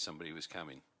realize somebody was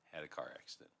coming, had a car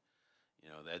accident. You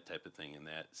know, that type of thing in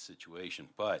that situation.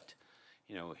 But,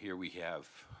 you know, here we have,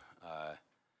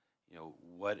 you know,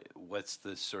 what's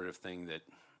the sort of thing that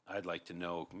I'd like to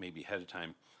know maybe ahead of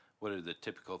time? What are the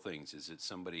typical things? Is it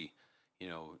somebody, you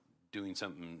know, doing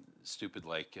something stupid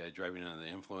like driving under the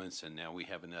influence, and now we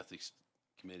have an ethics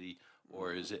committee?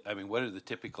 Or is it, I mean, what are the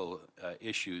typical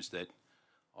issues that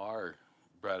are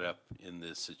brought up in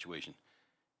this situation?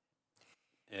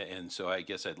 And so I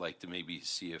guess I'd like to maybe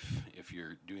see if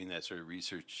you're doing that sort of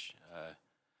research,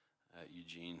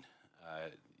 Eugene,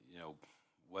 you know,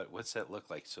 what's that look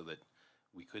like, so that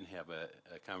we couldn't have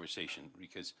a conversation?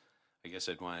 Because I guess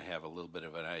I'd want to have a little bit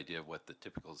of an idea of what the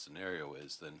typical scenario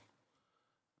is than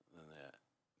that.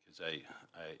 Because I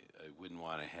wouldn't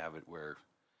want to have it where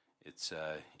it's,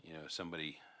 you know,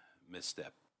 somebody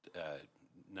misstepped,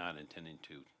 not intending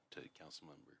to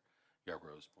Councilmember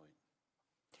Yarborough's point.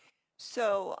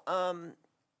 So,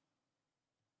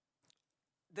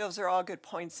 those are all good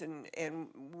points, and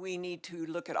we need to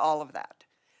look at all of that.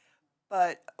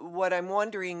 But what I'm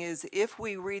wondering is, if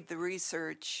we read the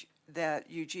research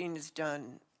that Eugene has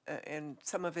done, and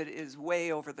some of it is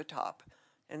way over the top,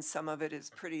 and some of it is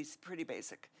pretty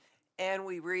basic, and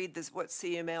we read this, what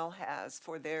CML has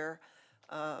for their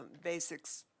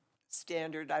basics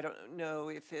standard. I don't know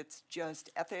if it's just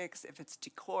ethics, if it's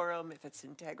decorum, if it's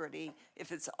integrity,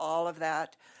 if it's all of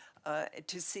that,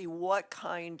 to see what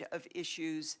kind of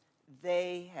issues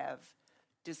they have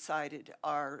decided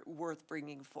are worth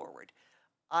bringing forward.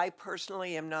 I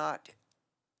personally am not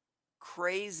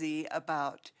crazy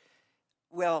about,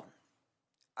 well,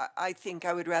 I think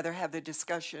I would rather have the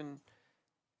discussion,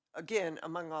 again,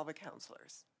 among all the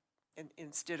counselors,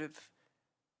 instead of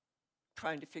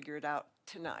trying to figure it out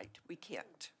tonight. We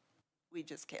can't. We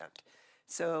just can't.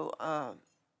 So,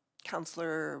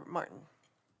 Counselor Martin.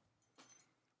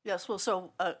 Yes, well,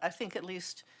 so I think at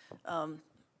least,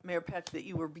 Mayor Peck, that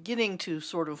you were beginning to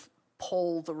sort of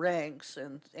poll the ranks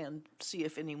and see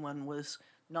if anyone was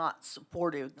not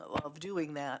supportive of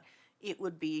doing that. It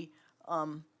would be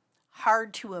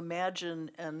hard to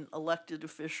imagine an elected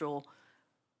official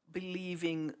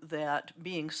believing that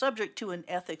being subject to an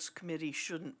ethics committee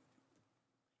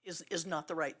is not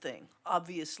the right thing.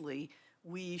 Obviously,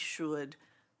 we should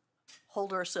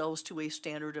hold ourselves to a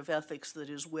standard of ethics that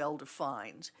is well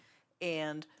defined.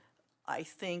 And I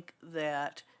think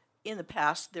that in the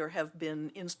past there have been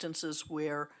instances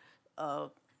where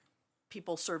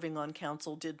people serving on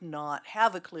council did not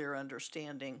have a clear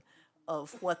understanding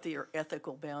of what their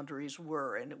ethical boundaries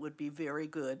were, and it would be very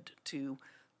good to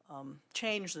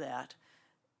change that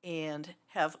and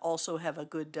also have a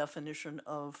good definition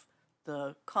of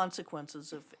the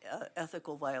consequences of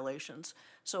ethical violations.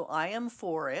 So I am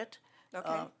for it.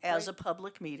 Okay, as a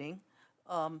public meeting.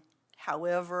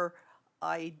 However,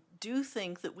 I do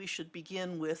think that we should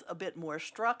begin with a bit more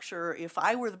structure. If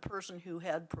I were the person who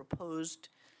had proposed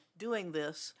doing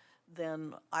this,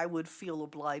 then I would feel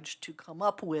obliged to come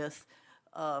up with,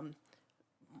 I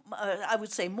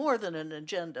would say more than an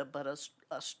agenda, but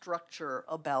a structure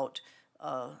about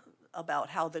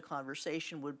how the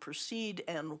conversation would proceed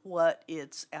and what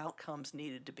its outcomes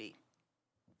needed to be.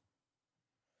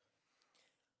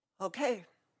 Okay,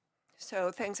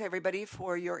 so thanks everybody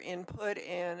for your input,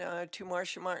 and to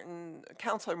Marcia Martin,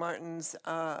 Councilor Martin's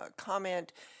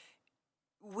comment.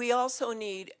 We also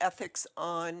need ethics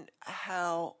on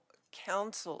how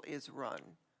council is run.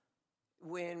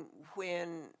 When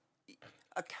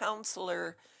a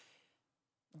councilor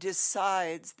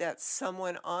decides that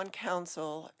someone on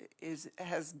council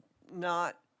has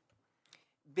not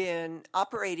been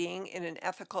operating in an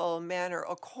ethical manner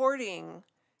according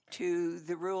to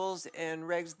the rules and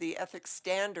regs, the ethics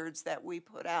standards that we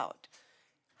put out,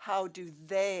 how do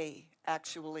they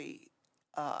actually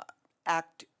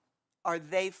act? Are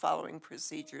they following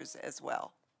procedures as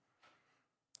well?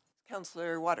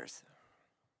 Councilor Waters.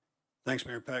 Thanks,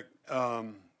 Mayor Peck.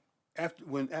 After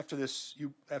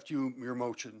your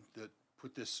motion that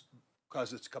put this,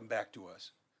 cause it to come back to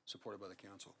us, supported by the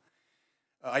council,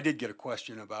 I did get a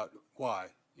question about why,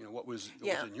 what was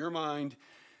in your mind.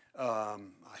 I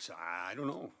said, I don't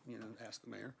know, ask the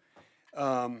mayor.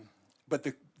 But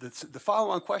the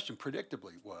follow-on question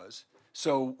predictably was,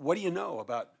 so what do you know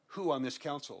about who on this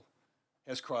council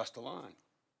has crossed the line?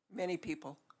 Many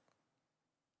people,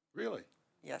 Really?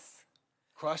 yes.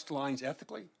 Crossed the lines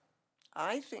ethically?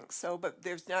 I think so, but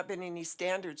there's not been any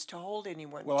standards to hold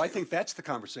anyone Well, to. I think that's the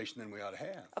conversation then we ought to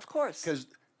have. Of course.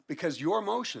 Because your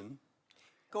motion,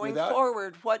 Going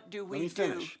forward, what do we do? let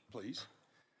me finish, please.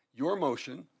 Your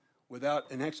motion, without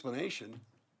an explanation,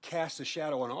 casts a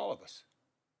shadow on all of us.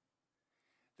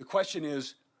 The question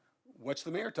is, what's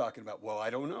the mayor talking about? Well, I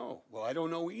don't know. Well, I don't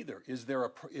know either. Has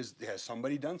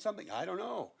somebody done something? I don't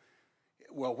know.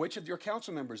 Well, which of your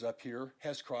council members up here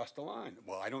has crossed the line?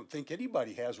 Well, I don't think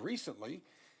anybody has recently.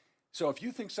 So if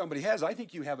you think somebody has, I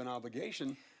think you have an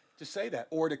obligation to say that,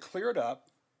 or to clear it up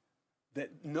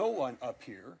that no one up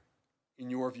here, in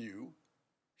your view,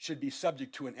 should be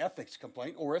subject to an ethics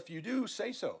complaint, or if you do,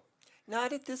 say so.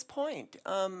 Not at this point,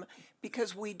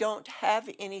 because we don't have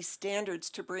any standards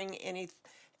to bring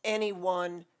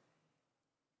anyone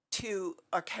to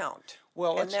account.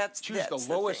 Well, and let's choose the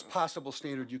lowest thing. possible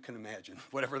standard you can imagine,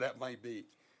 whatever that might be.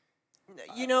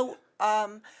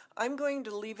 I'm going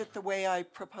to leave it the way I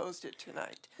proposed it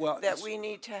tonight. That we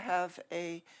need to have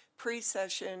a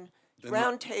pre-session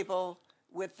roundtable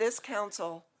with this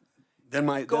council.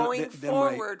 Going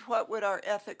forward, what would our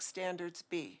ethics standards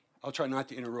be? I'll try not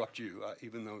to interrupt you,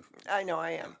 even though. I know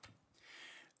I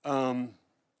am.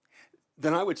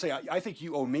 Then I would say, I think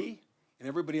you owe me and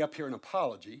everybody up here an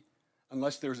apology,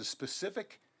 unless there's a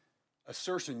specific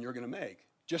assertion you're going to make.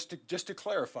 Just to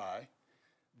clarify,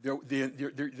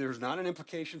 there's not an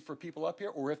implication for people up here,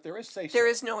 or if there is, say so. There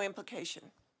is no implication.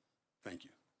 Thank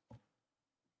you.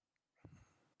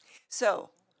 So,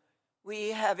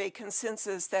 we have a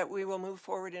consensus that we will move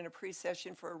forward in a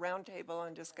pre-session for a roundtable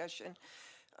on discussion.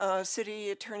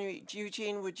 City Attorney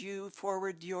Eugene, would you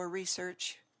forward your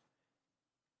research,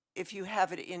 if you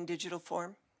have it in digital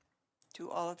form, to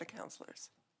all of the councilors?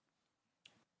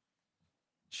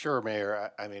 Sure,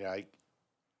 Mayor. I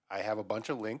have a bunch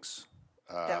of links.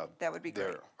 That would be great.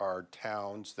 There are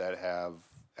towns that have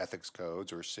ethics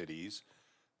codes, or cities.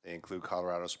 They include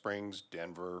Colorado Springs,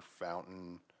 Denver,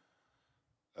 Fountain,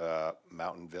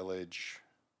 Mountain Village.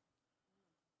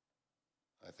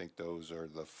 I think those are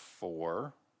the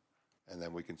 4. And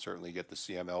then we can certainly get the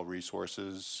CML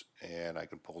resources, and I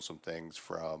can pull some things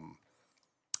from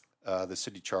the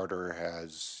city charter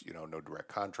has, no direct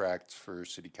contracts for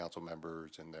city council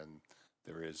members, and then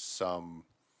there is some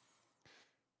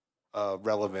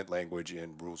relevant language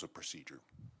in rules of procedure.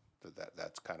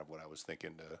 That's kind of what I was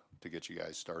thinking to get you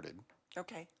guys started.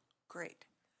 Okay, great.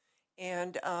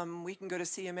 And we can go to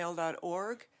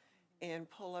cml.org and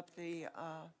pull up the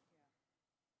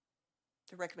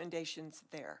recommendations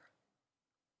there.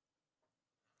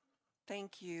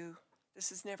 Thank you.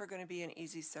 This is never going to be an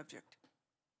easy subject.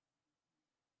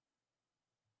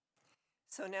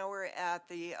 So now we're at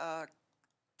the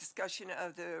discussion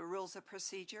of the rules of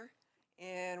procedure.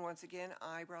 And once again,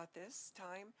 I brought this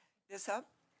up.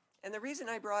 And the reason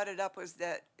I brought it up was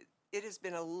that it has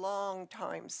been a long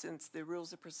time since the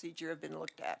rules of procedure have been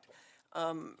looked at.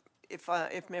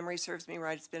 If memory serves me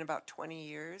right, it's been about 20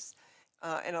 years.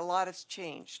 And a lot has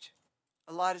changed.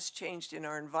 A lot has changed in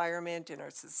our environment, in our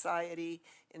society,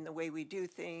 in the way we do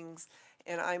things.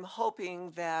 And I'm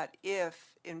hoping that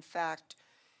if, in fact,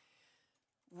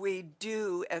 we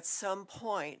do at some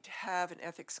point have an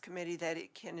ethics committee, that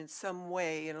it can in some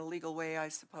way, in a legal way, I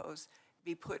suppose,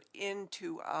 be put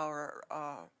into our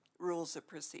rules of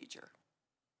procedure.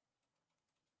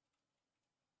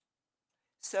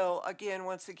 So again,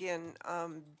 once again,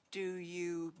 do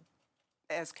you,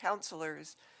 as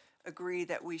counselors, agree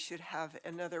that we should have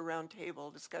another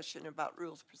roundtable discussion about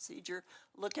rules of procedure?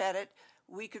 Look at it.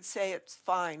 We could say it's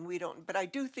fine, we don't, but I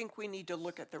do think we need to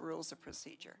look at the rules of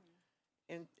procedure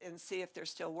and see if they're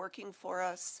still working for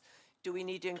us. Do we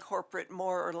need to incorporate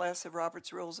more or less of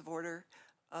Robert's Rules of Order?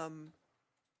 Are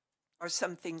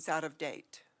some things out of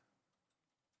date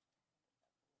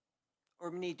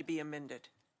or need to be amended?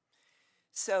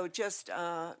 So just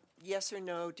yes or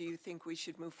no, do you think we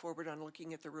should move forward on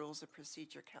looking at the rules of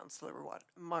procedure, Councilor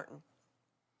Martin?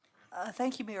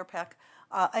 Thank you, Mayor Peck.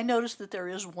 I noticed that there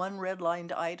is one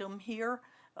redlined item here,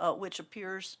 which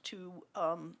appears to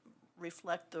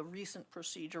reflect the recent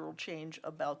procedural change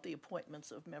about the appointments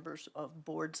of members of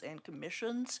boards and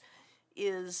commissions.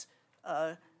 Is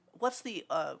what's the,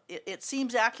 it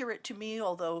seems accurate to me,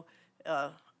 although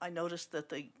I noticed that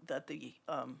the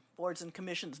boards and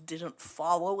commissions didn't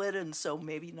follow it, and so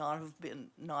maybe not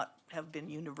have been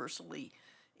universally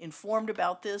informed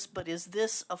about this. But is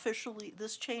this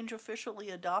change officially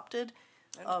adopted,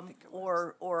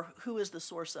 or who is the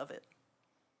source of it?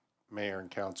 Mayor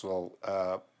and council,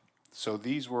 so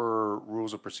these were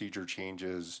rules of procedure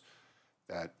changes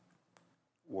that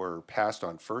were passed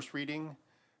on first reading,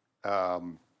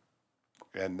 and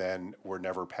then were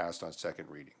never passed on second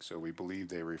reading. So we believe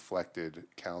they reflected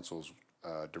council's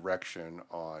direction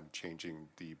on changing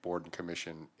the board and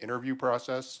commission interview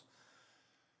process.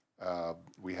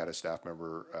 We had a staff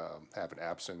member have an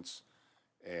absence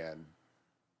and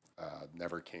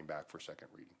never came back for second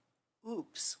reading.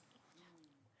 Oops.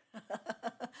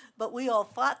 But we all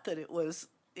thought that it was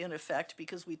in effect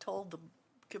because we told the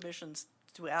commissions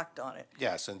to act on it.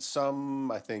 Yes, and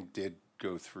some, I think, did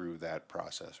go through that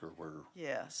process or were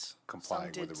complying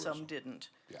with the rules. Some didn't.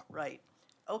 Yeah. Right.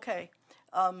 Okay.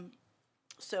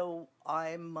 So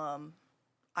I'm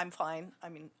fine. I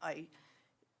mean, I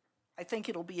think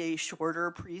it'll be a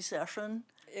shorter pre-session.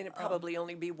 And it probably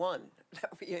only be one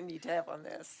that we need to have on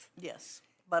this. Yes,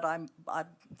 but I'm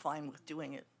fine with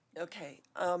doing it. Okay,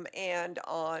 and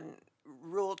on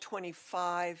Rule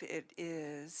 25, it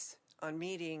is, on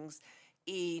meetings,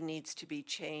 E needs to be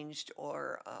changed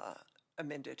or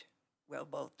amended. Well,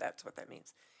 both, that's what that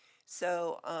means.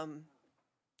 So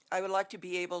I would like to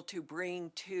be able to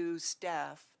bring to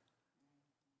staff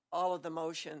all of the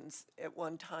motions at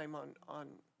one time on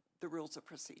the rules of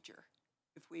procedure,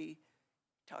 if we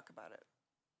talk about it.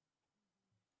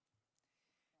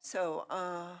 So,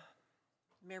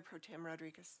 Mayor Pro Tem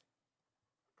Rodriguez.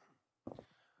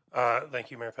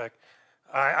 Thank you, Mayor Peck.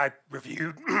 I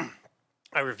reviewed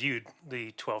I reviewed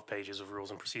the 12 pages of rules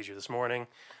and procedure this morning.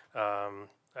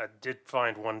 I did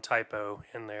find one typo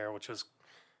in there, which was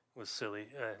silly.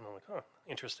 I'm like, oh,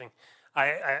 interesting.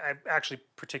 I actually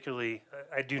particularly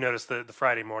I do notice the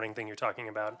Friday morning thing you're talking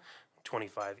about,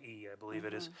 25E, I believe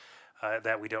it is.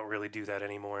 That we don't really do that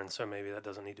anymore, and so maybe that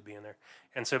doesn't need to be in there.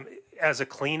 And so, as a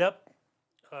cleanup,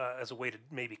 as a way to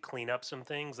maybe clean up some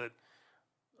things that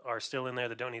are still in there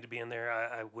that don't need to be in there,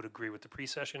 I would agree with the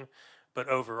pre-session. But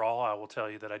overall, I will tell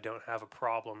you that I don't have a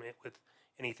problem with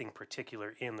anything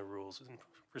particular in the rules and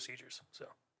procedures. So,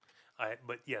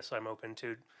 but yes, I'm open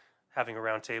to having a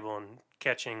round table and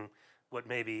catching what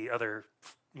maybe other,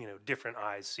 different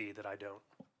eyes see that I don't.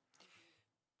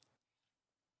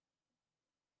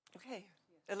 Okay,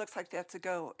 it looks like that's a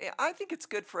go. I think it's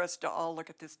good for us to all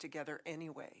look at this together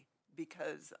anyway,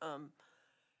 because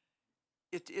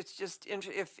it's just,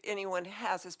 if anyone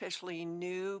has, especially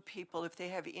new people, if they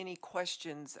have any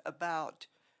questions about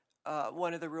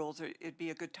one of the rules, it'd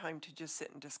be a good time to just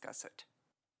sit and discuss it.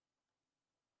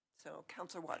 So,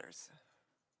 Councilor Waters.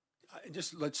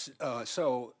 Just let's,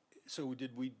 so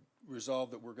did we resolve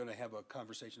that we're going to have a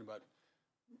conversation about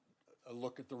a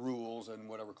look at the rules and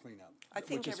whatever cleanup? I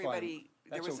think everybody,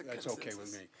 there was a consensus. That's okay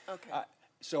with me. Okay.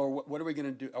 So what are we going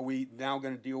to do? Are we now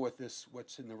going to deal with this,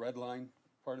 what's in the red line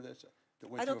part of this?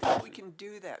 I don't think we can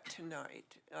do that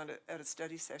tonight at a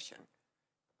study session.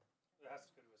 It has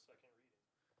to go to a second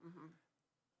reading.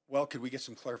 Well, could we get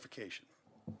some clarification?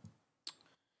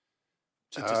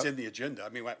 Since it's in the agenda, I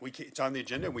mean, it's on the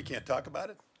agenda and we can't talk about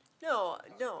it? No,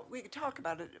 we could talk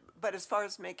about it, but as far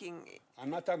as making.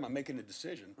 I'm not talking about making a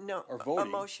decision. No, or voting. a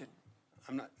motion.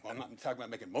 I'm not talking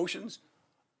about making motions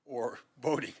or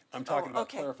voting. I'm talking about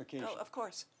clarification. Oh, of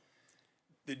course.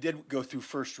 It did go through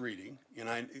first reading,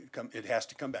 and it has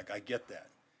to come back. I get that,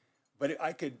 but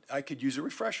I could use a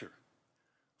refresher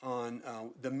on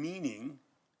the meaning.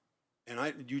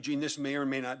 And Eugene, this may or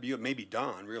may not be, maybe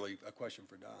Don, really a question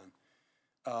for Don.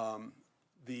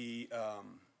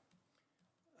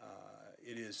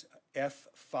 It is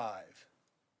F5.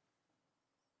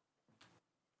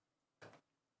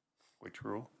 Which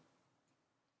rule?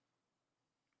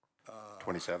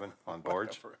 27 on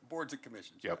boards? Boards and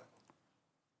commissions. Yep.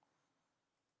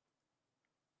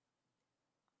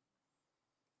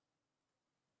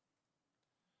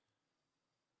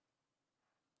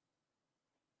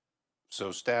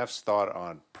 So staff's thought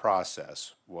on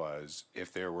process was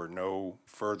if there were no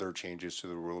further changes to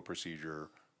the rule of procedure,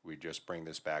 we'd just bring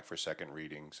this back for second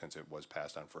reading since it was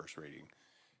passed on first reading.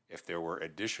 If there were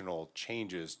additional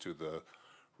changes to the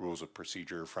rules of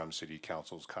procedure from city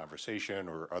council's conversation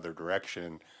or other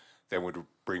direction, then we'd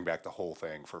bring back the whole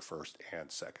thing for first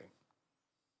and second.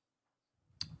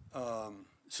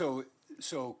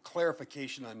 So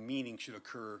clarification on meaning should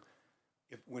occur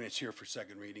when it's here for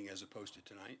second reading as opposed to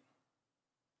tonight?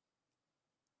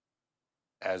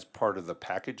 as part of the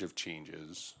package of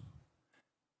changes,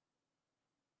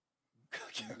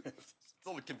 It's a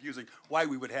little confusing why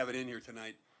we would have it in here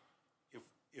tonight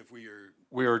if we are.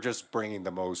 we are just bringing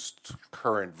the most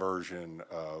current version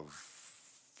of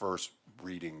first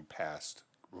reading past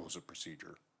rules of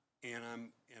procedure.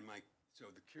 So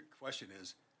the question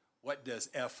is, what does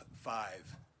F5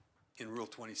 in Rule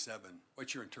 27,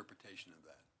 what's your interpretation of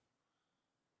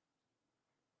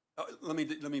that? Let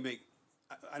me make,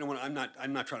 I don't want to,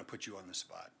 I'm not trying to put you on the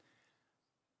spot.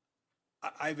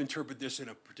 I've interpreted this in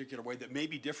a particular way that may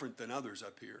be different than others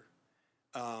up here,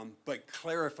 but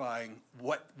clarifying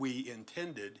what we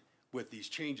intended with these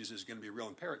changes is going to be real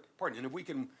important. And if we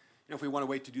can, if we want to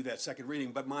wait to do that second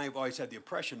reading, but I've always had the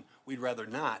impression we'd rather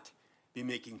not be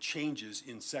making changes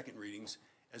in second readings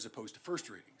as opposed to first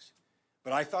readings.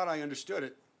 But I thought I understood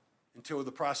it until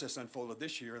the process unfolded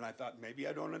this year, and I thought maybe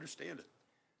I don't understand it.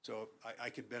 So I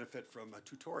could benefit from a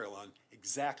tutorial on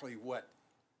exactly what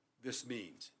this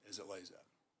means as it lays out.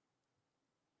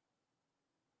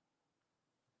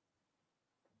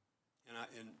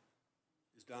 And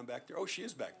is Dawn back there? Oh, she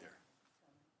is back there.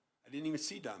 I didn't even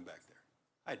see Dawn back there.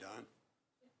 Hi, Dawn.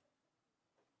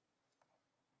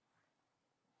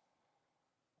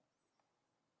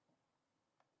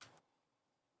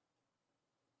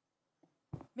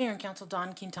 Mayor and Council,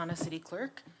 Dawn Quintana, City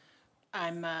Clerk.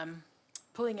 I'm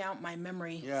pulling out my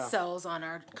memory cells on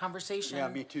our conversation. Yeah,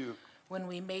 me too. When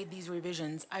we made these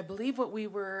revisions. I believe what we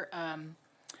were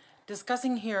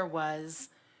discussing here was,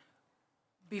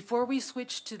 before we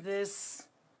switched to this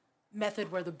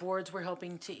method where the boards were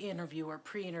helping to interview or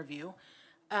pre-interview,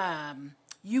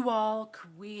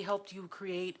 we helped you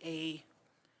create a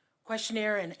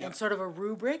questionnaire and sort of a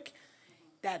rubric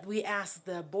that we asked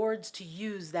the boards to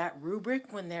use that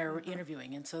rubric when they're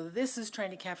interviewing. And so this is trying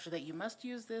to capture that you must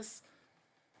use this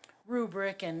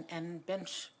rubric and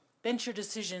bench your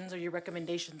decisions or your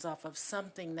recommendations off of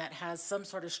something that has some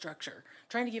sort of structure,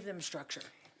 trying to give them structure.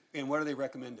 And what are they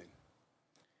recommending?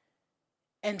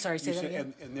 And sorry, say that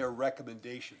again? And their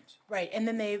recommendations. Right, and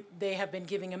then they have been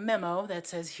giving a memo that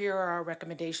says, here are our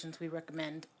recommendations. We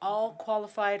recommend all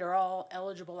qualified or all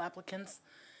eligible applicants.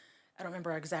 I don't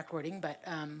remember our exact wording, but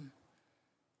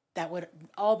that would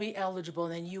all be eligible,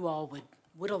 and then you all would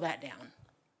whittle that down.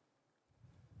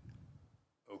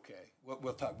 Okay,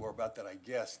 we'll talk more about that, I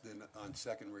guess, than on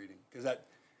second reading, because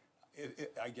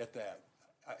I get that.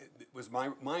 It was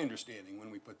my understanding when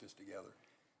we put this together,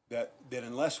 that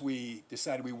unless we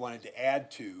decided we wanted to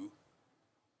add to,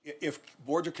 if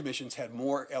boards or commissions had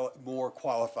more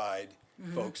qualified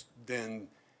folks than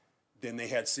they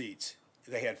had seats.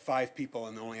 They had 5 people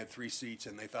and they only had 3 seats,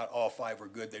 and they thought all 5 were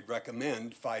good. They'd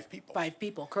recommend 5 people. 5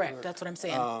 people, correct. That's what I'm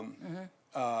saying.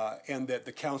 And that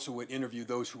the council would interview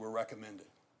those who were recommended.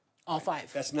 All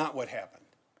 5. That's not what happened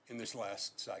in this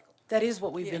last cycle. That is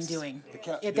what we've been doing.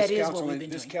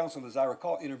 This council, as I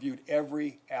recall, interviewed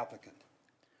every applicant.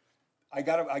 I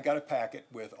got a packet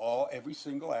with every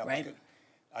single applicant.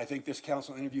 Right. I think this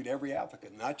council interviewed every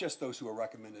applicant, not just those who were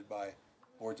recommended by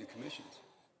boards and commissions.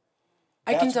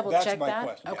 I can double check my that.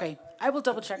 question, Okay, I will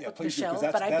double check with please do, Michelle,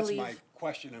 'cause but I that's believe. my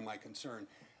question and my concern.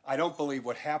 I don't believe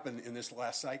what happened in this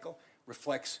last cycle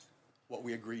reflects what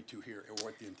we agreed to here or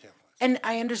what the intent was. And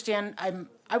I understand,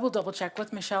 I will double check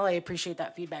with Michelle, I appreciate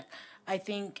that feedback. I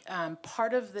think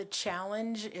part of the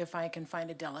challenge, if I can find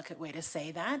a delicate way to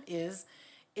say that, is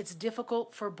it's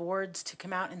difficult for boards to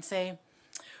come out and say,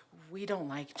 we don't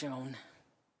like Joan.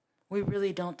 We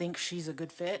really don't think she's a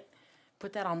good fit.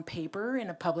 Put that on paper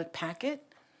in a public packet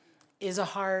is a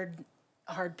hard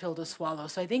pill to swallow.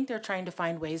 So I think they're trying to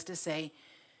find ways to say,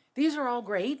 these are all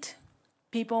great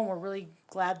people, and we're really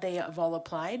glad they have all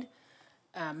applied.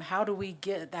 How do we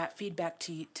get that feedback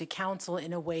to council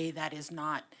in a way that is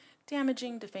not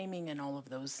damaging, defaming, and all of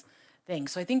those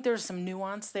things? So I think there's some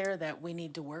nuance there that we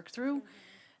need to work through.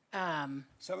 Some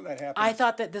of that happened. I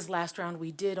thought that this last round,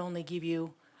 we did only give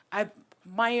you,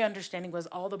 my understanding was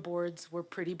all the boards were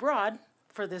pretty broad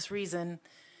for this reason,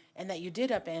 and that you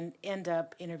did end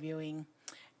up interviewing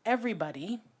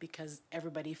everybody because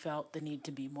everybody felt the need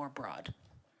to be more broad.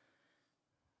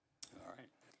 All right.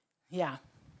 Yeah.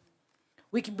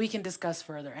 We can discuss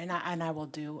further, and I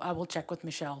will check with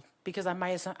Michelle, because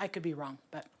I could be wrong,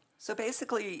 but. So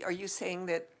basically, are you saying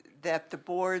that the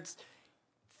boards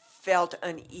felt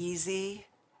uneasy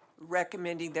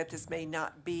recommending that this may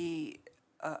not be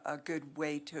a good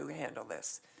way to handle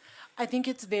this? I think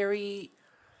it's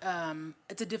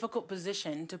it's a difficult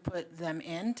position to put them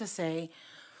in, to say,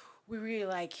 we really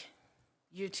like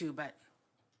you two, but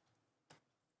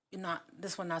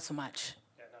this one not so much.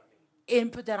 Yeah, not me.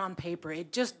 And put that on paper.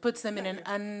 It just puts them in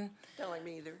an Don't like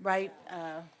me either. right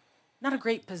not a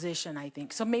great position, I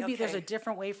think. So maybe there's a Okay.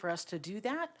 different way for us to do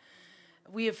that.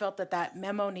 We have felt that that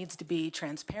memo needs to be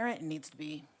transparent and needs to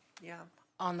be Yeah.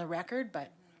 on the record,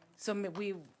 but so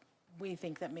we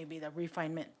think that maybe the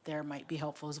refinement there might be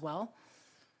helpful as well.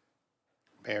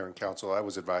 Mayor and council, I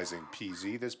was advising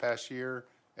PZ this past year,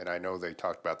 and I know they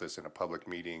talked about this in a public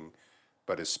meeting,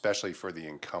 but especially for the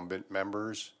incumbent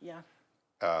members, Yeah.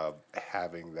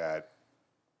 having that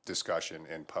discussion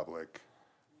in public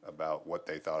about what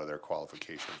they thought of their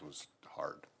qualifications was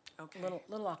hard Okay.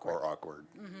 Little awkward. or awkward.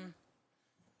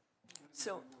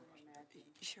 So,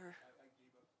 sure.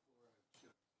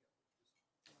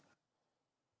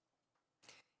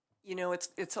 You know,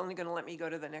 it's only going to let me go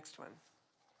to the next one.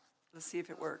 Let's see if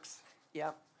it works.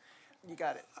 Yep, you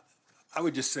got it. I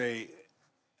would just say,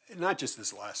 not just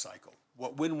this last cycle,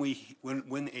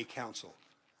 when a council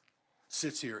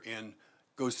sits here and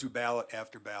goes through ballot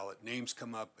after ballot, names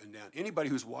come up and down, anybody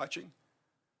who's watching,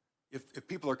 if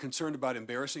people are concerned about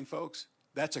embarrassing folks,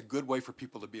 that's a good way for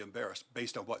people to be embarrassed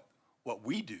based on what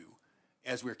we do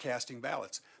as we're casting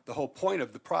ballots. The whole point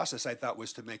of the process, I thought,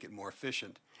 was to make it more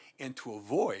efficient and to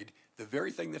avoid the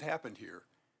very thing that happened here,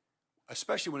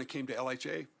 especially when it came to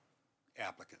LHA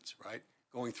applicants, right?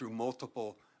 Going through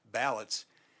multiple ballots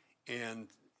and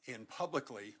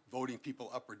publicly voting people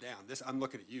up or down. This, I'm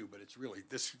looking at you, but it's really,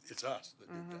 it's us that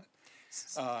did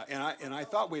that. And I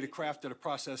thought we'd have crafted a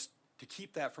process to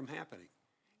keep that from happening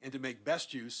and to make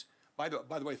best use. By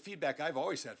the way, feedback I've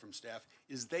always had from staff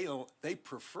is they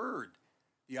preferred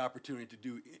the opportunity to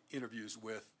do interviews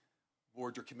with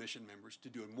boards or commission members, to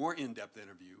do a more in-depth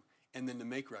interview, and then to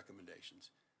make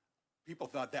recommendations. People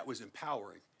thought that was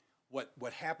empowering.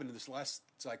 What happened in this last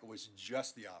cycle was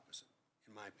just the opposite,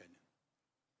 in my opinion.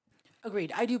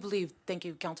 Agreed. I do believe, thank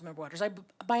you, Councilmember Waters.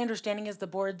 My understanding is the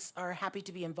boards are happy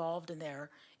to be involved and they're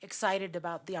excited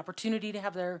about the opportunity to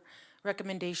have their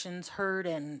recommendations heard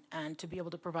and to be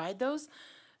able to provide those.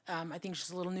 I think there's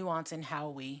just a little nuance in how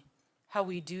we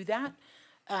do that.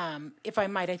 If I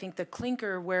might, I think the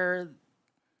clinker where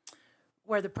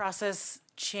the process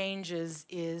changes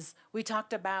is we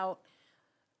talked about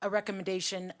a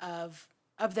recommendation of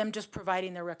them just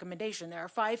providing their recommendation. There are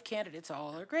 5 candidates,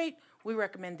 all are great. We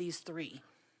recommend these 3.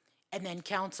 And then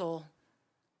council,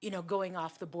 going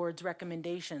off the board's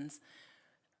recommendations.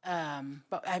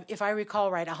 But if I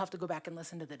recall right, I'll have to go back and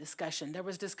listen to the discussion. There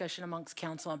was discussion amongst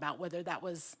council about whether that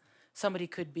was, somebody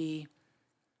could be,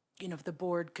 if the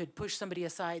board could push somebody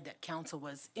aside that council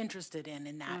was interested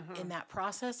in that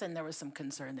process, and there was some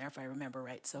concern there, if I remember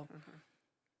right. So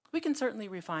we can certainly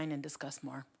refine and discuss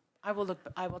more. I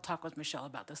will talk with Michelle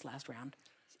about this last round.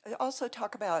 Also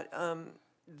talk about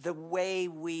the way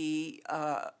we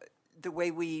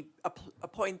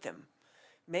appoint them.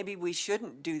 Maybe we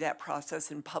shouldn't do that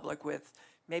process in public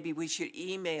maybe we should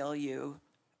email you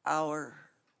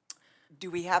do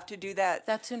we have to do that?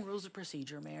 That's in rules of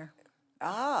procedure, Mayor.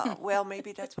 Well,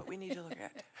 maybe that's what we need to look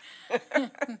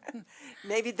at.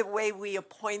 Maybe the way we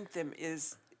appoint them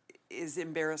is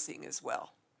embarrassing as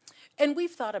well. And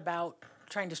we've thought about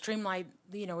trying to streamline,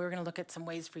 we were going to look at some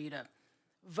ways for you to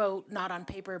vote, not on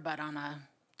paper, but on a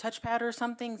touchpad or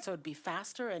something, so it'd be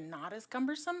faster and not as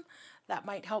cumbersome. That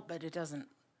might help, but it doesn't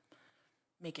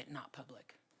make it not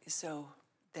public. So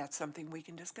that's something we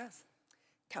can discuss.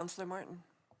 Councilor Martin.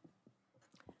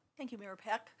 Thank you, Mayor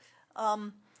Peck.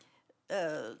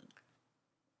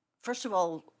 First of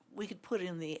all, we could put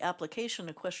in the application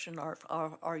a question,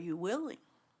 are you willing,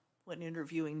 when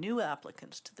interviewing new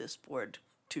applicants to this board,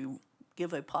 to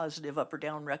give a positive up or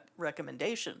down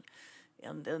recommendation?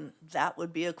 And then that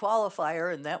would be a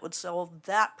qualifier, and that would solve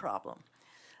that problem.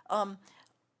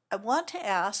 I want to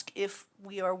ask if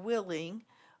we are willing,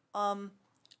 one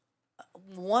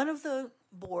of the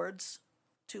boards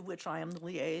to which I am the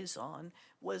liaison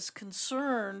was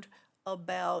concerned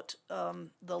about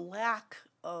the lack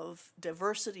of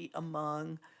diversity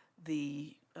among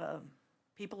the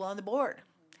people on the board.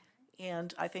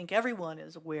 And I think everyone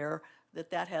is aware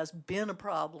that that has been a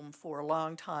problem for a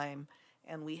long time,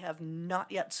 and we have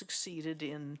not yet succeeded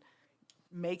in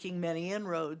making many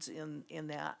inroads in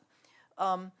that.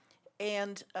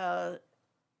 And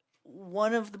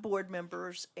one of the board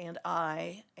members and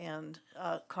I and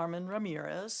Carmen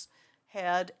Ramirez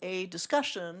had a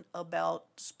discussion about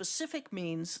specific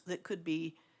means that could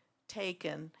be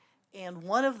taken, and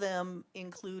one of them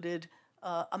included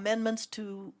amendments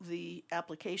to the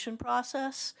application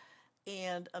process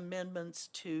and amendments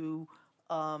to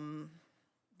the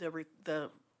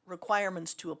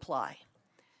requirements to apply.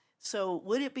 So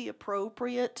would it be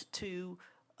appropriate to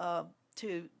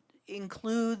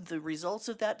include the results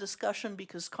of that discussion,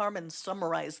 because Carmen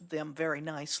summarized them very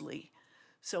nicely,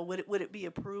 So would it be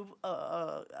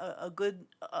a good,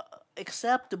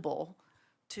 acceptable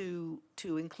to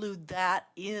include that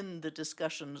in the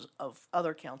discussions of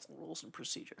other council rules and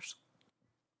procedures?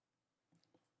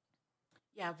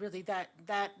 Yeah, really,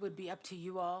 that would be up to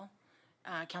you all,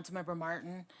 Councilmember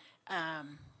Martin.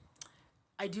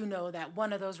 I do know that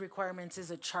one of those requirements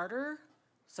is a charter,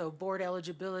 so board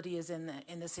eligibility is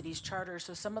in the city's charter.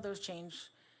 So some of those change,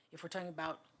 if we're talking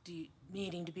about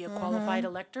needing to be a qualified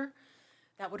elector,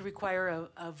 that would require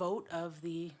a vote of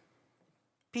the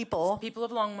people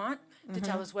of Longmont to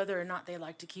tell us whether or not they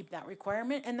like to keep that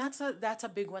requirement. And that's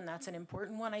a big one. That's an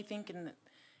important one, I think,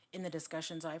 in the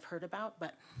discussions I've heard about.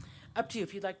 But up to you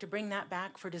if you'd like to bring that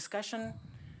back for discussion.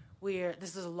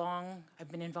 This is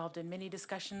I've been involved in many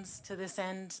discussions to this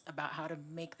end about how to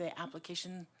make the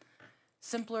application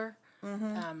simpler.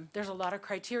 There's a lot of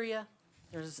criteria.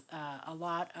 There's a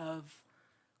lot of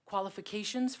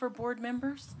qualifications for board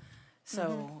members.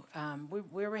 So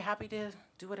we're happy to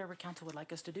do whatever council would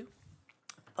like us to do.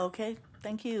 Okay,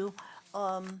 thank you.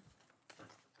 I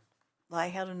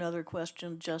had another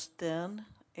question just then,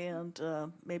 and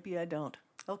maybe I don't.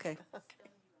 Okay.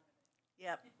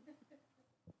 Yep.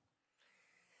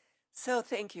 So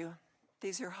thank you.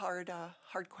 These are hard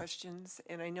questions,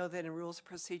 and I know that in rules and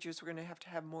procedures, we're going to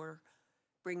have more,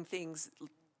 bring things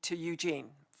to Eugene,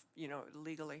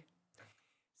 legally.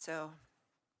 So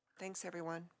thanks,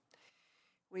 everyone.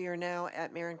 We are now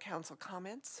at Mayor and Council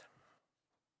comments.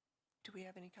 Do we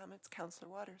have any comments? Councilor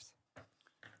Waters.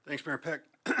 Thanks, Mayor Peck.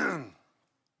 The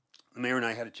mayor and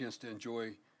I had a chance to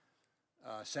enjoy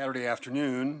Saturday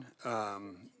afternoon,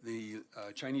 the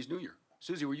Chinese New Year.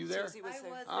 Susie, were you there? Susie was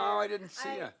there. Oh, I didn't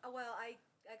see you. Well, I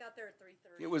got there at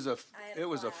 3:30. It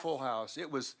was a full house.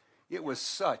 It was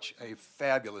such a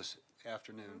fabulous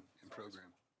afternoon and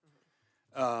program.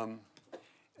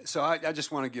 So I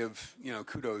just want to give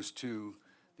kudos to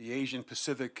the Asian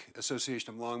Pacific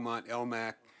Association of Longmont,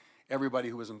 LMAC, everybody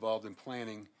who was involved in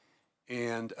planning,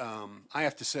 and I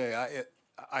have to say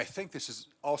I think this is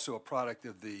also a product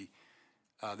of the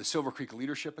Silver Creek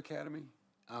Leadership Academy.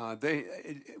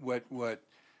 What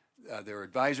their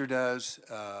advisor does,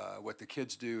 what the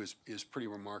kids do is pretty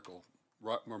remarkable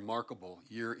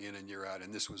year in and year out,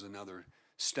 and this was another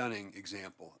stunning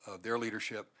example of their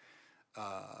leadership,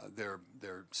 their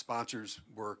sponsors'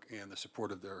 work, and the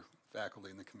support of their faculty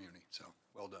in the community. So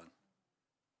well done.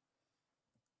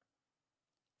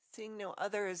 Seeing no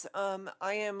others,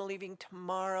 I am leaving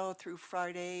tomorrow through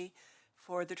Friday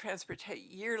for the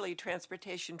yearly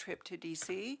transportation trip to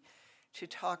DC to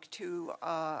talk to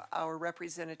our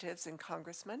representatives and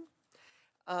congressmen.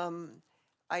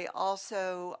 I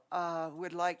also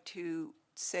would like to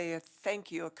say a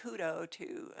thank you, a kudo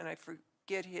to, and I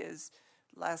forget his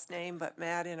last name, but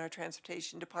Matt in our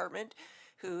transportation department,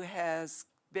 who has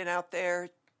been out there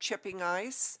chipping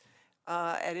ice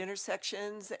at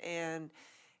intersections and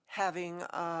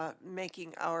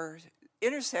making our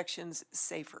intersections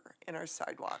safer in our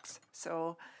sidewalks.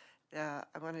 So I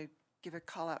want to give a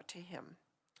call out to him.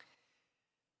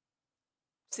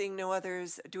 Seeing no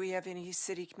others, do we have any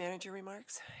city manager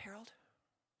remarks? Harold?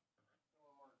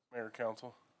 Mayor,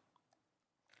 Council.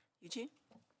 Eugene?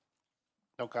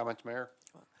 No comments, Mayor.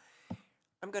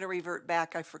 I'm going to revert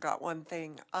back. I forgot one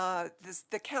thing.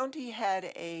 The county had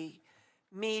a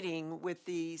meeting with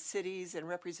the cities and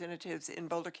representatives in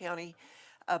Boulder County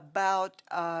about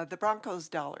the Broncos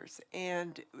dollars.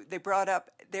 And they brought up,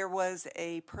 there was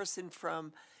a person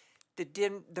from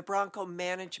the Bronco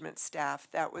management staff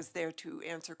that was there to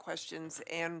answer questions.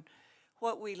 And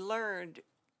what we learned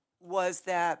was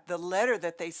that the letter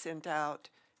that they sent out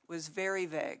was very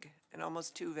vague and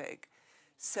almost too vague.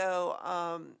 So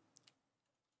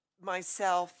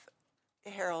myself,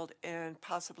 Harold, and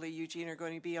possibly Eugene are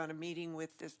going to be on a meeting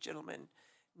with this gentleman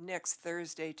next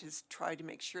Thursday to try to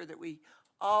make sure that we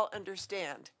all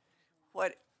understand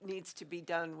what needs to be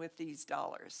done with these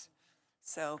dollars.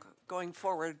 So going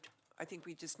forward, I think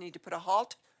we just need to put a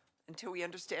halt until we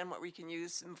understand what we can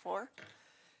use them for.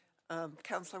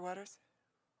 Councilor Waters?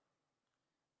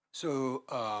 So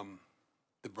who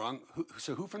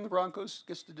from the Broncos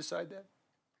gets to decide that?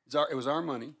 It was our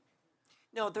money.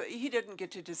 No, he didn't get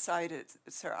to decide it,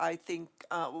 sir. I think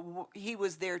he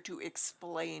was there to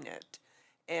explain it.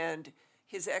 And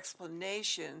his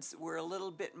explanations were a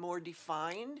little bit more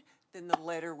defined than the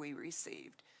letter we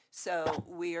received. So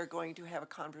we are going to have a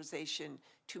conversation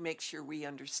to make sure we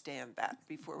understand that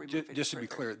before we move any Just to be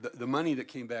further. clear, the money that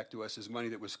came back to us is money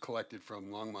that was collected from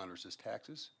Longmonters as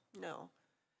taxes? No.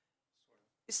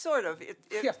 Sort of.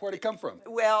 Yeah, where'd it come from?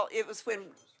 Well, it was when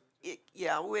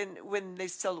Yeah, when they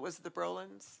sold it, was the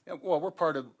Brolins? Yeah, well, we're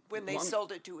part of. When they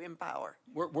sold it to Empower.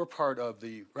 We're part of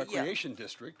the recreation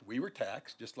district. We were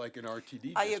taxed, just like an RTD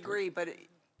district. I agree, but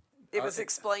it was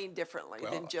explained differently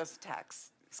Well, than just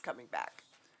tax is coming back.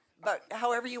 But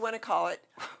however you want to call it,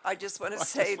 I just want to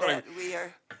say that we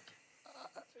are.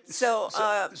 So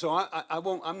I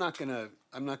won't. I'm not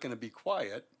gonna be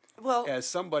quiet. Well, as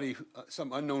somebody,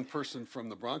 some unknown person from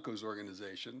the Broncos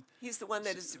organization, he's the one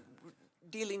that is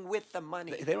dealing with the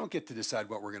money. They don't get to decide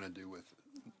what we're gonna do with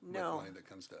money that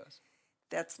comes to us.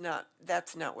 That's not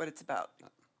what it's about.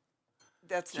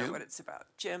 That's not what it's about.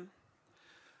 Jim?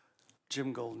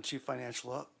 Jim Golden, Chief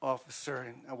Financial Officer,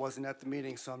 and I wasn't at the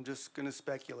meeting, so I'm just going to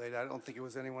speculate. I don't think it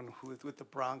was anyone who was with the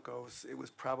Broncos. It was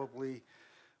probably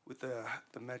with the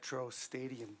Metro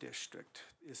Stadium District.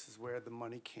 This is where the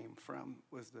money came from,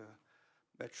 was the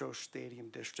Metro Stadium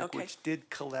District, which did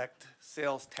collect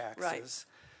sales taxes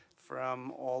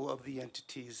from all of the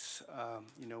entities,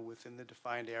 within the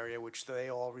defined area, which they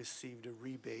all received a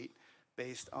rebate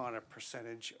based on a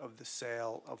percentage of the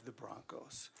sale of the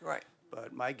Broncos. Right.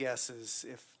 But my guess is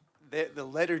if the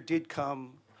letter did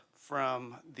come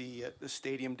from the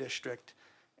stadium district,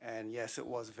 and yes, it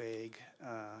was vague,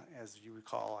 as you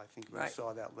recall, I think you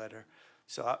saw that letter.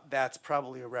 So that's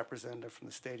probably a representative from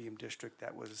the stadium district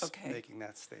that was making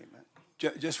that statement.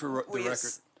 Just for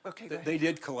the record, they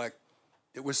did collect,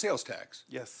 it was sales tax.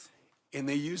 Yes. And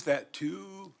they used that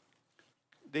to?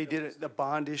 They did the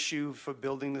bond issue for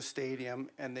building the stadium,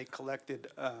 and they collected,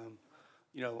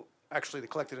 actually, they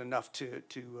collected enough to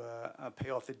pay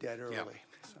off the debt early. Yeah.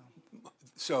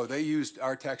 So they used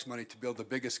our tax money to build the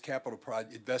biggest capital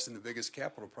project, invest in the biggest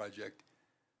capital project,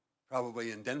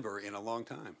 probably in Denver in a long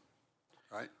time,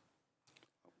 right?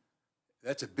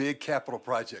 That's a big capital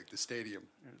project, the stadium.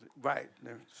 Right.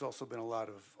 There's also been a lot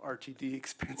of RTD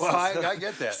expenses. Well, I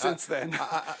get that. Since then.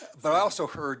 But I also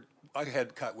heard, I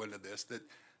had caught wind of this, that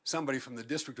somebody from the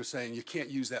district was saying you can't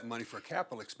use that money for a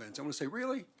capital expense. I want to say,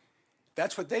 really?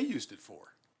 That's what they used it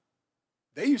for.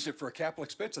 They used it for a capital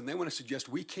expense, and they want to suggest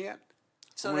we can't.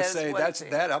 So I'm going to say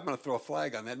that. I'm going to throw a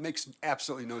flag on that. It makes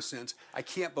absolutely no sense. I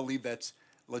can't believe that's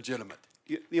legitimate.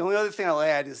 The only other thing I'll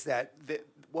add is that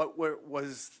what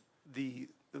was the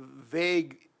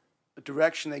vague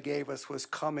direction they gave us was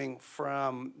coming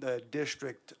from the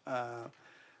district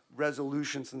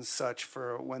resolutions and such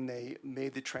for when they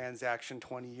made the transaction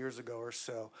 20 years ago or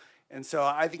so. And so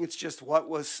I think it's just what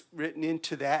was written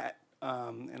into that,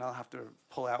 and I'll have to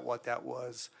pull out what that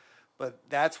was. But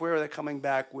that's where they're coming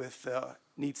back with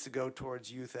needs to go towards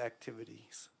youth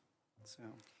activities.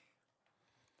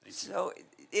 So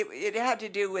it had to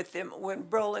do with them when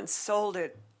Brolin sold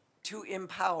it to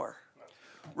Empower.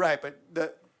 Right, but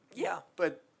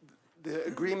the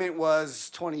agreement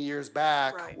was 20 years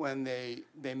back when they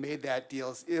made that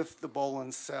deal. If the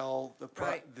Bolins sell the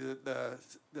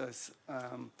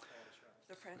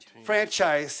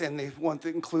franchise and they want to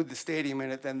include the stadium in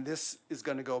it, then this is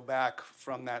going to go back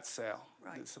from that sale.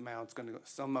 Right. Some amount's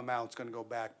going to go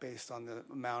back based on the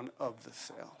amount of the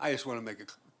sale. I just want to make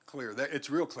it clear that it's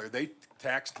real clear. They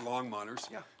taxed Longmonters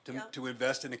to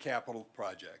invest in a capital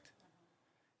project,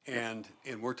 and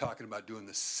we're talking about doing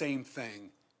the same thing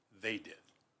they did.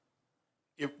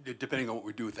 Depending on what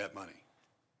we do with that money,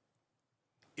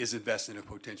 is invest in a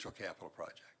potential capital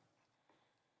project.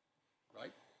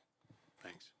 Right?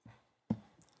 Thanks.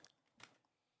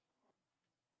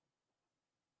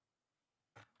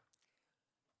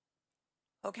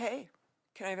 Okay.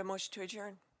 Can I have a motion to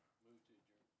adjourn?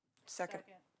 Second.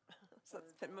 So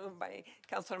it's been moved by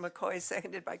Councilor McCoy,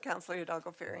 seconded by Councilor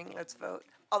Hidalgo Fearing. Let's vote.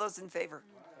 All those in favor?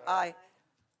 Aye.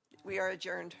 We are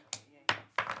adjourned.